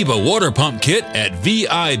 Get your Viva Water Pump Kit at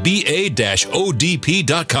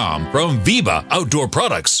VIBA-ODP.com from Viva Outdoor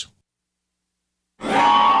Products.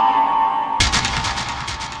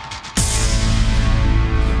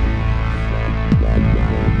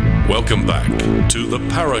 Welcome back to the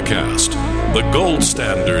Paracast, the gold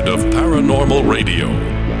standard of paranormal radio.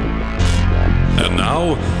 And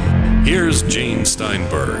now, here's Gene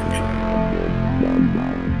Steinberg.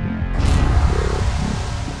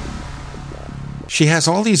 She has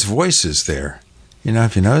all these voices there. You know,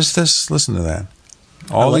 have you noticed this? Listen to that.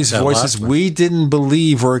 All these voices we didn't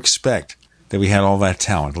believe or expect that we had all that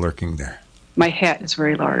talent lurking there. My hat is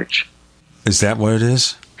very large. Is that what it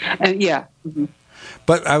is? Yeah. Mm-hmm.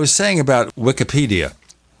 But I was saying about Wikipedia,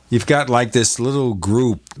 you've got like this little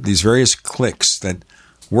group, these various cliques that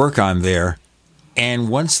work on there, and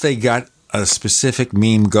once they got a specific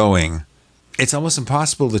meme going, it's almost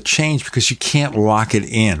impossible to change because you can't lock it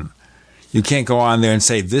in. You can't go on there and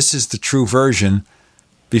say, this is the true version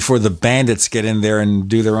before the bandits get in there and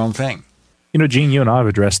do their own thing. You know, Gene, you and I have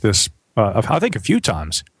addressed this, I think, a few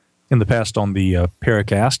times in the past on the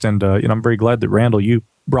Paracast, and I'm very glad that, Randall, you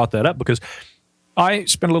brought that up, because I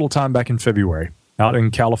spent a little time back in February out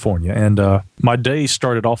in California, and my day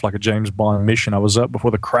started off like a James Bond mission. I was up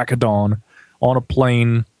before the crack of dawn on a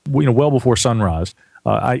plane, well before sunrise.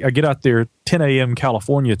 I get out there 10 a.m.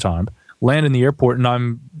 California time, land in the airport, and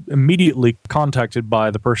I'm immediately contacted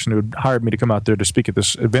by the person who had hired me to come out there to speak at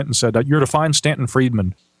this event and said, you're to find Stanton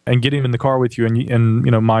Friedman and get him in the car with you, and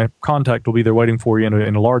my contact will be there waiting for you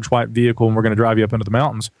in a large white vehicle, and we're going to drive you up into the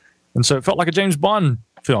mountains. And so it felt like a James Bond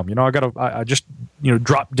film. I just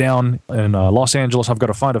dropped down in Los Angeles. I've got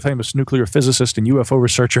to find a famous nuclear physicist and UFO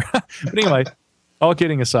researcher. But anyway, all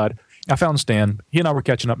kidding aside, I found Stan. He and I were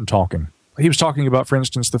catching up and talking. He was talking about, for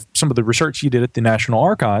instance, some of the research he did at the National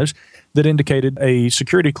Archives that indicated a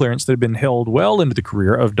security clearance that had been held well into the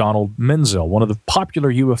career of Donald Menzel, one of the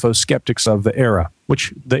popular UFO skeptics of the era,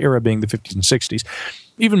 which the era being the 50s and 60s.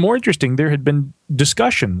 Even more interesting, there had been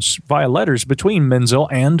discussions via letters between Menzel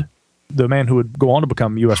and the man who would go on to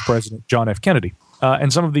become U.S. President, John F. Kennedy.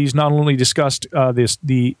 And some of these not only discussed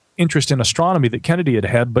the interest in astronomy that Kennedy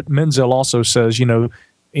had, but Menzel also says,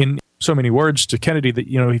 in so many words to Kennedy that,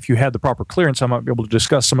 if you had the proper clearance, I might be able to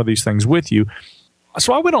discuss some of these things with you.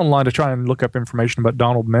 So I went online to try and look up information about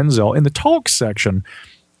Donald Menzel. In the talk section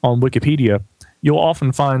on Wikipedia, you'll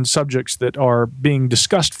often find subjects that are being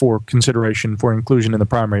discussed for consideration for inclusion in the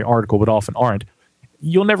primary article, but often aren't.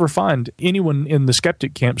 You'll never find anyone in the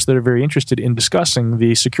skeptic camps that are very interested in discussing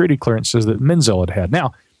the security clearances that Menzel had.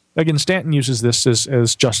 Now, again, Stanton uses this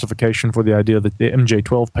as justification for the idea that the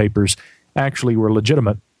MJ-12 papers actually were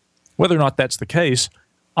legitimate. Whether or not that's the case,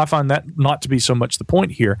 I find that not to be so much the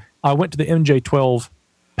point here. I went to the MJ-12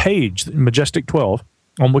 page, Majestic 12,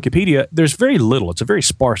 on Wikipedia. There's very little. It's a very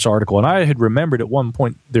sparse article, and I had remembered at one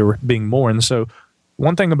point there being more. And so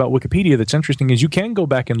one thing about Wikipedia that's interesting is you can go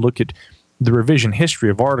back and look at the revision history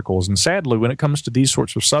of articles. And sadly, when it comes to these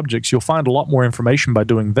sorts of subjects, you'll find a lot more information by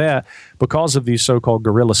doing that because of these so-called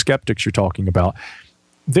guerrilla skeptics you're talking about.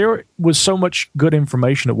 There was so much good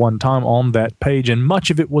information at one time on that page, and much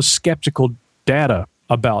of it was skeptical data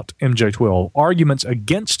about MJ-12, arguments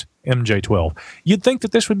against MJ-12. You'd think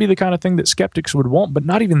that this would be the kind of thing that skeptics would want, but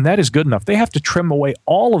not even that is good enough. They have to trim away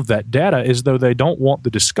all of that data as though they don't want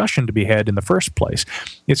the discussion to be had in the first place.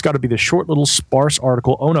 It's got to be the short little sparse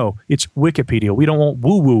article. Oh no, it's Wikipedia. We don't want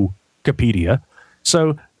woo-woo-capedia.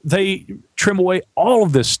 So they trim away all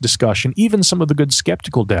of this discussion, even some of the good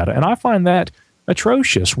skeptical data. And I find that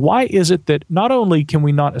atrocious. Why is it that not only can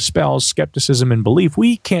we not espouse skepticism and belief,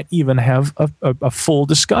 we can't even have a full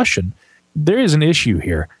discussion? There is an issue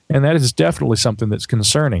here, and that is definitely something that's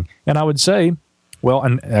concerning. And I would say, well,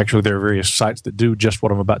 and actually there are various sites that do just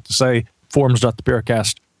what I'm about to say.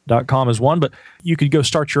 Forums.theparacast.com is one, but you could go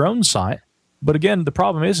start your own site. But again, the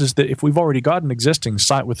problem is that if we've already got an existing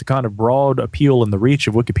site with the kind of broad appeal and the reach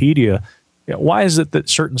of Wikipedia, why is it that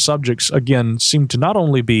certain subjects, again, seem to not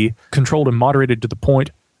only be controlled and moderated to the point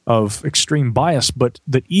of extreme bias, but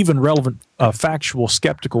that even relevant factual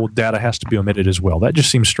skeptical data has to be omitted as well? That just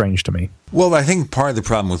seems strange to me. Well, I think part of the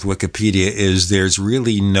problem with Wikipedia is there's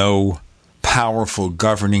really no powerful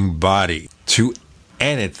governing body to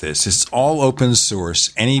edit this. It's all open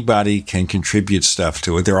source. Anybody can contribute stuff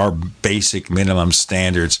to it. There are basic minimum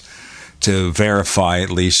standards to verify, at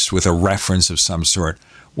least with a reference of some sort,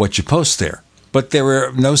 what you post there. But there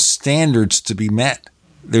are no standards to be met.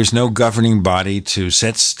 There's no governing body to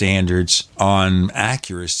set standards on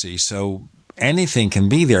accuracy, so anything can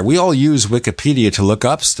be there. We all use Wikipedia to look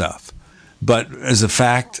up stuff, but as a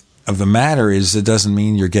fact of the matter is, it doesn't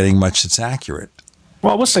mean you're getting much that's accurate.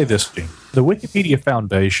 Well, let's say this, Gene. The Wikipedia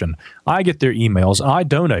Foundation, I get their emails. I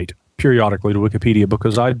donate periodically to Wikipedia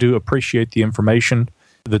because I do appreciate the information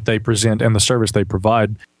that they present and the service they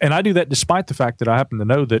provide. And I do that despite the fact that I happen to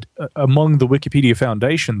know that among the Wikipedia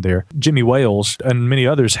Foundation there, Jimmy Wales and many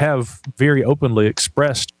others have very openly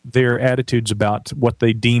expressed their attitudes about what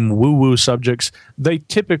they deem woo-woo subjects. They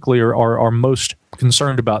typically are most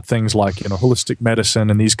concerned about things like holistic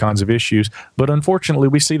medicine and these kinds of issues. But unfortunately,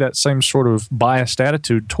 we see that same sort of biased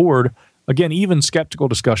attitude toward, again, even skeptical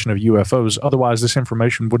discussion of UFOs. Otherwise, this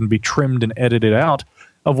information wouldn't be trimmed and edited out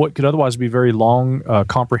of what could otherwise be very long,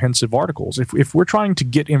 comprehensive articles. If we're trying to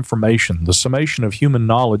get information, the summation of human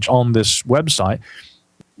knowledge on this website,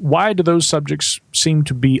 why do those subjects seem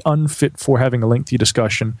to be unfit for having a lengthy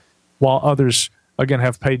discussion while others, again,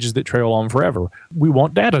 have pages that trail on forever? We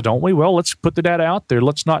want data, don't we? Well, let's put the data out there.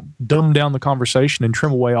 Let's not dumb down the conversation and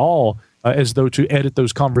trim away all as though to edit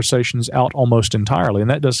those conversations out almost entirely. And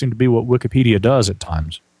that does seem to be what Wikipedia does at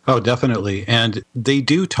times. Oh, definitely. And they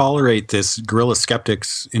do tolerate this guerrilla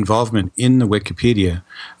skeptics involvement in the Wikipedia,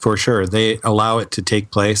 for sure. They allow it to take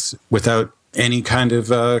place without any kind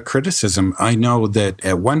of criticism. I know that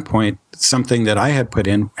at one point, something that I had put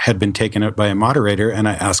in had been taken out by a moderator, and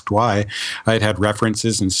I asked why. I had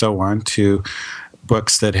references and so on to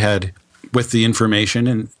books that had with the information,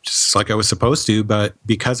 and just like I was supposed to, but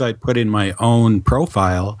because I'd put in my own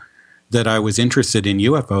profile that I was interested in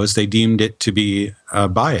UFOs, they deemed it to be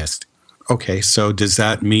biased. Okay, so does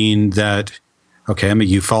that mean that, okay, I'm a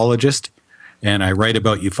ufologist and I write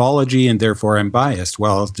about ufology and therefore I'm biased?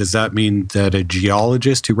 Well, does that mean that a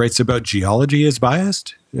geologist who writes about geology is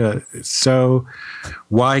biased? So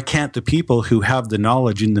why can't the people who have the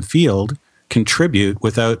knowledge in the field contribute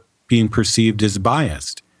without being perceived as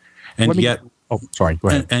biased? And yet, go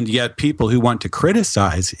ahead. And yet people who want to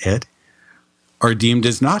criticize it are deemed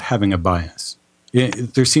as not having a bias.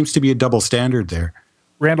 There seems to be a double standard there.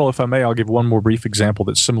 Randall, if I may, I'll give one more brief example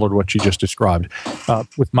that's similar to what you just described.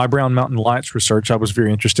 With my Brown Mountain Lights research, I was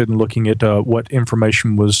very interested in looking at what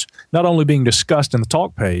information was not only being discussed in the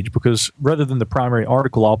talk page, because rather than the primary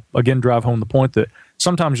article, I'll again drive home the point that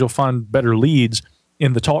sometimes you'll find better leads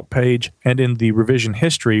in the talk page and in the revision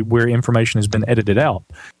history where information has been edited out.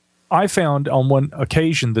 I found on one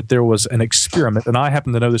occasion that there was an experiment, and I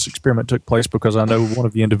happen to know this experiment took place because I know one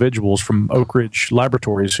of the individuals from Oak Ridge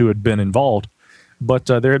Laboratories who had been involved. But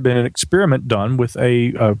there had been an experiment done with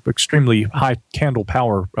a extremely high candle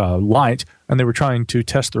power light, and they were trying to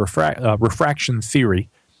test the refraction theory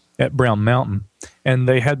at Brown Mountain. And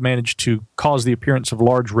they had managed to cause the appearance of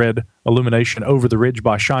large red illumination over the ridge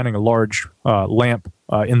by shining a large lamp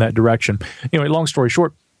in that direction. Anyway, long story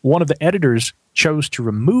short, one of the editors chose to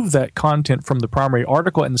remove that content from the primary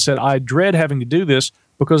article and said, I dread having to do this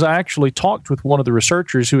because I actually talked with one of the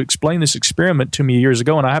researchers who explained this experiment to me years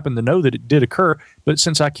ago, and I happen to know that it did occur, but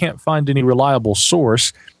since I can't find any reliable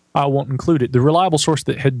source, I won't include it. The reliable source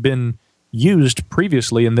that had been used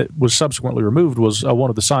previously and that was subsequently removed was one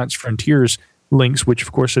of the Science Frontiers links, which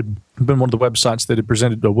of course had been one of the websites that had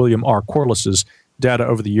presented William R. Corliss's data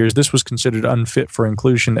over the years. This was considered unfit for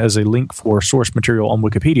inclusion as a link for source material on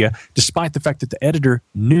Wikipedia, despite the fact that the editor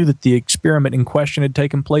knew that the experiment in question had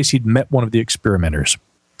taken place. He'd met one of the experimenters.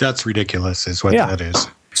 That's ridiculous, is what that is.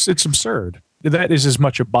 It's absurd. That is as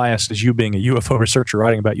much a bias as you being a UFO researcher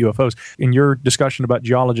writing about UFOs. In your discussion about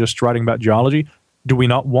geologists writing about geology, do we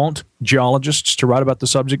not want geologists to write about the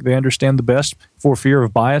subject they understand the best for fear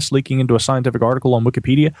of bias leaking into a scientific article on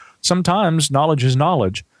Wikipedia? Sometimes knowledge is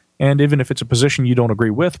knowledge. And even if it's a position you don't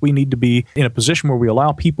agree with, we need to be in a position where we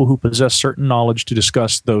allow people who possess certain knowledge to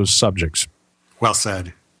discuss those subjects. Well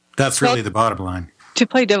said. That's really the bottom line. To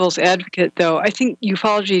play devil's advocate, though, I think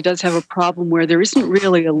ufology does have a problem where there isn't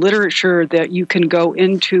really a literature that you can go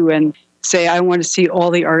into and say, I want to see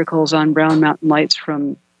all the articles on Brown Mountain Lights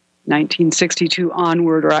from 1962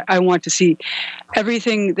 onward, or I want to see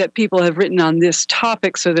everything that people have written on this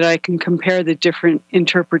topic so that I can compare the different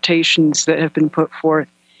interpretations that have been put forth.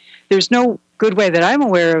 There's no good way that I'm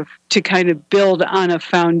aware of to kind of build on a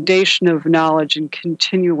foundation of knowledge and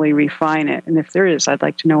continually refine it. And if there is, I'd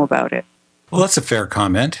like to know about it. Well, that's a fair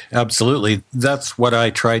comment. Absolutely. That's what I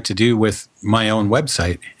try to do with my own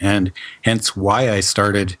website, and hence why I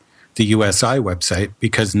started the USI website,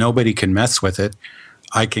 because nobody can mess with it.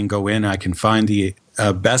 I can go in, I can find the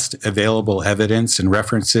best available evidence and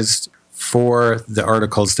references for the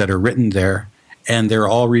articles that are written there, and they're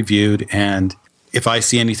all reviewed. And if I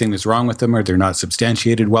see anything that's wrong with them or they're not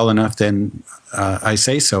substantiated well enough, then I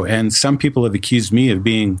say so. And some people have accused me of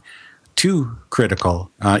being too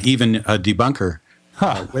critical, even a debunker.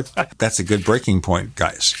 That's a good breaking point,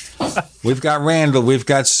 guys. We've got Randall, we've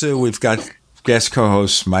got Sue, we've got guest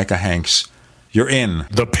co-host Micah Hanks. You're in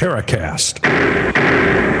the Paracast.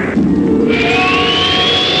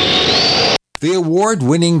 The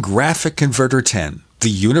award-winning Graphic Converter 10, the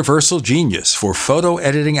universal genius for photo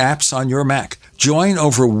editing apps on your Mac. Join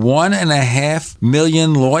over 1.5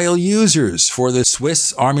 million loyal users for the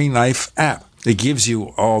Swiss Army Knife app. It gives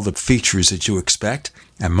you all the features that you expect,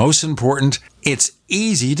 and most important, it's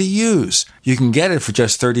easy to use. You can get it for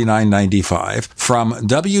just $39.95 from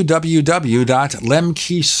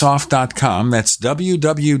www.lemkesoft.com. That's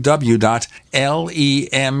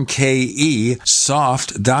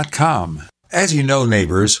www.lemkesoft.com. As you know,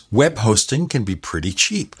 neighbors, web hosting can be pretty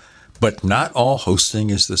cheap, but not all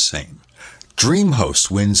hosting is the same.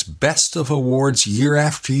 DreamHost wins Best of Awards year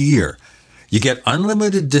after year. You get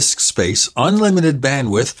unlimited disk space, unlimited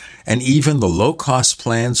bandwidth, and even the low-cost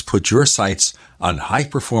plans put your sites on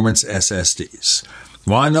high-performance SSDs.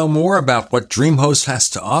 Want to know more about what DreamHost has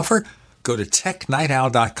to offer? Go to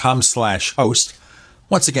technightowl.com/host.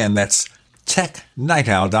 Once again, that's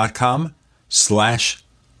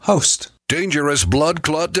technightowl.com/host. Dangerous blood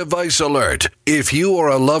clot device alert. If you or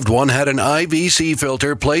a loved one had an IVC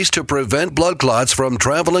filter placed to prevent blood clots from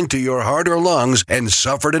traveling to your heart or lungs and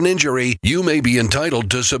suffered an injury, you may be entitled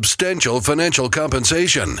to substantial financial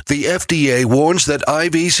compensation. The FDA warns that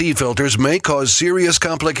IVC filters may cause serious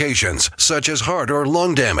complications, such as heart or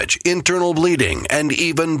lung damage, internal bleeding, and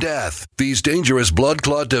even death. These dangerous blood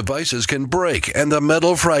clot devices can break, and the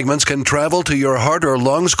metal fragments can travel to your heart or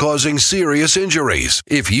lungs, causing serious injuries.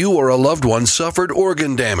 If you or a loved one suffered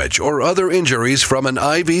organ damage or other injuries from an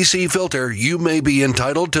IVC filter, you may be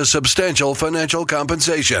entitled to substantial financial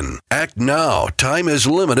compensation. Act now. Time is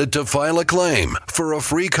limited to file a claim. For a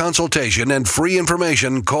free consultation and free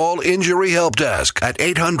information, call Injury Help Desk at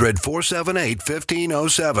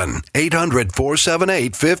 800-478-1507.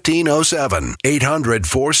 800-478-1507.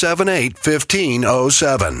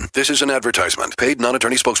 800-478-1507. This is an advertisement. Paid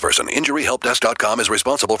non-attorney spokesperson. InjuryHelpDesk.com is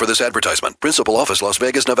responsible for this advertisement. Principal office, Las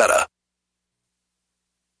Vegas, Nevada.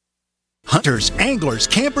 Hunters, anglers,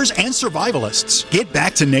 campers, and survivalists. Get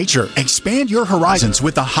back to nature. Expand your horizons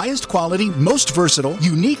with the highest quality, most versatile,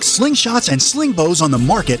 unique slingshots and sling bows on the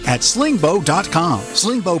market at slingbow.com.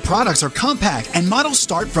 Sling bow products are compact and models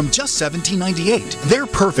start from just $17.98. They're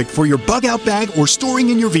perfect for your bug out bag or storing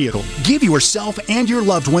in your vehicle. Give yourself and your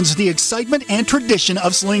loved ones the excitement and tradition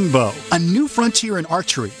of sling bow. A new frontier in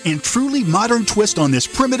archery and truly modern twist on this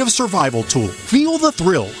primitive survival tool. Feel the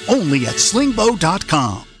thrill only at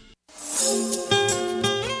slingbow.com.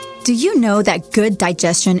 Do you know that good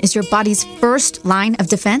digestion is your body's first line of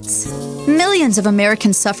defense? Millions of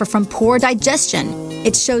Americans suffer from poor digestion.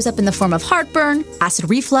 It shows up in the form of heartburn, acid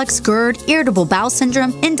reflux, GERD, irritable bowel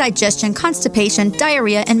syndrome, indigestion, constipation,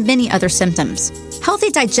 diarrhea, and many other symptoms.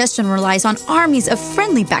 Healthy digestion relies on armies of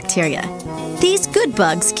friendly bacteria. These good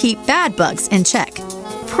bugs keep bad bugs in check.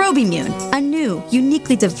 Probimune, a new,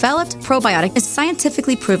 uniquely developed probiotic, is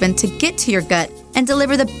scientifically proven to get to your gut and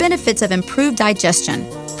deliver the benefits of improved digestion.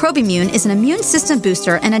 Probimune is an immune system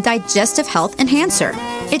booster and a digestive health enhancer.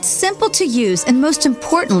 It's simple to use, and most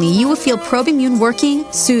importantly, you will feel Probimune working,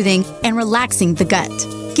 soothing, and relaxing the gut.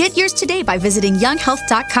 Get yours today by visiting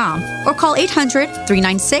younghealth.com or call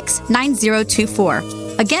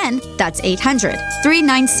 800-396-9024. Again, that's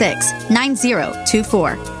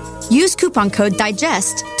 800-396-9024. Use coupon code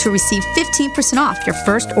DIGEST to receive 15% off your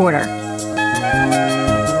first order.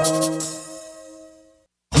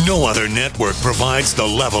 No other network provides the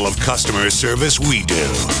level of customer service we do.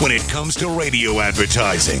 When it comes to radio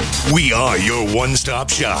advertising, we are your one-stop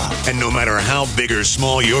shop. And no matter how big or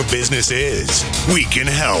small your business is, we can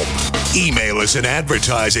help. Email us at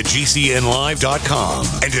advertise@gcnlive.com,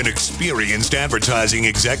 and an experienced advertising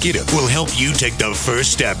executive will help you take the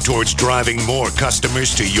first step towards driving more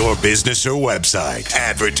customers to your business or website.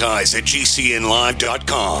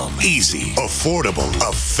 Advertise@gcnlive.com. Easy, affordable,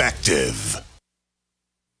 effective.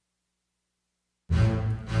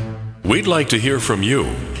 We'd like to hear from you.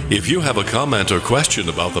 If you have a comment or question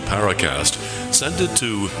about the Paracast, send it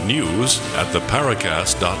to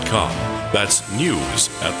news@theparacast.com. That's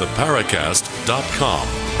news@theparacast.com.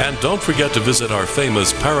 And don't forget to visit our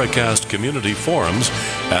famous Paracast community forums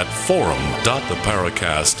at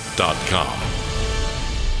forum.theparacast.com.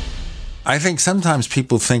 I think sometimes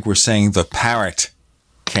people think we're saying the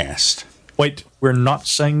Paracast. Wait, we're not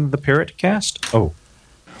saying the Paracast? Oh.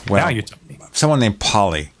 Well, now you tell me. Someone named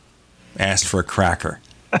Polly asked for a cracker.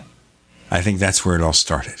 I think that's where it all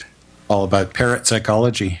started. All about parrot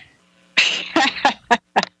psychology.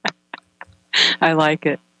 I like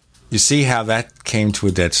it. You see how that came to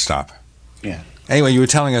a dead stop. Yeah. Anyway, you were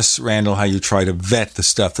telling us, Randall, how you try to vet the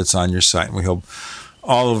stuff that's on your site. And we hope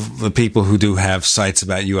all of the people who do have sites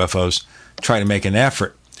about UFOs try to make an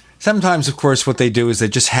effort. Sometimes, of course, what they do is they're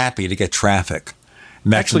just happy to get traffic.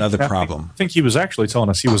 And that's another problem. I think he was actually telling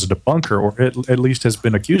us he was a debunker, or at least has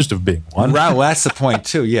been accused of being one. Well, that's the point,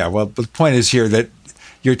 too. Yeah, well, the point is here that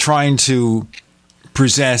you're trying to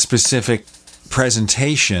present a specific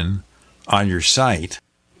presentation on your site,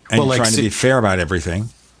 and you're trying to be fair about everything.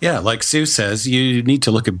 Yeah, like Sue says, you need to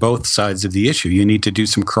look at both sides of the issue. You need to do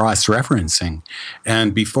some cross-referencing.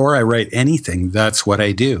 And before I write anything, that's what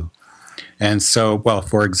I do. And so, well,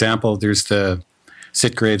 for example, there's the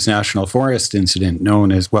Sitgraves National Forest incident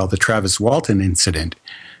known as, well, the Travis Walton incident.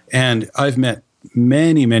 And I've met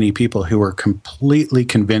many, many people who are completely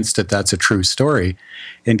convinced that that's a true story.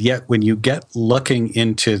 And yet when you get looking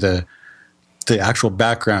into the actual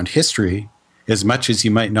background history, as much as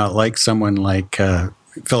you might not like someone like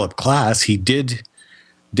Philip Klass, he did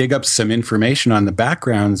dig up some information on the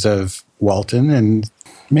backgrounds of Walton and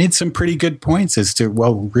made some pretty good points as to,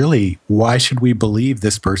 well, really, why should we believe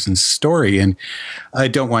this person's story? And I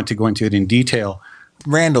don't want to go into it in detail.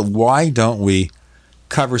 Randall, why don't we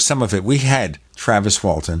cover some of it? We had Travis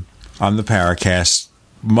Walton on the Paracast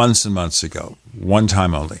months and months ago, one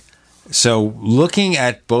time only. So looking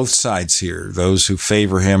at both sides here, those who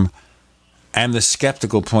favor him and the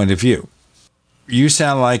skeptical point of view, you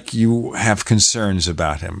sound like you have concerns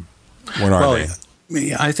about him. What are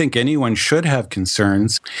they? I think anyone should have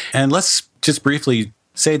concerns. And let's just briefly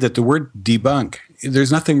say that the word debunk,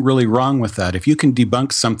 there's nothing really wrong with that. If you can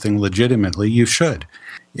debunk something legitimately, you should.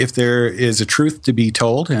 If there is a truth to be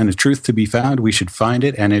told and a truth to be found, we should find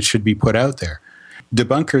it and it should be put out there.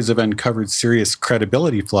 Debunkers have uncovered serious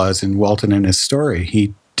credibility flaws in Walton and his story.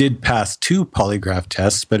 He did pass 2 polygraph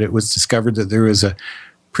tests, but it was discovered that there was a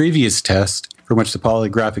previous test from which the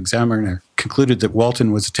polygraph examiner concluded that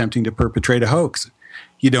Walton was attempting to perpetrate a hoax.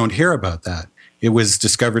 You don't hear about that. It was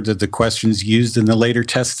discovered that the questions used in the later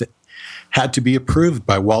test had to be approved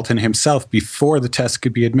by Walton himself before the test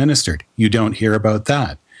could be administered. You don't hear about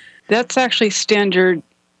that. That's actually standard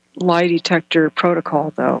lie detector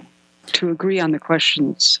protocol, though, to agree on the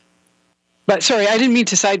questions. But sorry, I didn't mean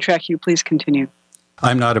to sidetrack you. Please continue.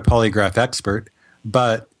 I'm not a polygraph expert,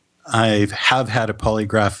 but I have had a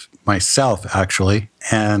polygraph myself, actually,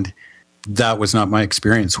 and that was not my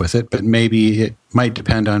experience with it, but maybe it might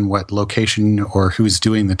depend on what location or who's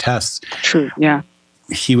doing the tests. True, yeah.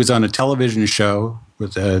 He was on a television show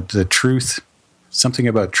with the truth, something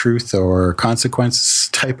about truth or consequences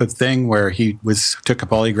type of thing, where he took a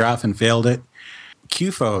polygraph and failed it.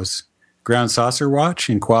 UFOs, Ground Saucer Watch,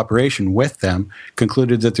 in cooperation with them,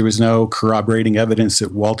 concluded that there was no corroborating evidence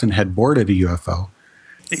that Walton had boarded a UFO.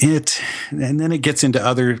 And then it gets into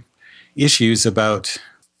other issues about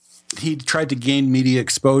he tried to gain media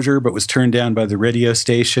exposure but was turned down by the radio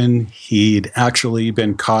station. He'd actually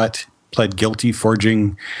been caught, pled guilty,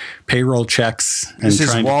 forging payroll checks and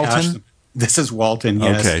trying to cash them. This is Walton,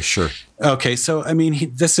 yes. Okay, sure. Okay, so, I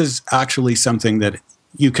mean, this is actually something that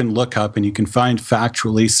you can look up and you can find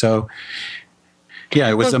factually. So, yeah,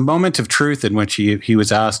 it was a moment of truth in which he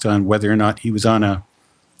was asked on whether or not he was on a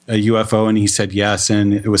UFO, and he said yes,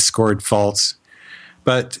 and it was scored false.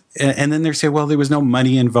 But, and then they say, well, there was no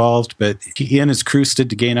money involved, but he and his crew stood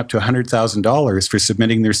to gain up to $100,000 for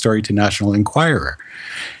submitting their story to National Enquirer.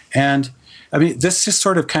 And I mean, this just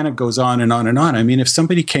sort of kind of goes on and on and on. I mean, if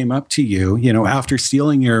somebody came up to you, after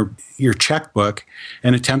stealing your checkbook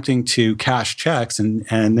and attempting to cash checks and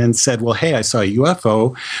then said, well, hey, I saw a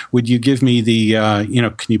UFO. Would you give me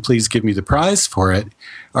can you please give me the prize for it?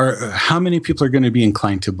 Or how many people are going to be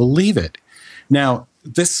inclined to believe it? Now,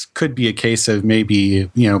 this could be a case of maybe,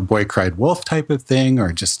 boy cried wolf type of thing,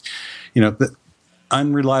 or just, the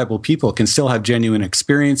unreliable people can still have genuine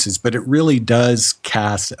experiences, but it really does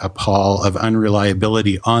cast a pall of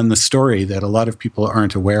unreliability on the story that a lot of people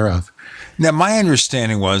aren't aware of. Now, my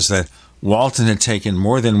understanding was that Walton had taken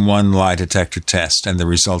more than one lie detector test, and the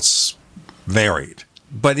results varied.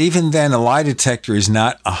 But even then, a lie detector is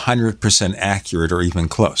not 100% accurate or even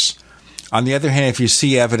close. On the other hand, if you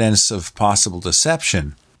see evidence of possible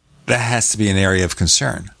deception, that has to be an area of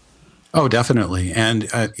concern. Oh, definitely. And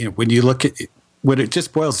when you look at what it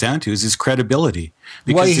just boils down to is his credibility.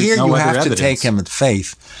 Well, here you have to take him at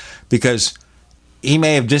faith, because he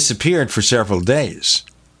may have disappeared for several days,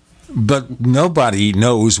 but nobody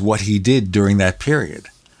knows what he did during that period.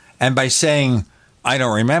 And by saying, I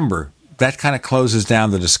don't remember, that kind of closes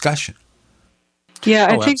down the discussion. Yeah,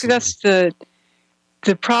 I think that's the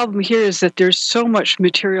problem here, is that there's so much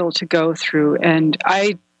material to go through. And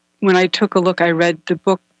when I took a look, I read the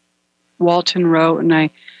book Walton wrote, and I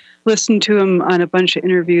listened to him on a bunch of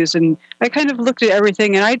interviews, and I kind of looked at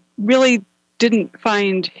everything, and I really didn't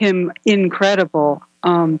find him incredible.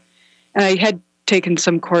 And I had taken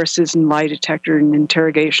some courses in lie detector and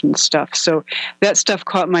interrogation stuff, so that stuff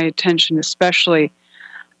caught my attention especially.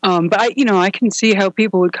 But I can see how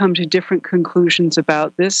people would come to different conclusions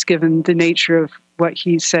about this, given the nature of what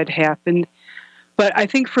he said happened. But I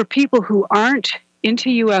think for people who aren't into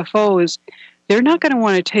UFOs, they're not going to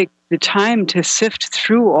want to take the time to sift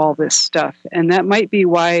through all this stuff. And that might be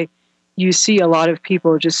why you see a lot of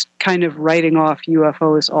people just kind of writing off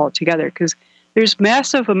UFOs altogether, because there's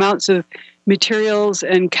massive amounts of materials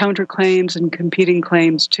and counterclaims and competing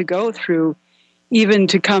claims to go through, even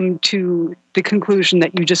to come to the conclusion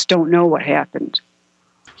that you just don't know what happened.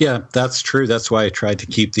 Yeah, that's true. That's why I tried to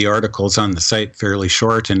keep the articles on the site fairly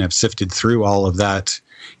short, and have sifted through all of that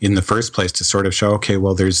in the first place to sort of show, okay,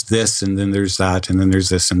 well, there's this, and then there's that, and then there's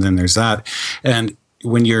this, and then there's that. And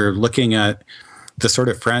when you're looking at the sort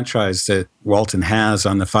of franchise that Walton has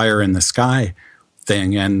on the fire in the sky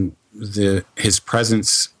thing, and his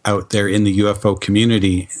presence out there in the UFO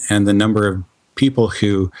community, and the number of people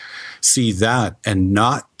who see that and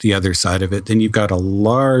not the other side of it, then you've got a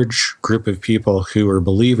large group of people who are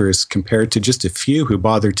believers compared to just a few who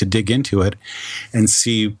bother to dig into it and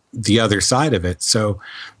see the other side of it. So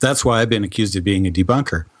that's why I've been accused of being a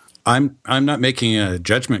debunker. I'm not making a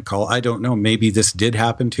judgment call. I don't know. Maybe this did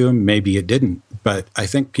happen to him. Maybe it didn't. But I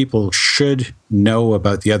think people should know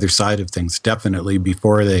about the other side of things, definitely,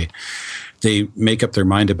 before they make up their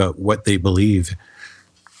mind about what they believe.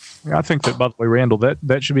 I think that, by the way, Randall,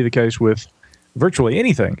 that should be the case with virtually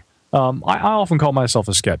anything. I often call myself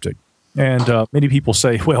a skeptic. And many people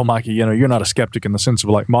say, well, Mikey, you're not a skeptic in the sense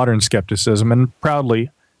of like modern skepticism. And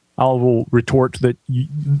proudly, I will retort that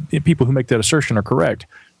people who make that assertion are correct.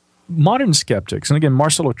 Modern skeptics, and again,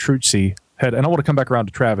 Marcello Truzzi had, and I want to come back around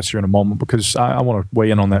to Travis here in a moment because I want to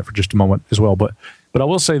weigh in on that for just a moment as well. But I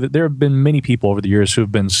will say that there have been many people over the years who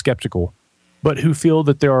have been skeptical, but who feel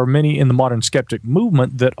that there are many in the modern skeptic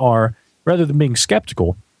movement that are, rather than being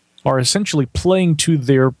skeptical, are essentially playing to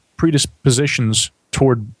their predispositions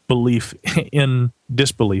toward belief in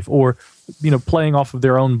disbelief, or, playing off of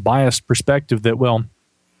their own biased perspective that, well,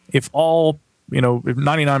 if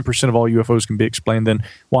 99% of all UFOs can be explained, then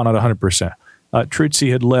why not 100%? Truzzi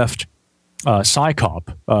had left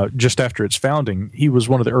SciCop just after its founding. He was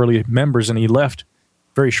one of the early members, and he left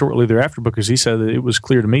very shortly thereafter because he said that it was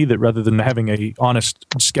clear to me that rather than having a honest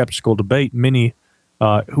skeptical debate, many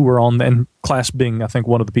who were on, and Class being, I think,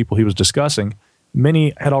 one of the people he was discussing,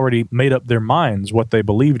 many had already made up their minds what they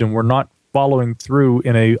believed and were not following through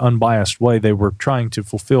in a unbiased way. They were trying to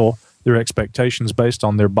fulfill their expectations based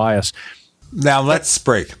on their bias. Now let's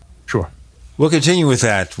break. Sure. We'll continue with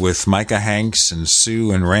that with Micah Hanks and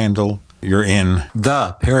Sue and Randall. You're in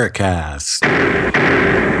the Paracast.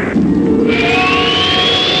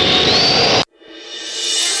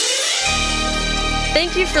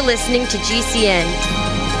 Thank you for listening to GCN.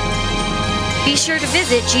 Be sure to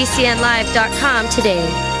visit GCNlive.com today.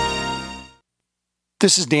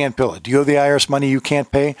 This is Dan Pilla. Do you owe the IRS money you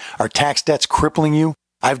can't pay? Are tax debts crippling you?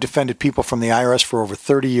 I've defended people from the IRS for over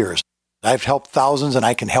 30 years. I've helped thousands, and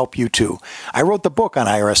I can help you too. I wrote the book on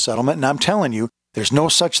IRS settlement, and I'm telling you, there's no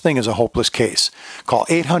such thing as a hopeless case. Call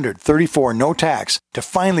 800-34-NO-TAX to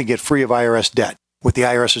finally get free of IRS debt. With the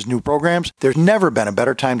IRS's new programs, there's never been a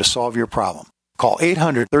better time to solve your problem. Call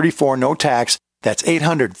 800-34-NO-TAX. That's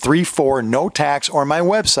 800-34-NO-TAX, or my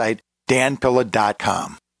website,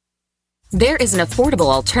 danpilla.com. There is an affordable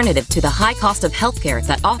alternative to the high cost of healthcare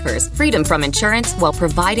that offers freedom from insurance while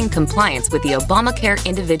providing compliance with the Obamacare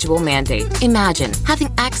individual mandate. Imagine having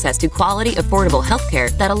access to quality, affordable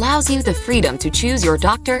healthcare that allows you the freedom to choose your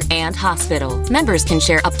doctor and hospital. Members can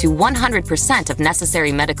share up to 100% of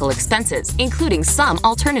necessary medical expenses, including some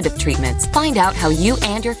alternative treatments. Find out how you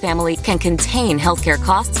and your family can contain healthcare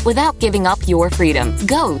costs without giving up your freedom.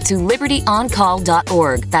 Go to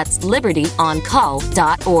libertyoncall.org. That's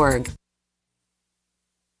libertyoncall.org.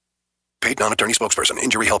 Paid non-attorney spokesperson.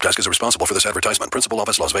 Injury Help Desk is responsible for this advertisement. Principal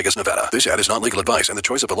office, Las Vegas, Nevada. This ad is not legal advice, and the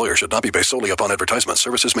choice of a lawyer should not be based solely upon advertisement.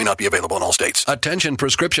 Services may not be available in all states. Attention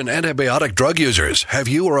prescription antibiotic drug users. Have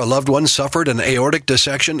you or a loved one suffered an aortic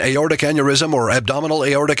dissection, aortic aneurysm, or abdominal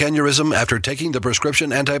aortic aneurysm after taking the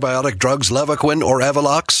prescription antibiotic drugs Levaquin or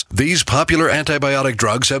Avelox? These popular antibiotic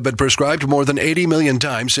drugs have been prescribed more than 80 million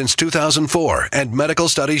times since 2004, and medical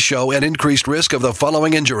studies show an increased risk of the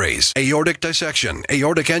following injuries: aortic dissection,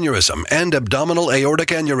 aortic aneurysm, and abdominal aortic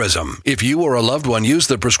aneurysm. If you or a loved one used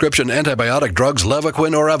the prescription antibiotic drugs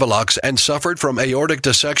Levaquin or Avelox and suffered from aortic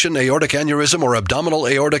dissection, aortic aneurysm, or abdominal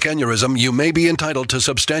aortic aneurysm, you may be entitled to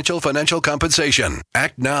substantial financial compensation.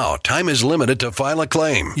 Act now. Time is limited to file a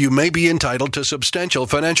claim. You may be entitled to substantial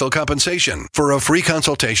financial compensation. For a free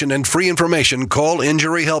consultation and free information, call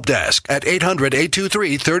Injury Help Desk at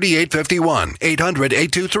 800-823-3851.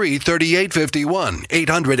 800-823-3851.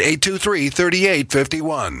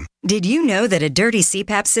 800-823-3851. Did you know that a dirty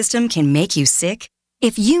CPAP system can make you sick?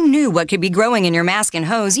 If you knew what could be growing in your mask and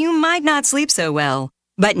hose, you might not sleep so well.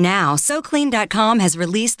 But now, SoClean.com has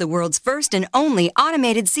released the world's first and only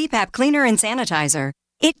automated CPAP cleaner and sanitizer.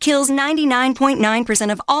 It kills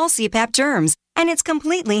 99.9% of all CPAP germs, and it's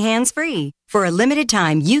completely hands-free. For a limited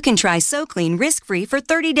time, you can try SoClean risk-free for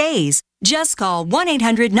 30 days. Just call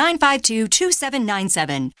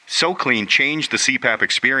 1-800-952-2797. SoClean changed the CPAP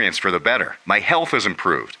experience for the better. My health has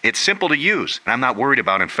improved. It's simple to use, and I'm not worried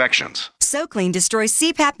about infections. SoClean destroys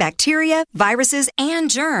CPAP bacteria, viruses,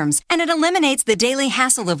 and germs, and it eliminates the daily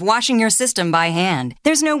hassle of washing your system by hand.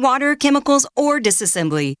 There's no water, chemicals, or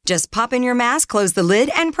disassembly. Just pop in your mask, close the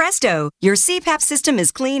lid, and presto! Your CPAP system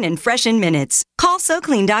is clean and fresh in minutes. Call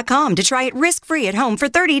SoClean.com to try it risk-free at home for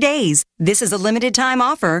 30 days. This is a limited-time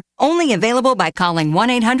offer, only available by calling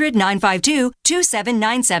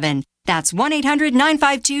 1-800-952-2797. That's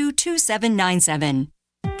 1-800-952-2797.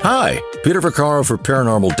 Hi, Peter Vaccaro for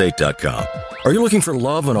ParanormalDate.com. Are you looking for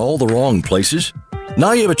love in all the wrong places?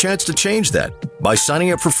 Now you have a chance to change that by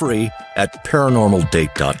signing up for free at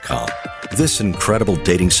ParanormalDate.com. This incredible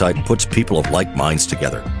dating site puts people of like minds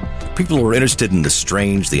together. People who are interested in the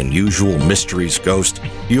strange, the unusual, mysteries, ghosts,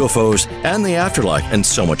 UFOs, and the afterlife, and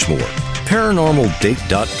so much more.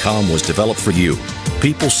 ParanormalDate.com was developed for you,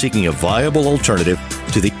 people seeking a viable alternative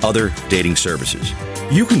to the other dating services.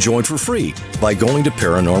 You can join for free by going to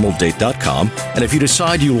ParanormalDate.com, and if you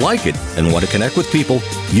decide you like it and want to connect with people,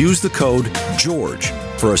 use the code GEORGE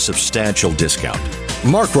for a substantial discount.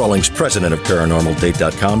 Mark Rawlings, president of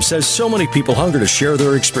ParanormalDate.com, says so many people hunger to share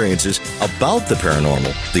their experiences about the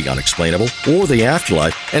paranormal, the unexplainable, or the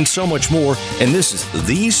afterlife, and so much more, and this is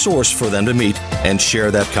the source for them to meet and share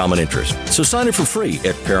that common interest. So sign up for free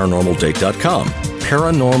at ParanormalDate.com,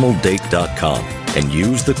 ParanormalDate.com, and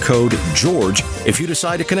use the code GEORGE if you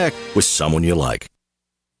decide to connect with someone you like.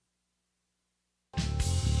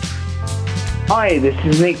 Hi, this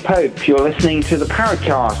is Nick Pope. You're listening to the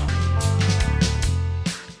Paracast.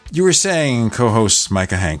 You were saying, co-host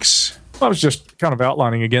Micah Hanks. I was just kind of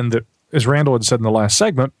outlining again that, as Randall had said in the last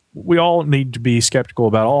segment, we all need to be skeptical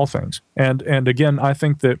about all things. And again, I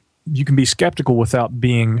think that you can be skeptical without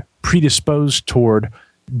being predisposed toward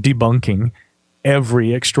debunking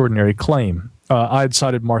every extraordinary claim. I had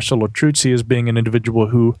cited Marcello Truzzi as being an individual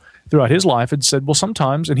who, throughout his life, had said, well,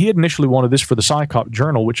 sometimes, and he had initially wanted this for the Psychop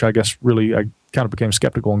Journal, which I guess really I kind of became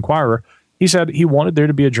Skeptical Inquirer. He said he wanted there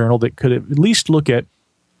to be a journal that could at least look at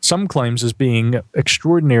some claims as being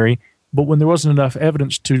extraordinary, but when there wasn't enough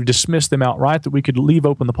evidence to dismiss them outright, that we could leave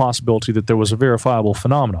open the possibility that there was a verifiable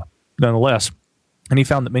phenomena nonetheless. And he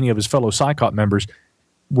found that many of his fellow Psychop members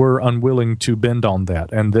were unwilling to bend on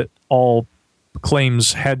that, and that all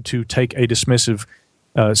claims had to take a dismissive,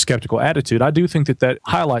 skeptical attitude. I do think that that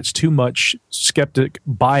highlights too much skeptic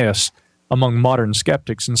bias among modern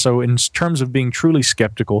skeptics. And so in terms of being truly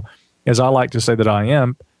skeptical, as I like to say that I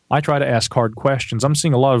am, I try to ask hard questions. I'm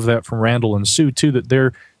seeing a lot of that from Randall and Sue, too, that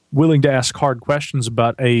they're willing to ask hard questions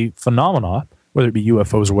about a phenomena, whether it be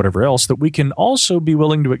UFOs or whatever else, that we can also be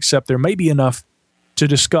willing to accept there may be enough to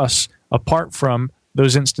discuss apart from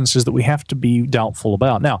those instances that we have to be doubtful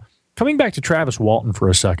about. Now, coming back to Travis Walton for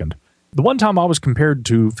a second, the one time I was compared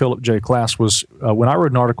to Philip J. Klass was when I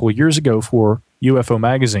wrote an article years ago for UFO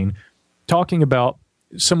Magazine talking about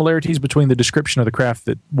similarities between the description of the craft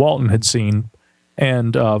that Walton had seen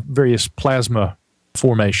and various plasma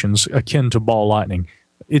formations akin to ball lightning.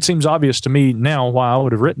 It seems obvious to me now why I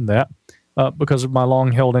would have written that because of my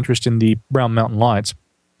long-held interest in the Brown Mountain Lights.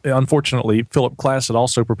 Unfortunately, Philip Klass had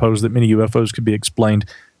also proposed that many UFOs could be explained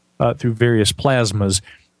through various plasmas,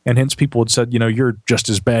 and hence people had said, you know, you're just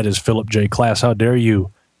as bad as Philip J. Klass. How dare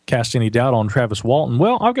you cast any doubt on Travis Walton?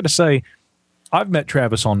 Well, I've got to say, I've met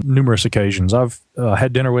Travis on numerous occasions. I've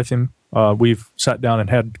had dinner with him. We've sat down and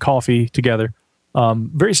had coffee together.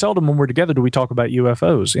 Very seldom when we're together do we talk about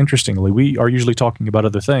UFOs. Interestingly, we are usually talking about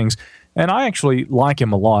other things, and I actually like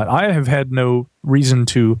him a lot. I have had no reason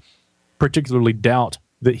to particularly doubt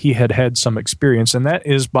that he had had some experience, and that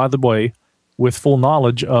is, by the way, with full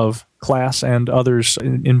knowledge of Klass and others'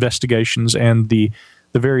 investigations and the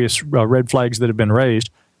various red flags that have been raised.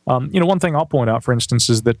 One thing I'll point out, for instance,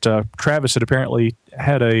 is that Travis had apparently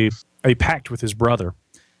had a pact with his brother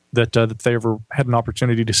that if they ever had an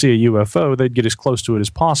opportunity to see a UFO, they'd get as close to it as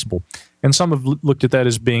possible. And some have looked at that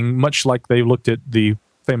as being much like they looked at the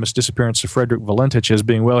famous disappearance of Frederick Valentich as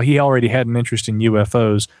being, well, he already had an interest in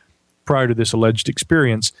UFOs prior to this alleged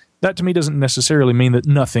experience. That to me doesn't necessarily mean that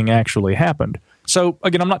nothing actually happened. So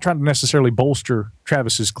again, I'm not trying to necessarily bolster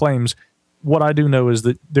Travis's claims. What I do know is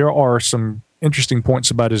that there are some interesting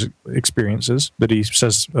points about his experiences that he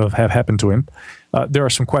says have happened to him. There are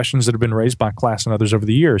some questions that have been raised by Klass and others over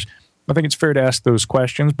the years. I think it's fair to ask those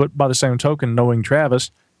questions, but by the same token, knowing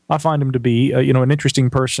Travis, I find him to be an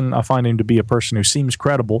interesting person. I find him to be a person who seems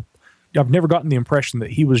credible. I've never gotten the impression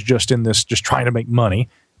that he was just in this just trying to make money.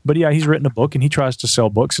 But yeah, he's written a book and he tries to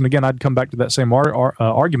sell books. And again, I'd come back to that same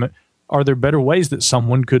argument. Are there better ways that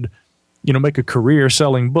someone could, make a career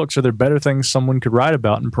selling books? Are there better things someone could write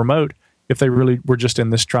about and promote if they really were just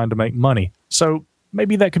in this trying to make money? So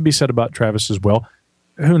maybe that could be said about Travis as well.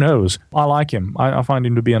 Who knows? I like him. I find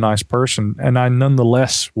him to be a nice person, and I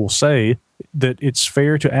nonetheless will say that it's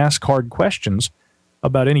fair to ask hard questions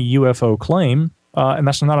about any UFO claim, and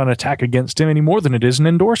that's not an attack against him any more than it is an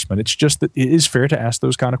endorsement. It's just that it is fair to ask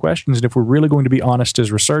those kind of questions, and if we're really going to be honest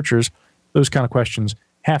as researchers, those kind of questions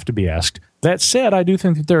have to be asked. That said, I do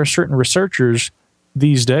think that there are certain researchers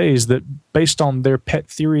these days that, based on their pet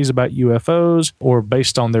theories about UFOs or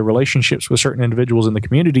based on their relationships with certain individuals in the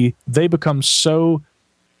community, they become so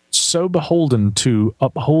beholden to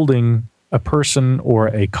upholding a person or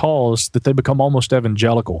a cause that they become almost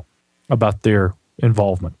evangelical about their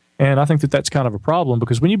involvement. And I think that that's kind of a problem,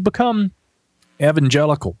 because when you become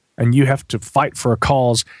evangelical and you have to fight for a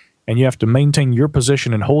cause and you have to maintain your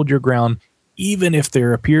position and hold your ground, even if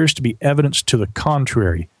there appears to be evidence to the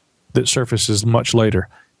contrary that surfaces much later,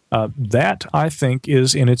 that, I think,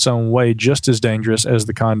 is in its own way just as dangerous as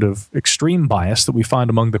the kind of extreme bias that we find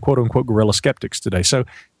among the quote-unquote guerrilla skeptics today. So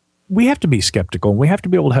we have to be skeptical. We have to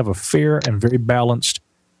be able to have a fair and very balanced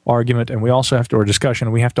argument, and we also have to, or discussion,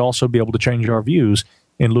 and we have to also be able to change our views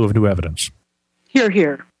in lieu of new evidence. Hear,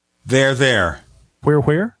 hear. There.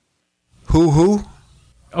 Where? Who?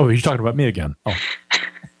 Oh, you're talking about me again. Oh.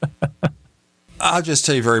 I'll just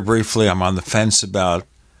tell you very briefly, I'm on the fence about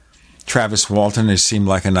Travis Walton. He seemed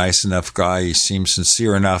like a nice enough guy. He seemed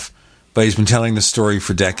sincere enough, but he's been telling the story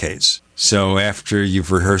for decades. So after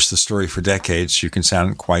you've rehearsed the story for decades, you can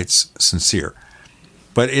sound quite sincere.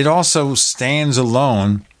 But it also stands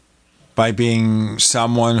alone by being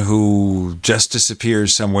someone who just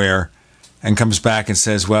disappears somewhere and comes back and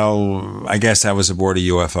says, well, I guess I was aboard a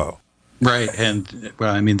UFO. Right. And,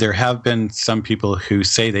 well, I mean, there have been some people who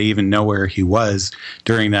say they even know where he was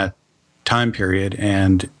during that time period,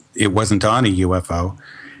 and it wasn't on a UFO.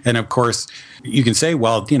 And, of course, you can say,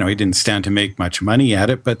 well, he didn't stand to make much money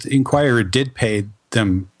at it, but the Inquirer did pay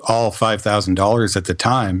them all $5,000 at the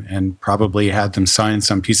time and probably had them sign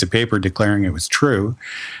some piece of paper declaring it was true.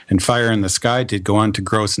 And Fire in the Sky did go on to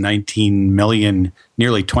gross $19 million,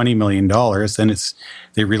 nearly $20 million. Then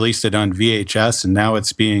they released it on VHS, and now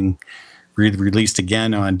it's being released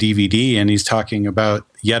again on DVD. And he's talking about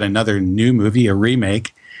yet another new movie, a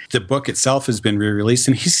remake. The book itself has been re-released,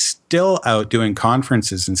 and he's still out doing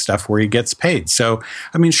conferences and stuff where he gets paid. So,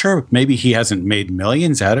 I mean, sure, maybe he hasn't made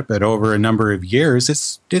millions at it, but over a number of years,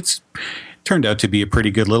 it's turned out to be a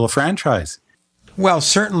pretty good little franchise. Well,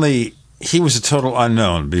 certainly he was a total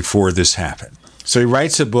unknown before this happened. So he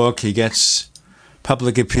writes a book, he gets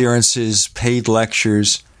public appearances, paid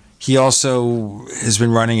lectures. He also has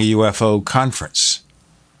been running a UFO conference.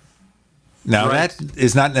 Now, That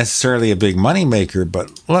is not necessarily a big moneymaker,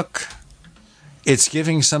 but look, it's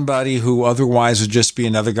giving somebody who otherwise would just be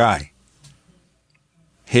another guy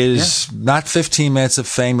his not 15 minutes of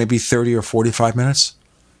fame, maybe 30 or 45 minutes.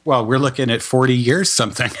 Well, we're looking at 40 years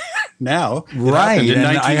something now. Right. And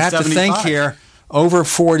I have to think here, over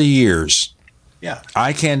 40 years. Yeah.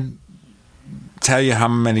 I can't tell you how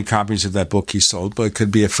many copies of that book he sold, but it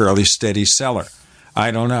could be a fairly steady seller. I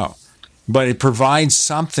don't know. But it provides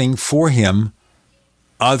something for him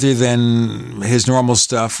other than his normal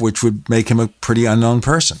stuff, which would make him a pretty unknown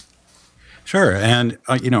person. Sure. And,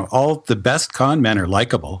 all the best con men are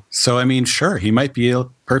likable. So, I mean, sure, he might be a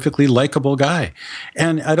perfectly likable guy.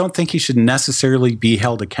 And I don't think he should necessarily be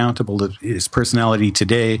held accountable to his personality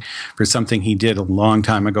today for something he did a long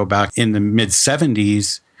time ago back in the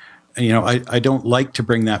mid-'70s. I don't like to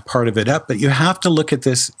bring that part of it up, but you have to look at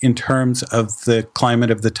this in terms of the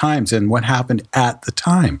climate of the times and what happened at the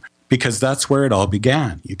time, because that's where it all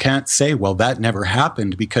began. You can't say, well, that never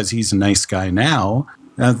happened because he's a nice guy now.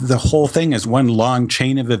 The whole thing is one long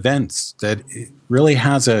chain of events that really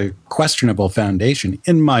has a questionable foundation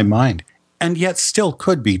in my mind, and yet still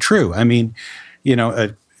could be true. I mean,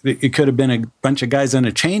 it could have been a bunch of guys in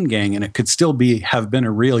a chain gang, and it could still have been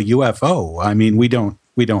a real UFO. I mean, we don't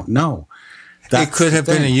know. It could have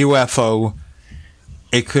been a UFO.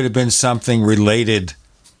 It could have been something related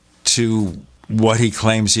to what he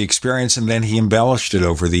claims he experienced, and then he embellished it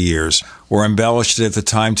over the years, or embellished it at the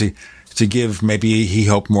time to give, maybe he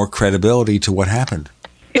hoped, more credibility to what happened.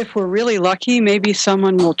 If we're really lucky, maybe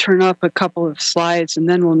someone will turn up a couple of slides, and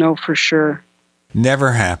then we'll know for sure.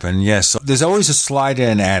 Never happened, yes. There's always a slide in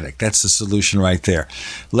an attic. That's the solution right there.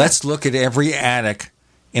 Let's look at every attic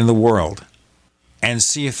in the world and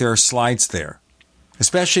see if there are slides there,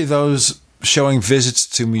 especially those showing visits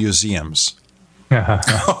to museums.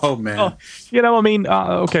 Oh, man.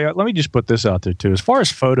 Okay, let me just put this out there, too. As far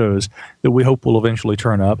as photos that we hope will eventually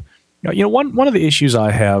turn up, One of the issues I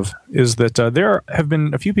have is that there have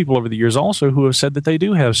been a few people over the years also who have said that they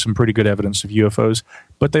do have some pretty good evidence of UFOs,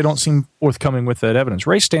 but they don't seem forthcoming with that evidence.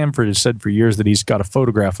 Ray Stanford has said for years that he's got a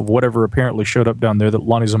photograph of whatever apparently showed up down there that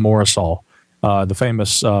Lonnie Zamora saw, the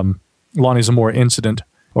famous Lonnie Zamora incident,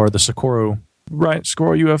 or the Socorro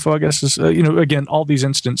UFO, I guess is, again, all these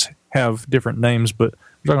incidents have different names, but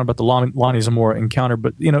we're talking about the Lonnie Zamora encounter.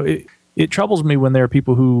 But, it troubles me when there are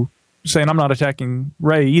people who saying, I'm not attacking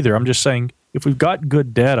Ray either. I'm just saying, if we've got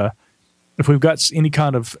good data, if we've got any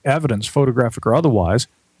kind of evidence, photographic or otherwise,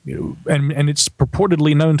 and it's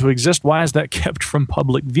purportedly known to exist, why is that kept from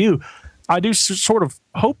public view? I do sort of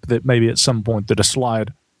hope that maybe at some point that a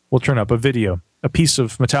slide will turn up, a video, a piece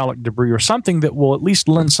of metallic debris, or something that will at least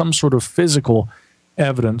lend some sort of physical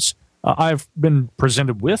evidence. I've been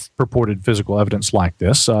presented with purported physical evidence like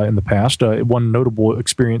this in the past. One notable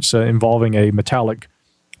experience involving a metallic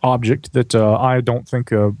object that I don't think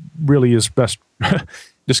really is best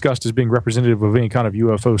discussed as being representative of any kind of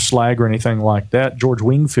UFO slag or anything like that. George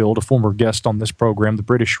Wingfield, a former guest on this program, the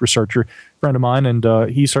British researcher, friend of mine, and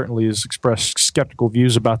he certainly has expressed skeptical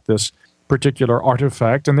views about this particular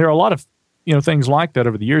artifact. And there are a lot of things like that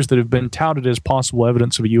over the years that have been touted as possible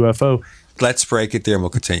evidence of a UFO. Let's break it there and we'll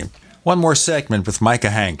continue. One more segment with Micah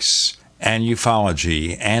Hanks and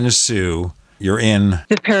Ufology and Sue. You're in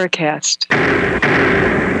the Paracast.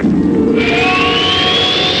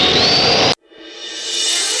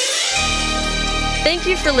 Thank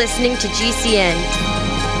you for listening to GCN.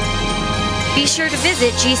 Be sure to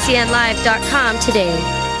visit GCNlive.com today.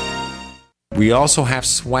 We also have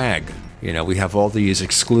swag. We have all these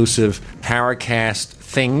exclusive Paracast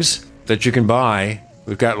things that you can buy.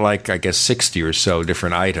 We've got 60 or so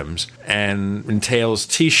different items, and entails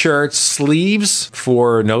t-shirts, sleeves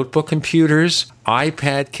for notebook computers,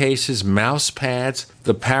 iPad cases, mouse pads,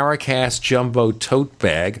 the Paracast jumbo tote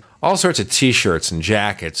bag, all sorts of t-shirts and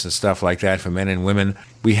jackets and stuff like that for men and women.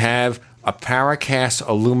 We have a Paracast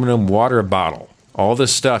aluminum water bottle. All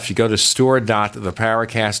this stuff, you go to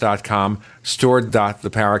store.theparacast.com,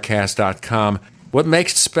 store.theparacast.com. What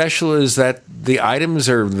makes it special is that the items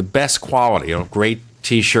are the best quality, great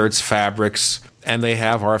t-shirts, fabrics, and they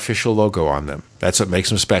have our official logo on them. That's what makes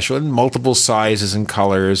them special, in multiple sizes and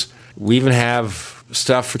colors. We even have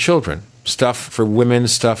stuff for children, stuff for women,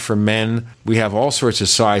 stuff for men. We have all sorts of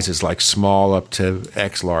sizes, like small up to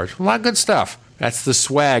X large. A lot of good stuff. That's the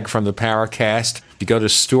swag from the Paracast. You go to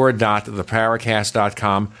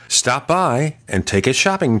store.theparacast.com, stop by, and take a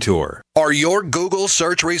shopping tour. Are your Google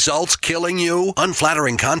search results killing you?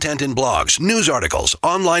 Unflattering content in blogs, news articles,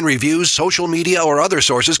 online reviews, social media, or other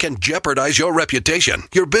sources can jeopardize your reputation,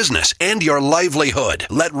 your business, and your livelihood.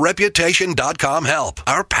 Let Reputation.com help.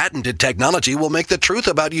 Our patented technology will make the truth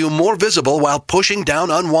about you more visible while pushing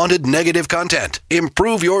down unwanted negative content.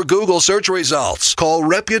 Improve your Google search results. Call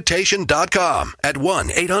Reputation.com at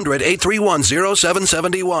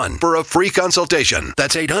 1-800-831-0771 for a free consultation.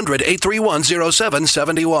 That's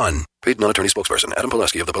 800-831-0771. Paid non-attorney spokesperson Adam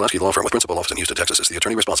Pulaski of the Pulaski Law Firm with principal office in Houston, Texas is the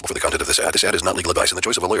attorney responsible for the content of this ad. This ad is not legal advice, and the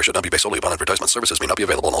choice of a lawyer should not be based solely upon advertisement. Services may not be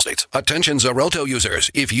available in all states. Attention Xarelto users.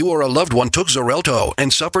 If you or a loved one took Xarelto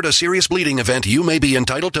and suffered a serious bleeding event, you may be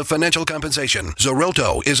entitled to financial compensation.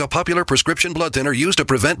 Xarelto is a popular prescription blood thinner used to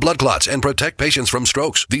prevent blood clots and protect patients from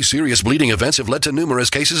strokes. These serious bleeding events have led to numerous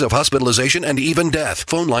cases of hospitalization and even death.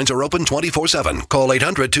 Phone lines are open 24/7. Call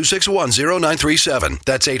 800-261-0937.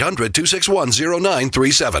 That's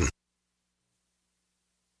 800-261-0937.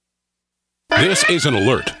 This is an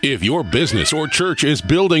alert. If your business or church is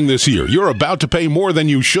building this year, you're about to pay more than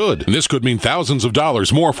you should. This could mean thousands of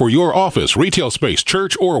dollars more for your office, retail space,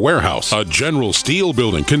 church, or warehouse. A General Steel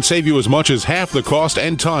building can save you as much as half the cost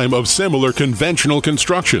and time of similar conventional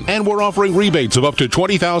construction. And we're offering rebates of up to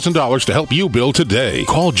 $20,000 to help you build today.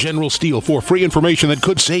 Call General Steel for free information that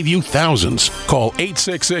could save you thousands. Call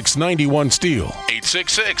 866-91-STEEL.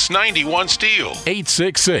 866-91-STEEL.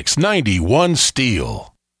 866-91-STEEL.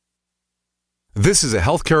 This is a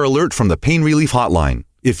healthcare alert from the Pain Relief Hotline.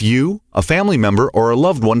 If you, a family member, or a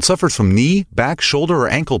loved one suffers from knee, back, shoulder, or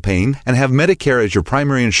ankle pain and have Medicare as your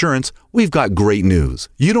primary insurance, we've got great news.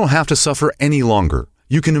 You don't have to suffer any longer.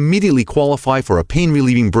 You can immediately qualify for a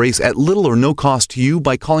pain-relieving brace at little or no cost to you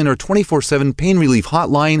by calling our 24/7 Pain Relief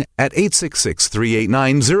Hotline at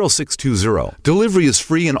 866-389-0620. Delivery is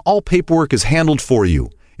free and all paperwork is handled for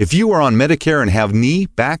you. If you are on Medicare and have knee,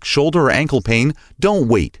 back, shoulder, or ankle pain, don't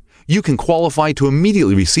wait. You can qualify to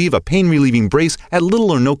immediately receive a pain-relieving brace at little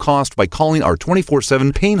or no cost by calling our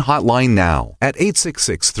 24/7 Pain Hotline now at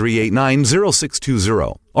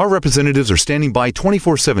 866-389-0620. Our representatives are standing by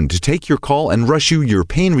 24/7 to take your call and rush you your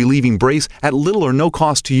pain-relieving brace at little or no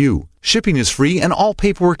cost to you. Shipping is free and all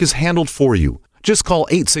paperwork is handled for you. Just call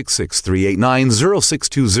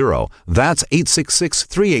 866-389-0620. That's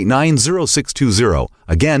 866-389-0620.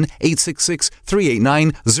 Again,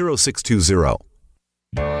 866-389-0620.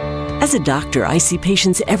 As a doctor, I see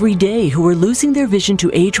patients every day who are losing their vision to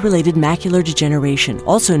age-related macular degeneration,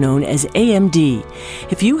 also known as AMD.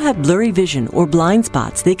 If you have blurry vision or blind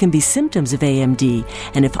spots, they can be symptoms of AMD,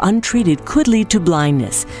 and if untreated, could lead to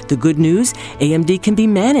blindness. The good news, AMD can be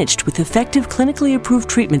managed with effective clinically approved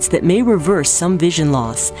treatments that may reverse some vision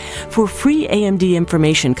loss. For free AMD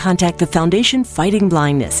information, contact the Foundation Fighting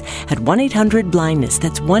Blindness at 1-800-BLINDNESS.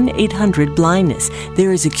 That's 1-800-BLINDNESS.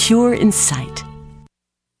 There is a cure in sight.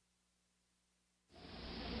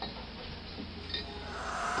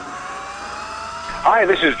 Hi,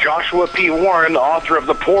 this is Joshua P. Warren, author of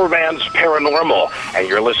The Poor Man's Paranormal, and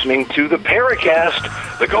you're listening to the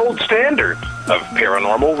Paracast, the gold standard of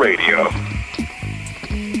paranormal radio.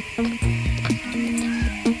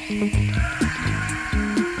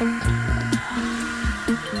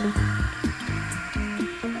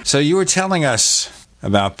 So you were telling us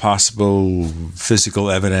about possible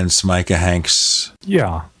physical evidence, Micah Hanks.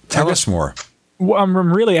 Yeah. Tell us more. Well,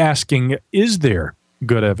 I'm really asking, is there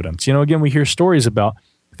good evidence? You know, again, we hear stories about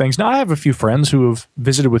things. Now, I have a few friends who have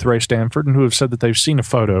visited with Ray Stanford and who have said that they've seen a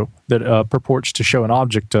photo that purports to show an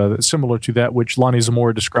object that's similar to that which Lonnie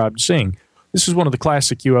Zamora described seeing. This is one of the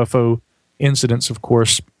classic UFO incidents, of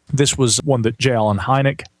course. This was one that J. Allen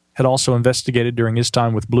Hynek had also investigated during his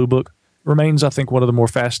time with Blue Book. Remains, I think, one of the more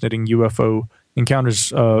fascinating UFO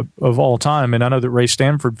encounters of all time. And I know that Ray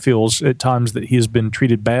Stanford feels at times that he has been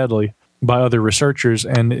treated badly by other researchers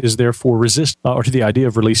and is therefore resistant to the idea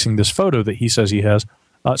of releasing this photo that he says he has.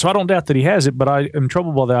 So I don't doubt that he has it, but I am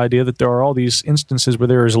troubled by the idea that there are all these instances where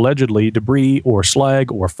there is allegedly debris or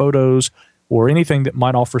slag or photos or anything that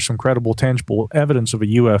might offer some credible, tangible evidence of a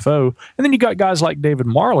UFO. And then you got guys like David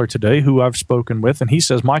Marler today, who I've spoken with, and he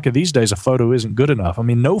says, Micah, these days a photo isn't good enough. I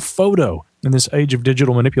mean, no photo in this age of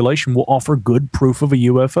digital manipulation will offer good proof of a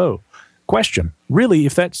UFO. Question, really,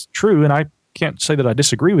 if that's true, and I can't say that I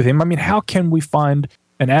disagree with him, I mean, how can we find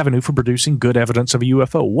an avenue for producing good evidence of a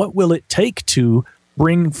UFO? What will it take to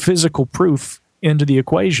bring physical proof into the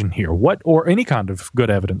equation here? What, or any kind of good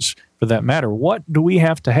evidence for that matter, what do we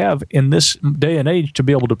have to have in this day and age to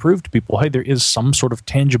be able to prove to people, hey, there is some sort of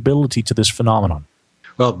tangibility to this phenomenon?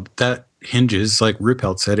 Well, that hinges, like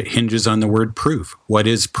Ruppelt said, it hinges on the word proof. What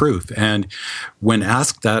is proof? And when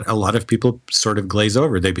asked that, a lot of people sort of glaze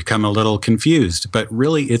over. They become a little confused. But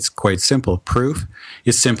really, it's quite simple. Proof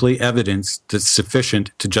is simply evidence that's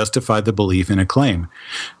sufficient to justify the belief in a claim.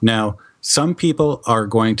 Now, some people are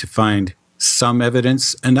going to find some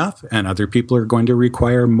evidence enough, and other people are going to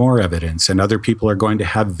require more evidence, and other people are going to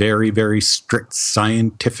have very, very strict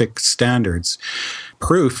scientific standards.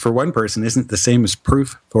 Proof for one person isn't the same as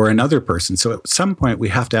proof for another person. So at some point we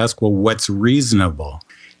have to ask, well, what's reasonable?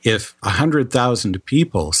 If 100,000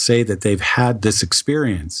 people say that they've had this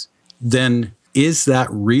experience, then is that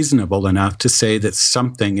reasonable enough to say that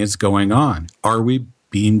something is going on? Are we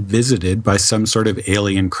being visited by some sort of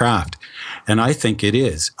alien craft? And I think it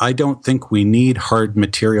is. I don't think we need hard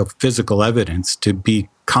material physical evidence to be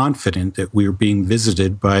confident that we're being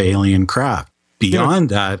visited by alien craft. Beyond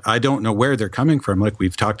that, I don't know where they're coming from, like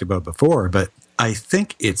we've talked about before, but I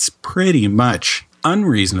think it's pretty much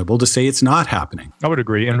unreasonable to say it's not happening. I would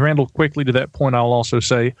agree. And Randall, quickly to that point, I'll also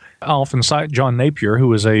say, I often cite John Napier,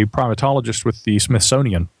 who is a primatologist with the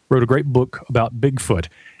Smithsonian, wrote a great book about Bigfoot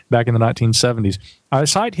back in the 1970s. I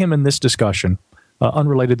cite him in this discussion,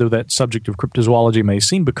 unrelated though that subject of cryptozoology may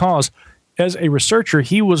seem, because as a researcher,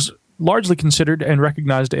 he was largely considered and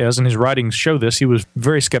recognized as, and his writings show this, he was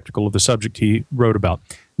very skeptical of the subject he wrote about.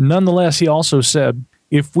 Nonetheless, he also said,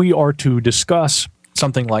 if we are to discuss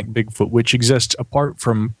something like Bigfoot, which exists apart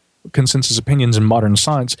from consensus opinions in modern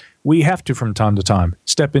science, we have to, from time to time,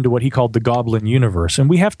 step into what he called the goblin universe, and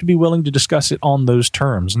we have to be willing to discuss it on those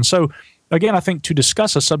terms. And so, again, I think to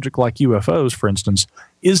discuss a subject like UFOs, for instance,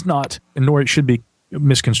 is not, nor it should be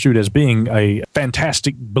misconstrued as being a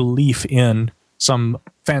fantastic belief in some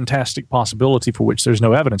fantastic possibility for which there's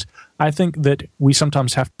no evidence. I think that we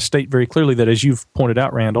sometimes have to state very clearly that, as you've pointed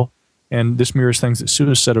out, Randall, and this mirrors things that Sue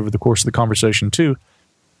has said over the course of the conversation too,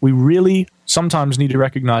 we really sometimes need to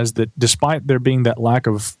recognize that despite there being that lack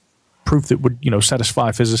of proof that would, satisfy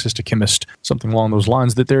a physicist, a chemist, something along those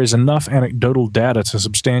lines, that there is enough anecdotal data to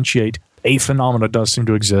substantiate a phenomena does seem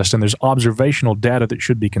to exist, and there's observational data that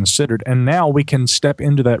should be considered. And now we can step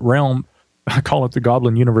into that realm. I call it the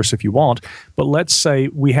goblin universe if you want, but let's say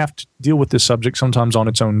we have to deal with this subject sometimes on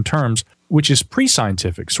its own terms. which is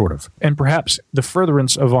pre-scientific, sort of. And perhaps the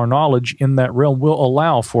furtherance of our knowledge in that realm will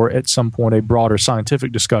allow for, at some point, a broader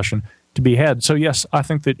scientific discussion to be had. So yes, I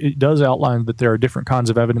think that it does outline that there are different kinds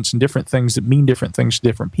of evidence and different things that mean different things to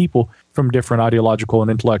different people from different ideological and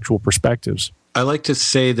intellectual perspectives. I like to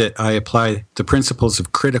say that I apply the principles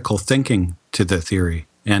of critical thinking to the theory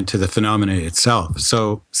and to the phenomena itself.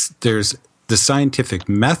 So there's the scientific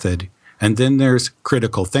method, and then there's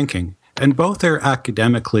critical thinking. And both are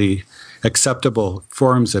academically acceptable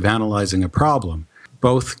forms of analyzing a problem.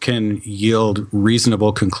 Both can yield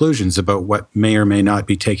reasonable conclusions about what may or may not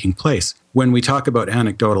be taking place. When we talk about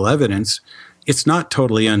anecdotal evidence, it's not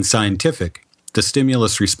totally unscientific. The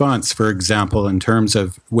stimulus response, for example, in terms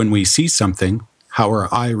of when we see something, how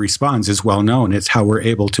our eye responds is well known. It's how we're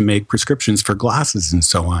able to make prescriptions for glasses and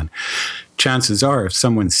so on. Chances are, if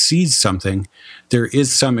someone sees something, there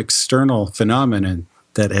is some external phenomenon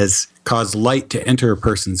that has caused light to enter a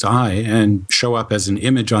person's eye and show up as an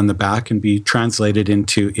image on the back and be translated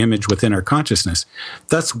into image within our consciousness.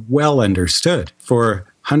 That's well understood. For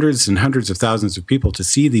hundreds and hundreds of thousands of people to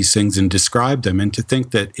see these things and describe them and to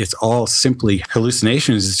think that it's all simply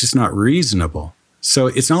hallucinations is just not reasonable. So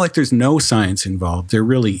it's not like there's no science involved. There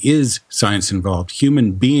really is science involved.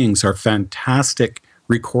 Human beings are fantastic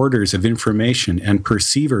recorders of information and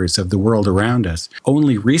perceivers of the world around us.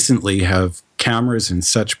 Only recently have cameras and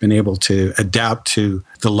such been able to adapt to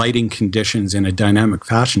the lighting conditions in a dynamic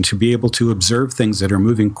fashion to be able to observe things that are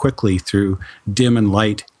moving quickly through dim and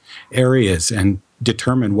light areas and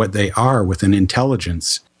determine what they are with an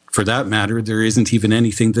intelligence. For that matter, there isn't even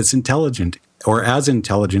anything that's intelligent or as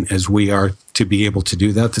intelligent as we are to be able to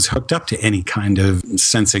do that that's hooked up to any kind of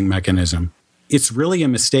sensing mechanism. It's really a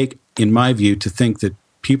mistake, in my view, to think that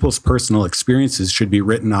people's personal experiences should be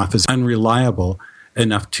written off as unreliable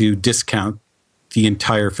enough to discount the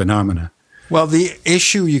entire phenomena. Well, the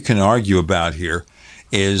issue you can argue about here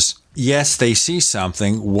is, yes, they see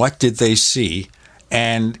something. What did they see?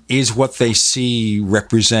 And is what they see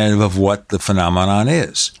representative of what the phenomenon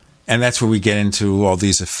is? And that's where we get into all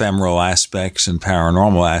these ephemeral aspects and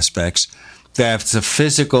paranormal aspects. That's a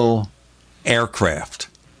physical aircraft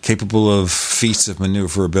capable of feats of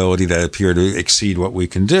maneuverability that appear to exceed what we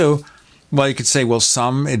can do. Well, you could say, well,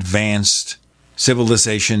 some advanced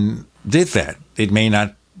civilization did that. It may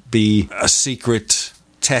not be a secret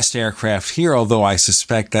test aircraft here, although I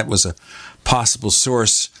suspect that was a possible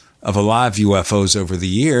source of a lot of UFOs over the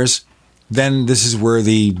years. Then this is where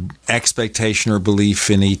the expectation or belief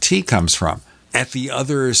in ET comes from. At the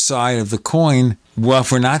other side of the coin, well,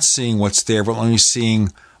 if we're not seeing what's there, we're only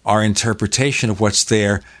seeing our interpretation of what's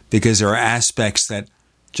there because there are aspects that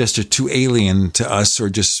just are too alien to us or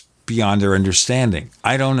just beyond our understanding.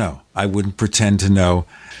 I don't know. I wouldn't pretend to know.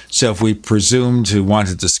 So if we presume to want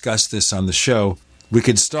to discuss this on the show, we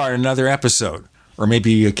could start another episode. Or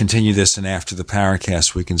maybe continue this and after the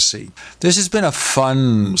Paracast we can see. This has been a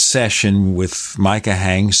fun session with Micah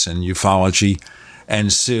Hanks and Ufology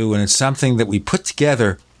and Sue, and it's something that we put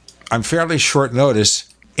together on fairly short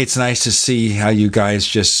notice. It's nice to see how you guys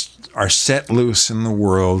just are set loose in the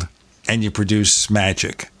world and you produce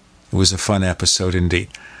magic. It was a fun episode indeed.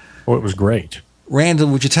 Oh, it was great. Randall,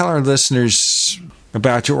 would you tell our listeners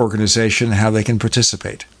about your organization, how they can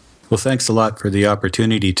participate? Well, thanks a lot for the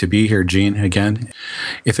opportunity to be here, Gene, again.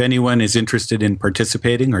 If anyone is interested in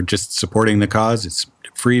participating or just supporting the cause, it's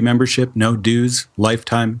free membership, no dues,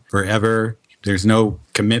 lifetime, forever. There's no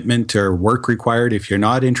commitment or work required if you're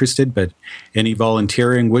not interested, but any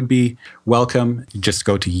volunteering would be welcome. Just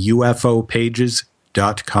go to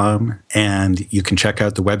ufopages.com and you can check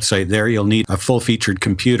out the website there. You'll need a full-featured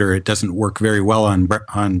computer. It doesn't work very well on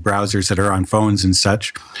browsers that are on phones and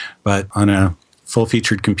such, but on a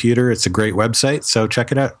full-featured computer, it's a great website, so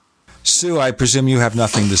check it out. Sue, I presume you have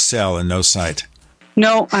nothing to sell and no site.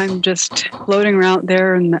 No, I'm just floating around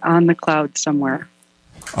there on the cloud somewhere.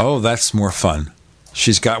 Oh, that's more fun.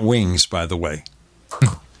 She's got wings, by the way.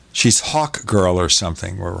 She's Hawk Girl or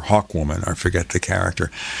something, or Hawk Woman, I forget the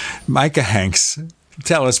character. Micah Hanks,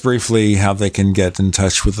 tell us briefly how they can get in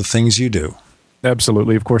touch with the things you do.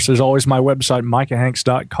 Absolutely. Of course, there's always my website,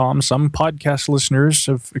 micahhanks.com. Some podcast listeners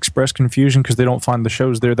have expressed confusion because they don't find the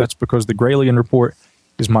shows there. That's because the Gralien Report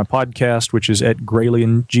is my podcast, which is at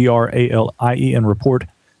Gralien, Gralien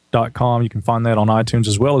report.com. You can find that on iTunes,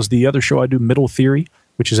 as well as the other show I do, Middle Theory,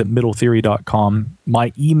 which is at middletheory.com.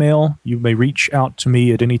 My email, you may reach out to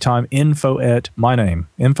me at any time, info at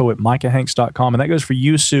micahhanks.com. And that goes for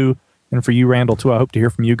you, Sue, and for you, Randall, too. I hope to hear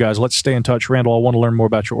from you guys. Let's stay in touch. Randall, I want to learn more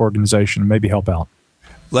about your organization and maybe help out.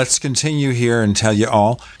 Let's continue here and tell you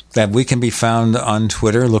all that we can be found on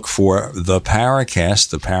Twitter. Look for The Paracast.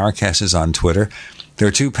 The Paracast is on Twitter. There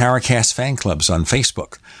are 2 Paracast fan clubs on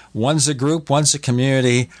Facebook. One's a group, one's a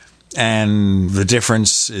community, and the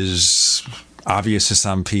difference is obvious to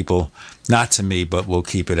some people, not to me, but we'll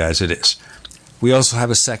keep it as it is. We also have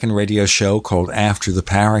a second radio show called After the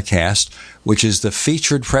Paracast, which is the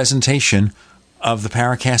featured presentation of the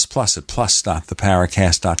Paracast Plus at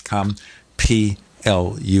plus.theparacast.com,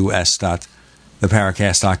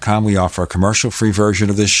 plus.theparacast.com. We offer a commercial-free version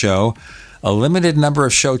of this show, a limited number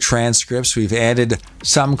of show transcripts. We've added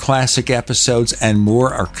some classic episodes, and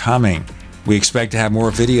more are coming. We expect to have more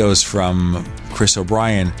videos from Chris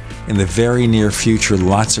O'Brien in the very near future.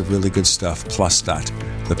 Lots of really good stuff.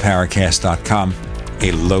 Plus.theparacast.com.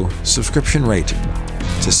 A low subscription rate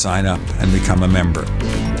to sign up and become a member.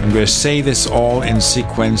 I'm going to say this all in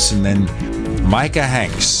sequence, and then Micah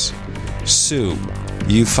Hanks, Sue,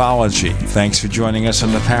 Ufology. Thanks for joining us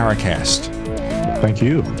on the Paracast. Thank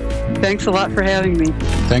you. Thanks a lot for having me.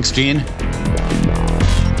 Thanks, Gene.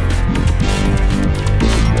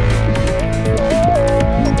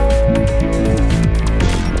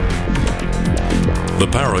 The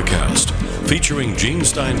Paracast, featuring Gene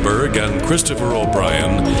Steinberg and Christopher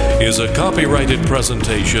O'Brien, is a copyrighted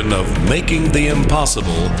presentation of Making the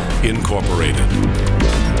Impossible, Incorporated.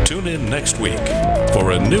 Tune in next week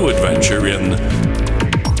for a new adventure in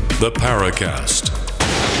The Paracast.